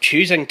Microsoft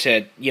choosing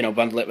to, you know,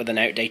 bundle it with an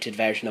outdated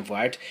version of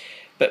Word,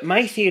 but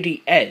my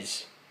theory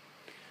is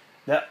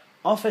that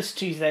Office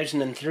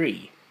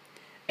 2003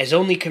 is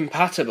only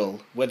compatible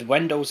with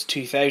Windows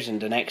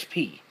 2000 and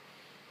XP.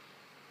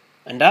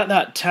 And at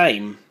that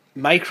time,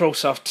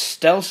 Microsoft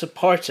still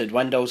supported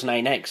Windows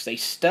 9X. They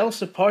still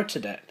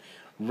supported it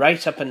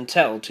right up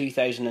until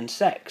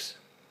 2006.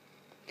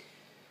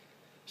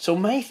 So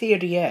my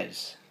theory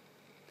is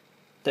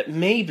that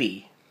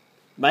maybe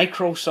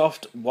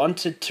Microsoft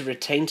wanted to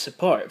retain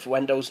support for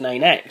Windows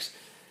 9X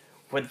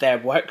with their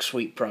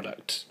Worksuite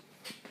products.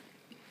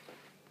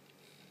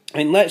 I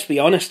mean, let's be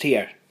honest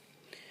here.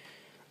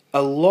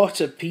 A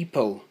lot of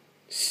people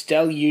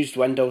still used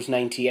Windows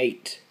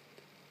 98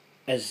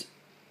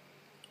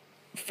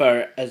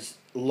 for as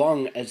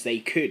long as they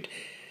could.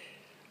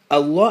 A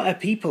lot of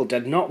people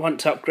did not want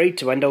to upgrade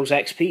to Windows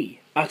XP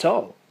at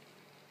all.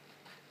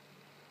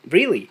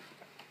 Really.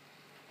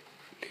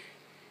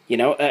 You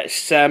know,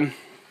 it's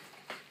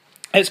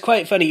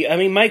quite funny. I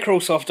mean,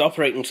 Microsoft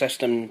operating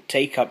system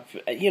take-up,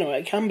 you know,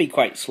 it can be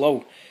quite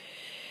slow.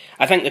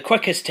 I think the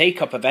quickest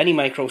take-up of any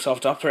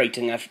Microsoft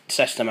operating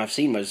system I've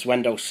seen was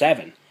Windows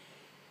 7.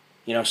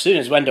 You know, as soon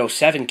as Windows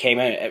 7 came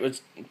out, it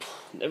was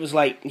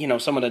like, you know,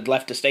 someone had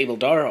left a stable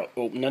door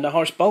open and a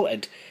horse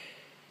bolted.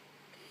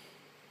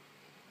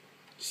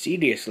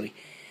 Seriously.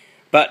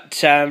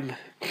 But,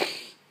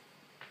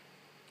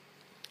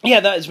 yeah,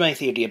 that is my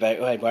theory about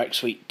why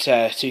WorkSuite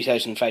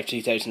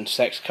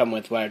 2005-2006 come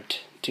with Word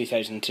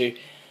 2002.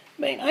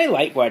 I mean, I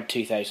like Word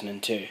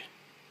 2002.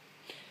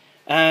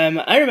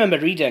 I remember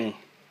reading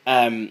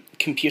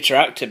Computer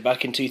Active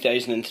back in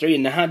 2003,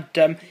 and they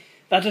had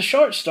a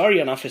short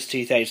story on Office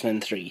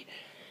 2003.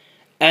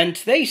 And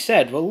they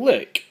said, well,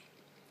 look,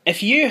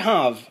 if you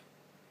have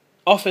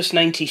Office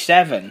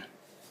 97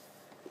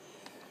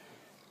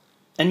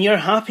 and you're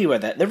happy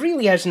with it, there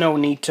really is no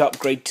need to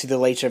upgrade to the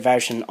later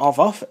versions of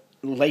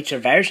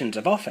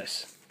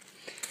Office.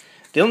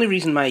 The only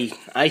reason why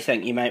I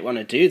think you might want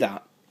to do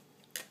that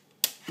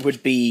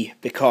would be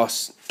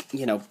because,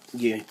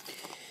 you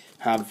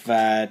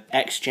have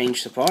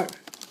Exchange support.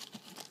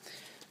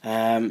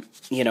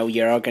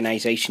 Your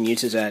organisation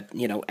uses a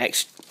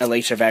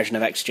later version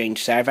of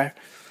Exchange Server.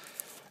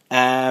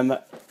 I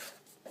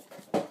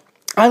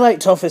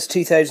liked Office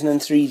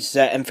 2003's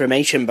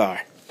information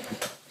bar.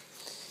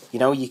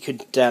 You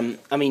could,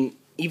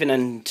 even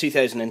in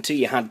 2002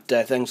 you had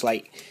things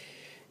like,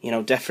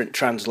 different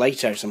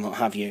translators and what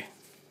have you.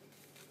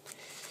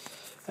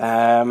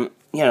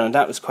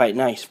 That was quite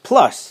nice.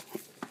 Plus,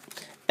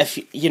 if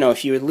you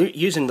were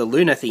using the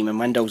Luna theme in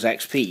Windows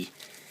XP,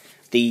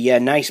 the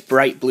nice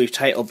bright blue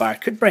title bar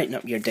could brighten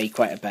up your day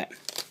quite a bit.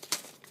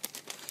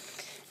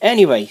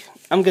 Anyway,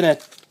 I'm going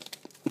to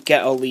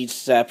get all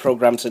these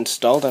programs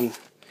installed, and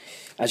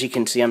as you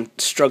can see, I'm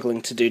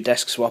struggling to do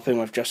disk swapping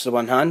with just the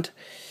one hand.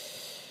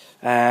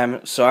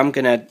 So I'm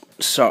going to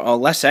sort all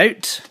this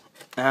out,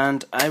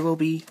 and I will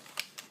be,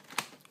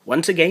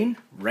 once again,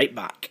 right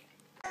back.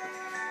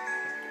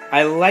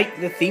 I like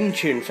the theme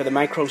tune for the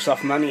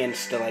Microsoft Money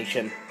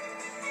installation.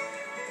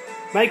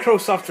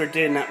 Microsoft were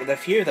doing that with a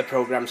few of the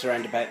programs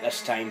around about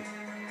this time.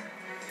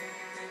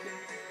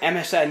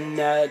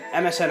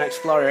 MSN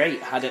Explorer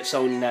 8 had its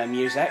own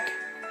music.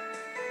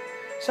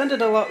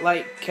 Sounded a lot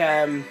like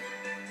Emma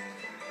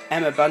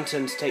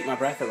Bunton's Take My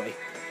Breath Away.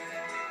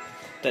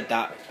 Did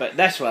that, but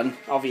this one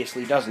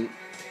obviously doesn't.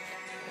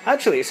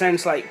 Actually, it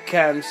sounds like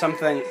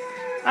something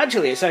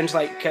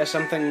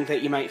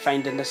that you might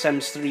find in the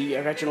Sims 3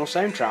 original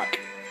soundtrack.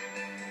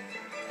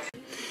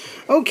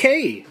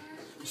 Okay,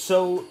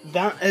 so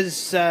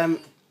that's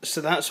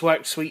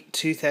WorkSuite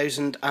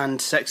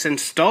 2006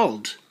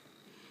 installed.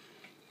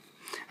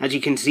 As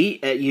you can see,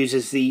 it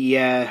uses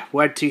the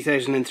Word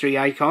 2003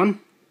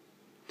 icon,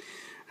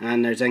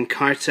 and there's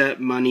Encarta,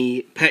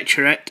 Money,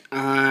 Picture It,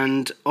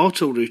 and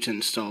Autoroute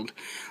installed.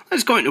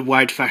 Let's go into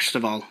Word first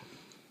of all.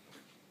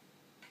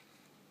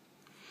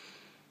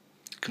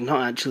 I've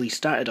not actually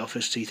started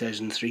Office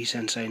 2003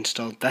 since I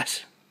installed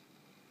this.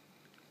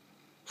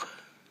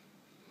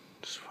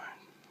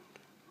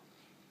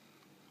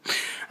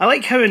 I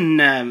like how in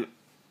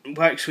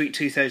WorkSuite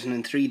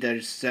 2003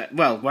 there's,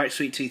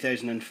 WorkSuite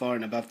 2004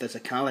 and above there's a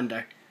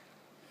calendar.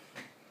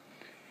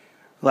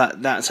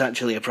 That's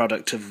actually a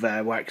product of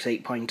Works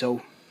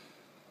 8.0.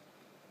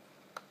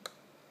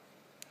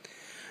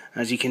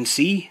 As you can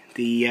see,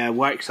 the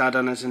Works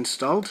add-on is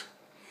installed.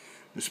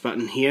 This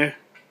button here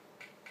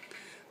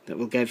that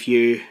will give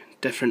you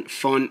different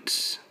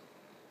fonts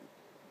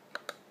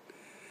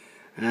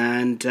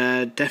and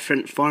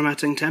different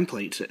formatting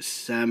templates.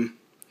 It's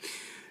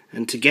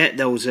and to get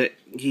those,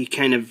 you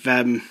kind of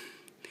you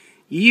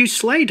use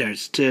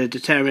sliders to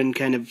determine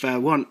kind of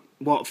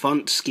what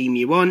font scheme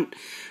you want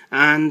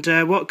and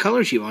what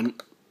colours you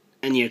want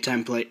in your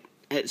template.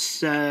 It's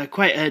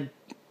quite a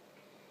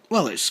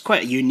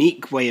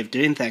unique way of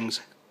doing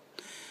things.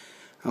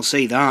 I'll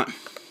say that.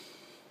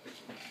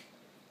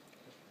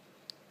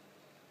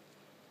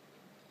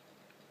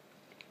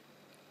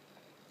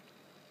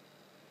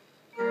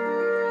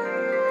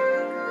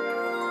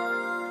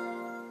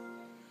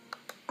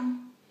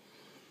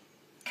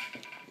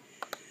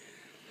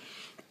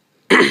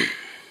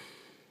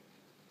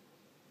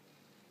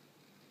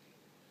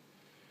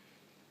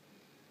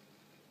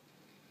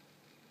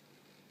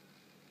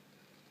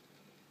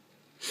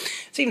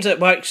 Seems it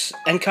works.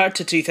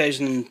 Encarta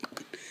 2000.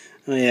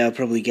 Oh yeah, I'll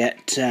probably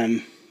get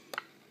given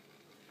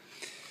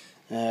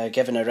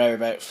a row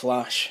about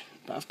Flash.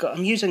 But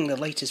I'm using the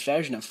latest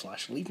version of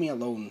Flash. Leave me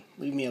alone.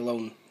 Leave me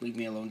alone. Leave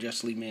me alone.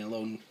 Just leave me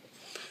alone.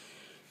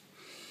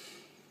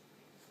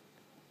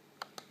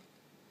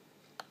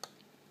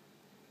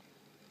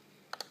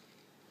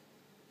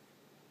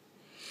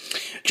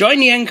 Join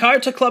the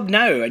Encarta Club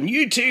now, and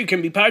you too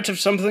can be part of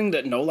something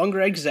that no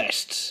longer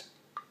exists.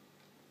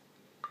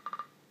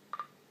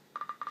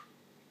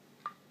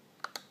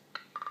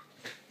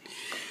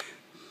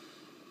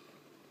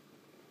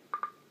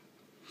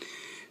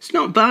 It's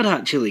not bad,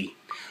 actually.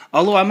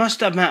 Although I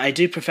must admit, I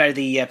do prefer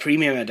the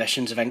premium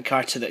editions of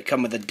Encarta that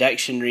come with a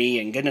dictionary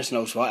and goodness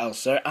knows what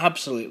else. They're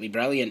absolutely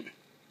brilliant.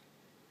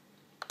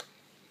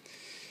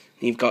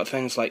 You've got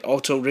things like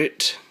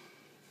Autoroute.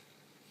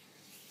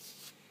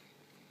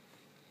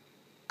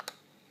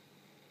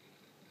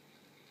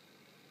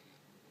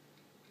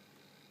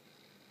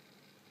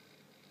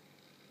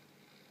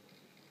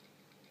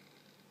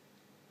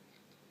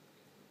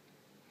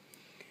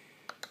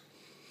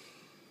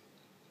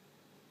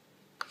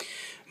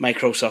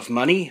 Microsoft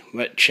money,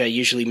 which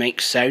usually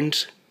makes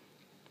sounds.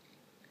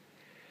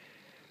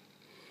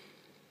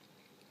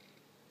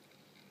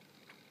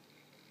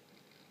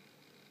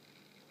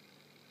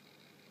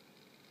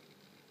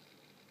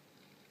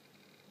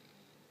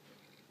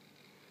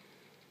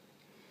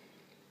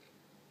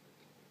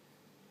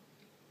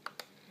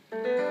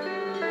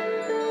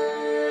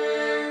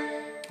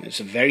 It's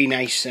a very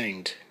nice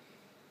sound.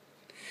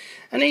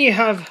 And then you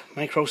have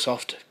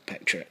Microsoft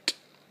Picture It.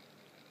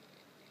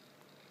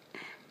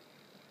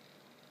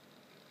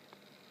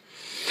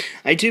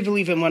 I do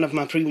believe in one of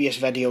my previous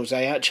videos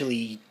I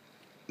actually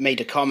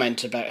made a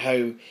comment about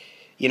how,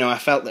 you know, I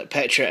felt that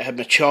Picture It had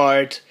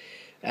matured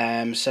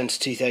since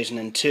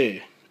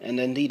 2002, and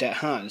indeed it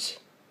has.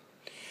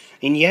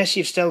 And yes,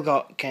 you've still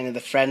got kind of the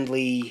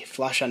friendly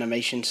flash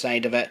animation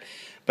side of it,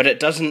 but it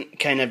doesn't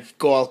kind of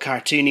go all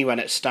cartoony when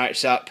it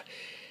starts up.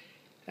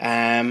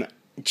 Do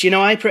you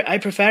know, I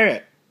prefer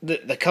it.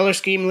 The colour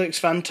scheme looks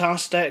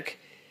fantastic.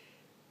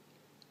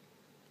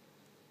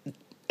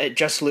 It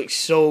just looks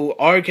so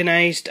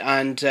organised,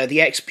 and the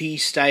XP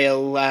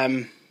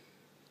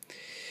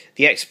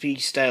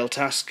style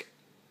task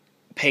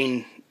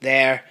pane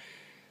there,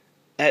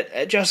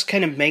 it just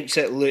kind of makes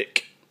it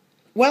look,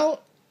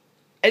 well,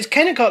 it's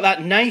kind of got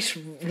that nice,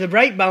 the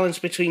right balance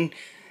between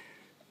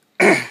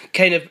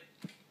kind of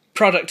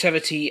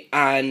productivity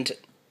and,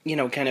 you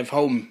know, kind of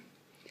home.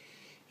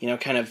 You know,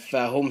 kind of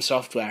home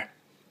software.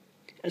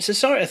 It's the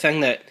sort of thing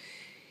that,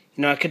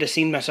 you know, I could have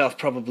seen myself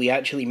probably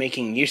actually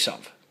making use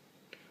of.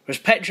 Whereas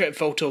Picture It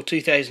Photo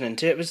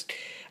 2002,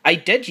 I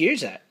did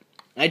use it.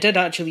 I did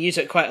actually use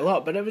it quite a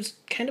lot, but it was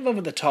kind of over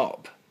the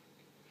top.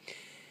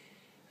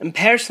 And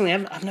personally,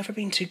 I've never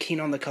been too keen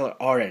on the colour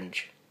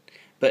orange.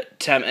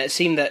 But it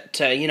seemed that,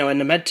 you know, in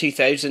the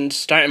mid-2000s,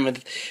 starting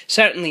with,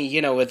 certainly,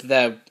 you know, with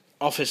the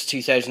Office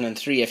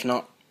 2003, if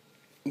not,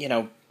 you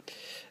know,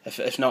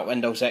 if not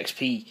Windows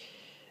XP,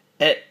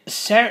 it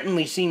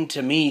certainly seemed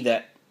to me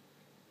that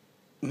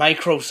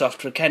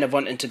Microsoft were kind of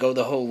wanting to go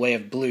the whole way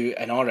of blue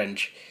and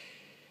orange.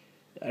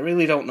 I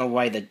really don't know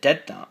why they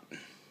did that.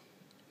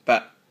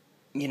 But,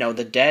 you know,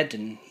 they did,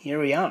 and here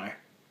we are.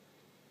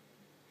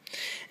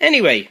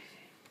 Anyway,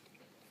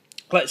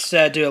 let's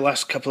do a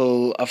last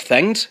couple of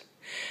things.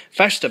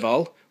 First of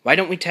all, why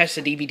don't we test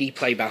the DVD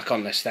playback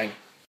on this thing?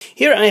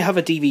 Here I have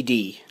a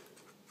DVD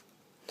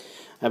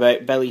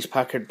about Billy's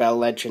Packard Bell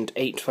Legend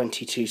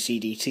 822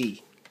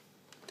 CDT.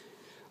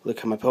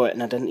 Look, I'm a poet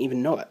and I didn't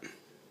even know it.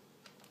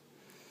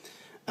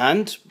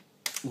 And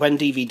when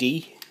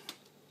DVD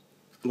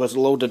was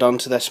loaded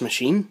onto this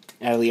machine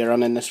earlier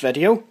on in this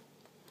video,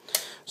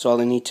 so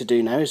all I need to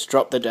do now is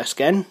drop the disc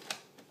in,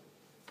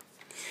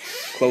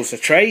 close the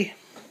tray,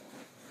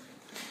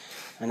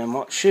 and then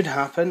what should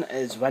happen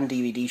is when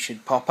DVD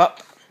should pop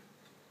up.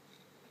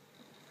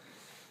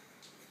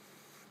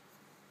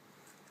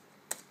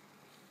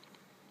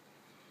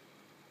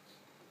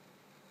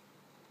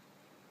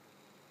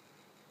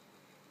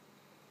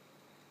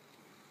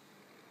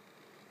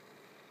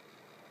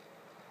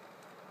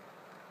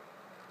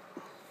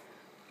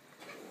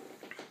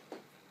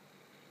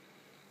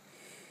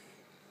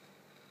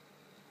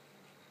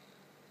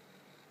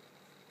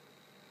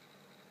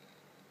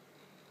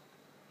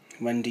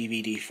 When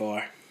DVD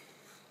 4.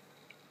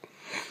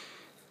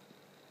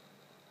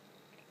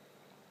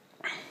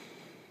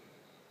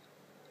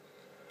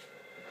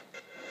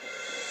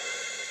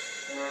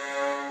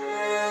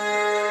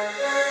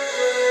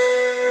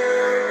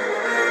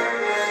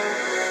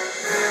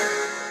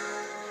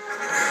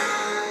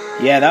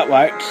 Yeah, that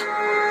works.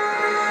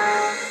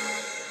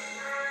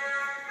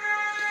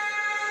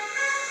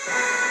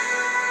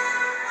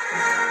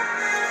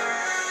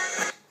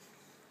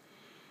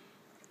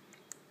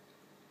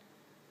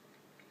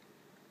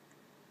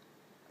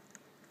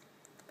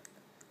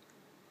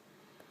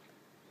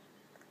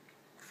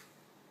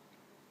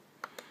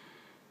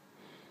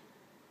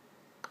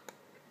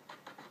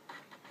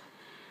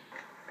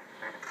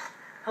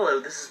 Hello,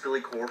 this is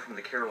Billy Core from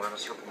the Carolina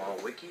Circle Mile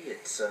Wiki.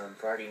 It's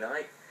Friday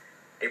night,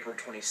 April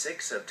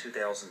 26th of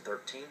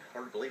 2013.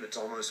 Hard to believe it's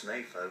almost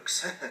May,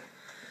 folks.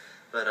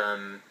 But,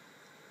 I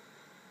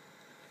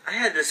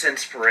had this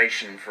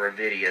inspiration for a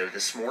video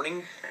this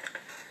morning,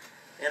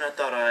 and I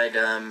thought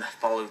I'd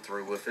follow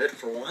through with it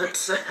for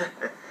once.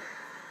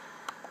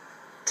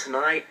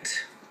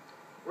 Tonight,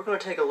 we're going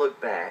to take a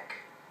look back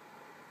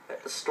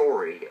at the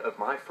story of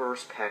my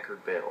first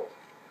Packard Bell.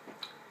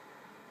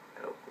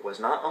 It was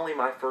not only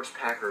my first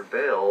Packard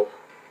Bell,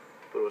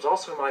 but it was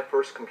also my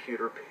first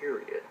computer,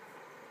 period.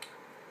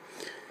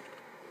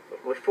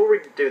 But before we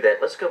do that,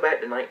 let's go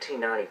back to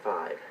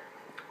 1995.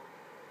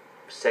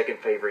 Second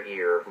favorite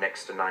year,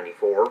 next to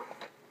 94.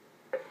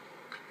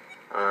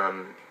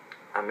 I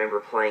remember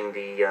playing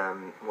the,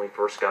 when we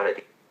first got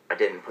it, I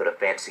didn't put a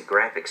fancy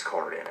graphics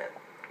card in it,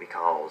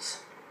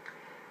 because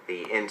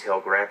the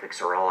Intel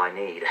graphics are all I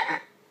need.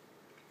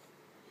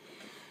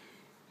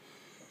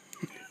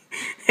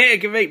 Hey,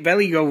 it can make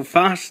Billy go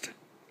fast.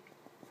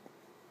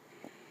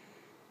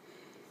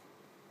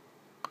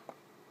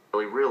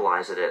 really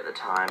realize it at the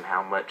time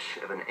how much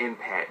of an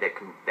impact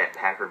that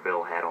Packard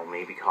Bell had on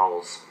me,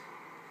 because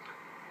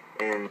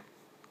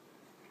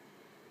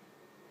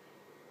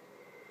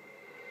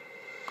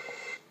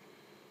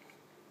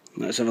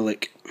let's have a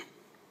look.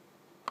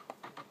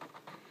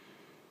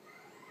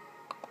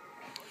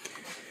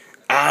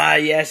 Ah,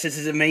 yes, this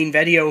is the main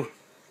video.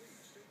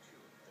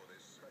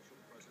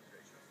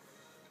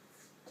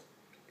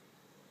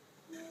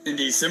 In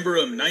December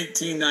of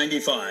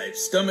 1995,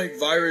 stomach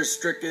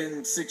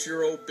virus-stricken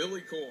 6-year-old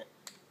Billy Core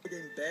stayed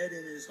in bed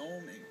in his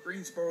home in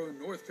Greensboro,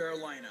 North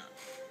Carolina,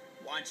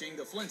 watching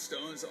the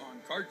Flintstones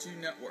on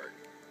Cartoon Network.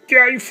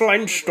 Yay,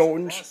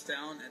 Flintstones! Across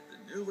town at the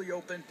newly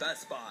opened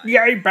Best Buy.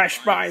 Yay,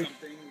 Best Buy!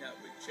 Something that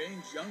would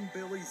change young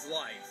Billy's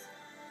life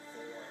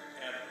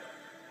forever.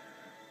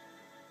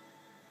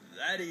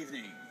 That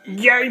evening,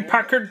 yay,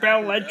 Packard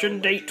Bell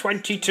Legend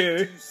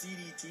 822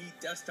 CDT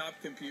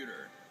desktop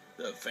computer.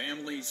 The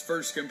family's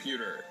first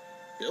computer.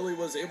 Billy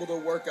was able to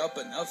work up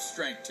enough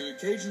strength to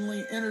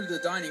occasionally enter the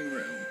dining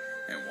room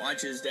and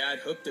watch his dad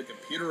hook the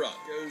computer up.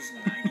 Goes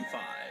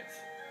 95.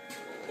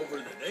 Over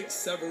the next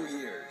several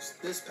years,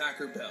 this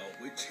Packard Bell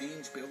would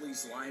change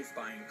Billy's life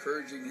by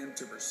encouraging him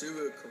to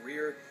pursue a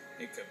career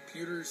in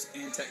computers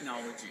and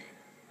technology.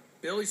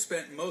 Billy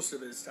spent most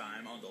of his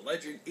time on the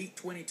Legend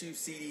 822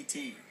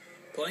 CDT,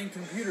 playing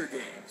computer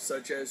games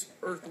such as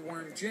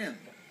Earthworm Jim,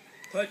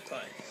 Putt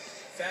Putt,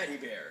 Fatty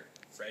Bear,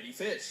 Freddy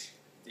Fish,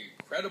 The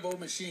Incredible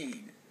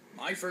Machine,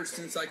 My First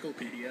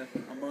Encyclopedia,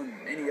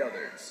 among many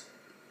others.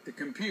 The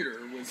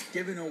computer was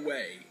given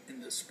away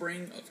in the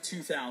spring of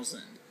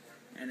 2000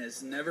 and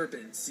has never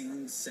been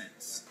seen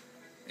since.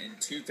 In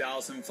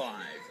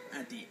 2005,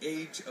 at the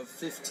age of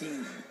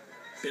 15,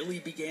 Billy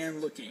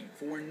began looking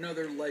for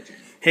another Legend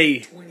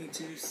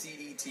 22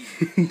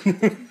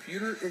 CDT. The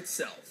computer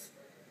itself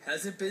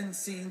hasn't been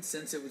seen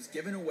since it was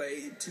given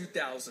away in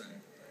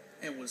 2000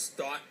 and was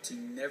thought to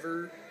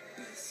never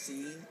be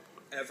seen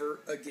ever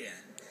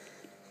again.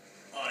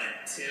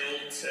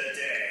 Until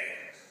today.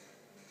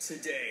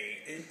 Today,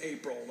 in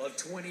April of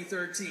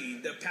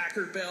 2013, the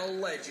Packard Bell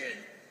Legend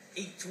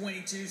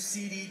 822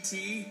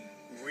 CDT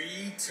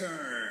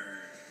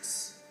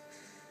returns.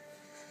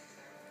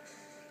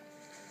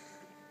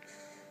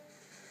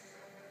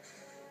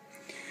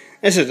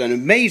 This is an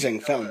amazing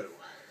film. Hello.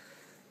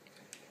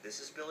 This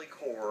is Billy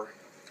Core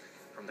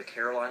from the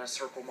Carolina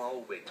Circle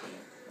Mall Wiki.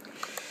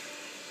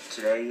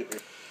 Today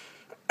is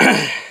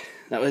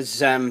that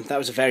was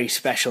a very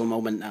special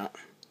moment, that.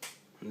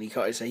 And he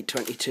got his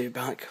 822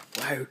 back.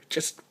 Wow,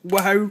 just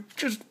wow,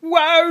 just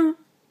wow!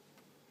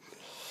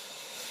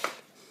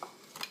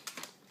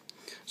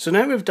 So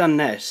now we've done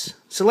this,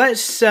 so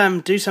let's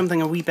do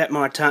something a wee bit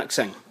more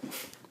taxing.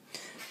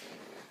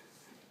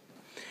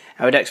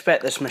 I would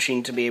expect this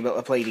machine to be able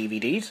to play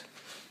DVDs,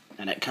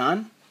 and it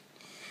can,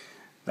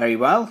 very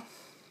well.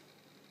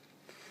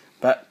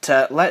 But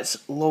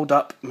let's load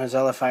up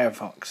Mozilla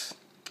Firefox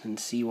and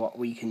see what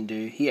we can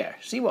do here.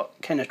 See what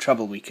kind of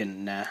trouble we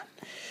can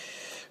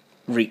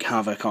wreak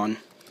havoc on.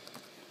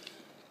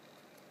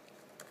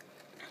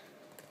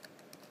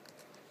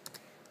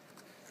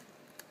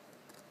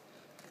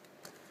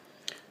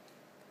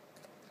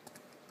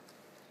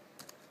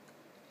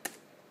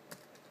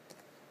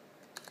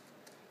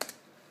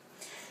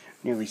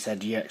 Nearly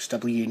said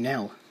UXW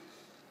nil.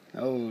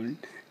 Oh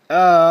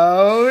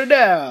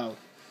no!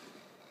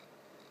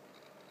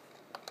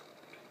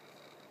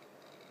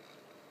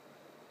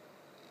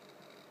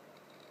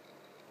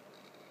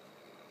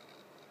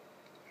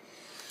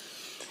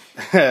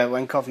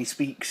 When coffee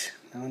speaks.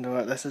 I wonder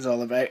what this is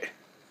all about.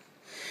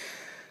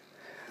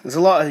 There's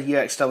a lot of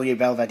UXW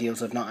Bell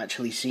videos I've not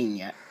actually seen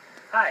yet.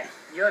 Hi,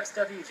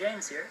 UXW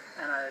James here,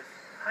 and I've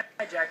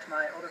hijacked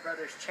my older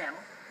brother's channel.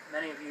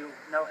 Many of you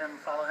know him,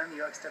 follow him,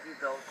 UXW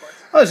Bill, of course.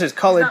 Oh, this is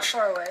college. He's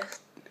not far away.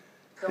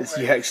 Don't It's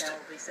worry, UX. his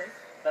channel will be safe.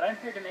 But I'm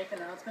here to make an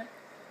announcement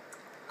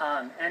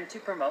and to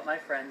promote my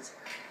friend's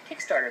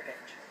Kickstarter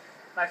page.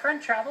 My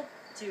friend traveled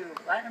to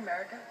Latin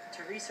America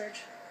to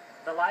research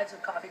the lives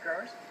of coffee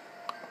growers,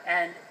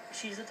 and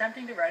she's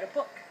attempting to write a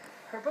book.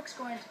 Her book's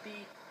going to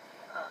be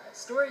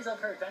stories of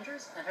her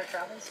adventures and her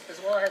travels,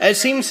 as well as... It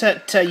seems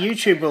that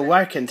YouTube will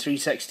work in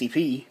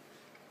 360p.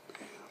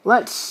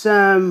 Let's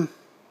have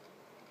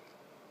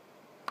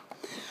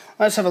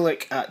a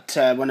look at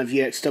one of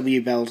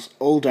UXW Bell's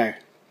older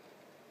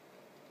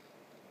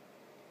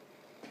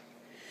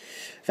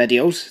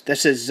videos.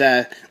 This is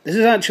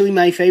actually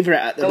my favourite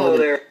at the moment. Hello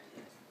there,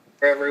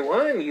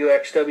 everyone.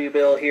 UXW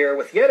Bill here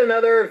with yet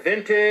another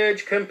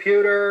vintage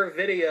computer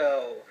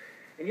video.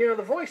 And you know,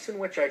 the voice in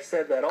which I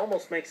said that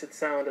almost makes it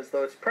sound as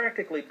though it's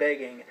practically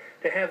begging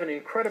to have an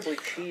incredibly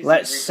cheesy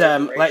Let's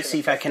see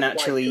if I can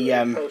actually do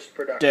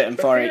it in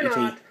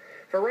 480p.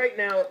 For right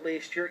now, at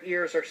least, your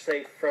ears are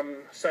safe from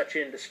such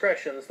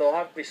indiscretions, though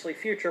obviously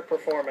future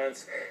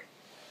performance.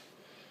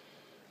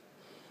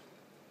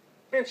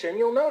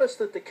 You'll notice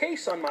that the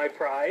case on my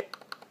prize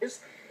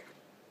is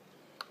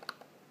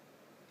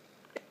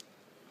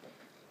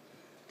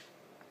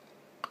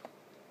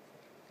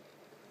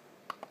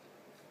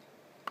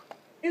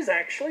is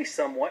actually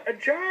somewhat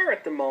ajar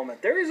at the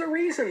moment. There is a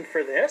reason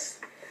for this.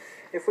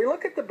 If we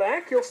look at the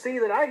back, you'll see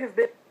that I have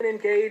been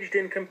engaged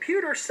in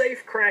computer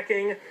safe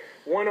cracking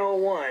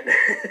 101.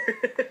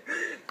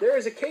 There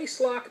is a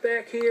case lock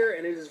back here,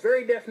 and it is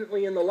very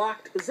definitely in the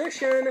locked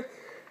position,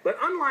 but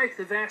unlike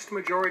the vast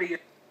majority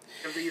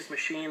of these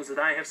machines that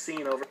I have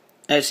seen over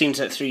it seems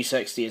that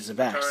 360 is the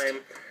best.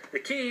 time, the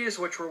keys,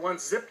 which were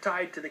once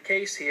zip-tied to the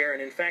case here,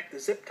 and in fact the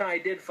zip tie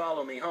did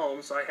follow me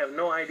home, so I have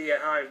no idea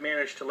how I've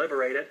managed to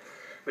liberate it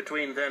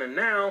between then and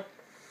now,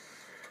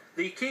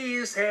 the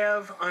keys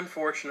have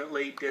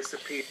unfortunately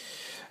disappeared.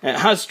 It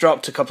has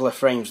dropped a couple of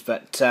frames,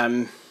 but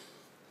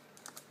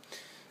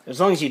as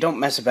long as you don't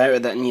mess about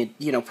with it and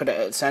you know, put it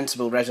at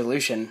sensible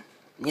resolution,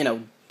 you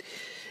know,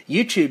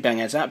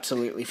 YouTubing is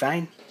absolutely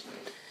fine.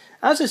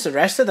 As is the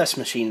rest of this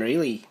machine,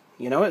 really.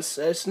 You know,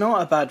 it's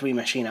not a bad wee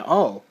machine at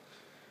all.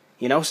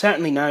 You know,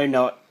 certainly now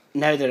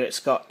that it's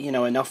got, you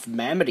know, enough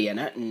memory in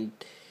it and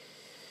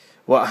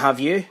what have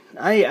you.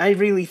 I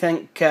really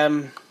think,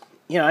 you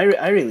know,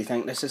 I really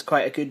think this is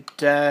quite a good,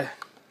 I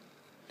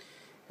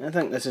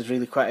think this is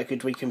really quite a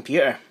good wee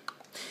computer.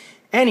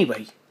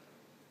 Anyway,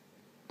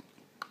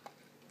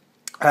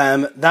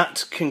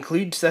 that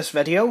concludes this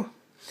video.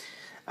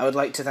 I would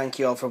like to thank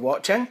you all for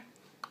watching.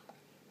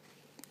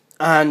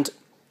 And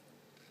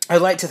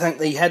I'd like to thank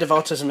the head of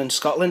autism in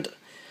Scotland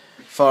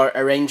for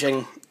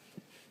arranging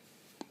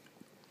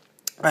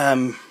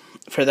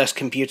for this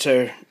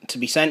computer to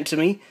be sent to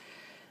me,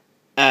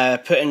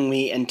 putting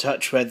me in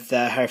touch with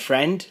her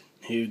friend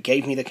who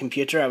gave me the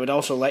computer. I would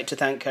also like to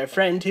thank her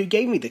friend who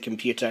gave me the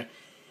computer.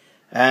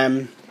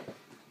 I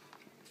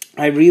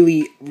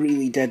really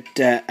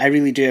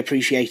do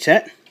appreciate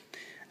it.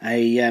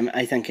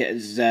 I think it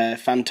is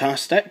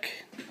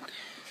fantastic,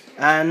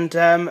 and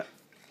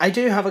I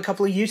do have a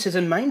couple of uses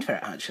in mind for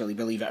it, actually,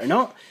 believe it or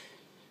not.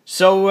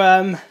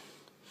 So,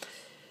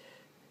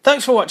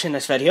 thanks for watching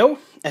this video.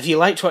 If you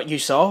liked what you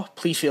saw,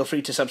 please feel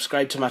free to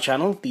subscribe to my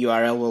channel. The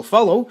URL will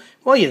follow.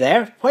 While you're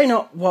there, why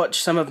not watch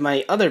some of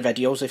my other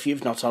videos if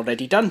you've not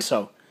already done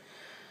so?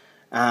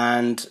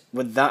 And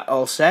with that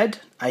all said,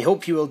 I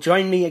hope you will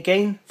join me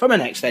again for my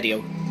next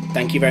video.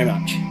 Thank you very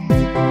much.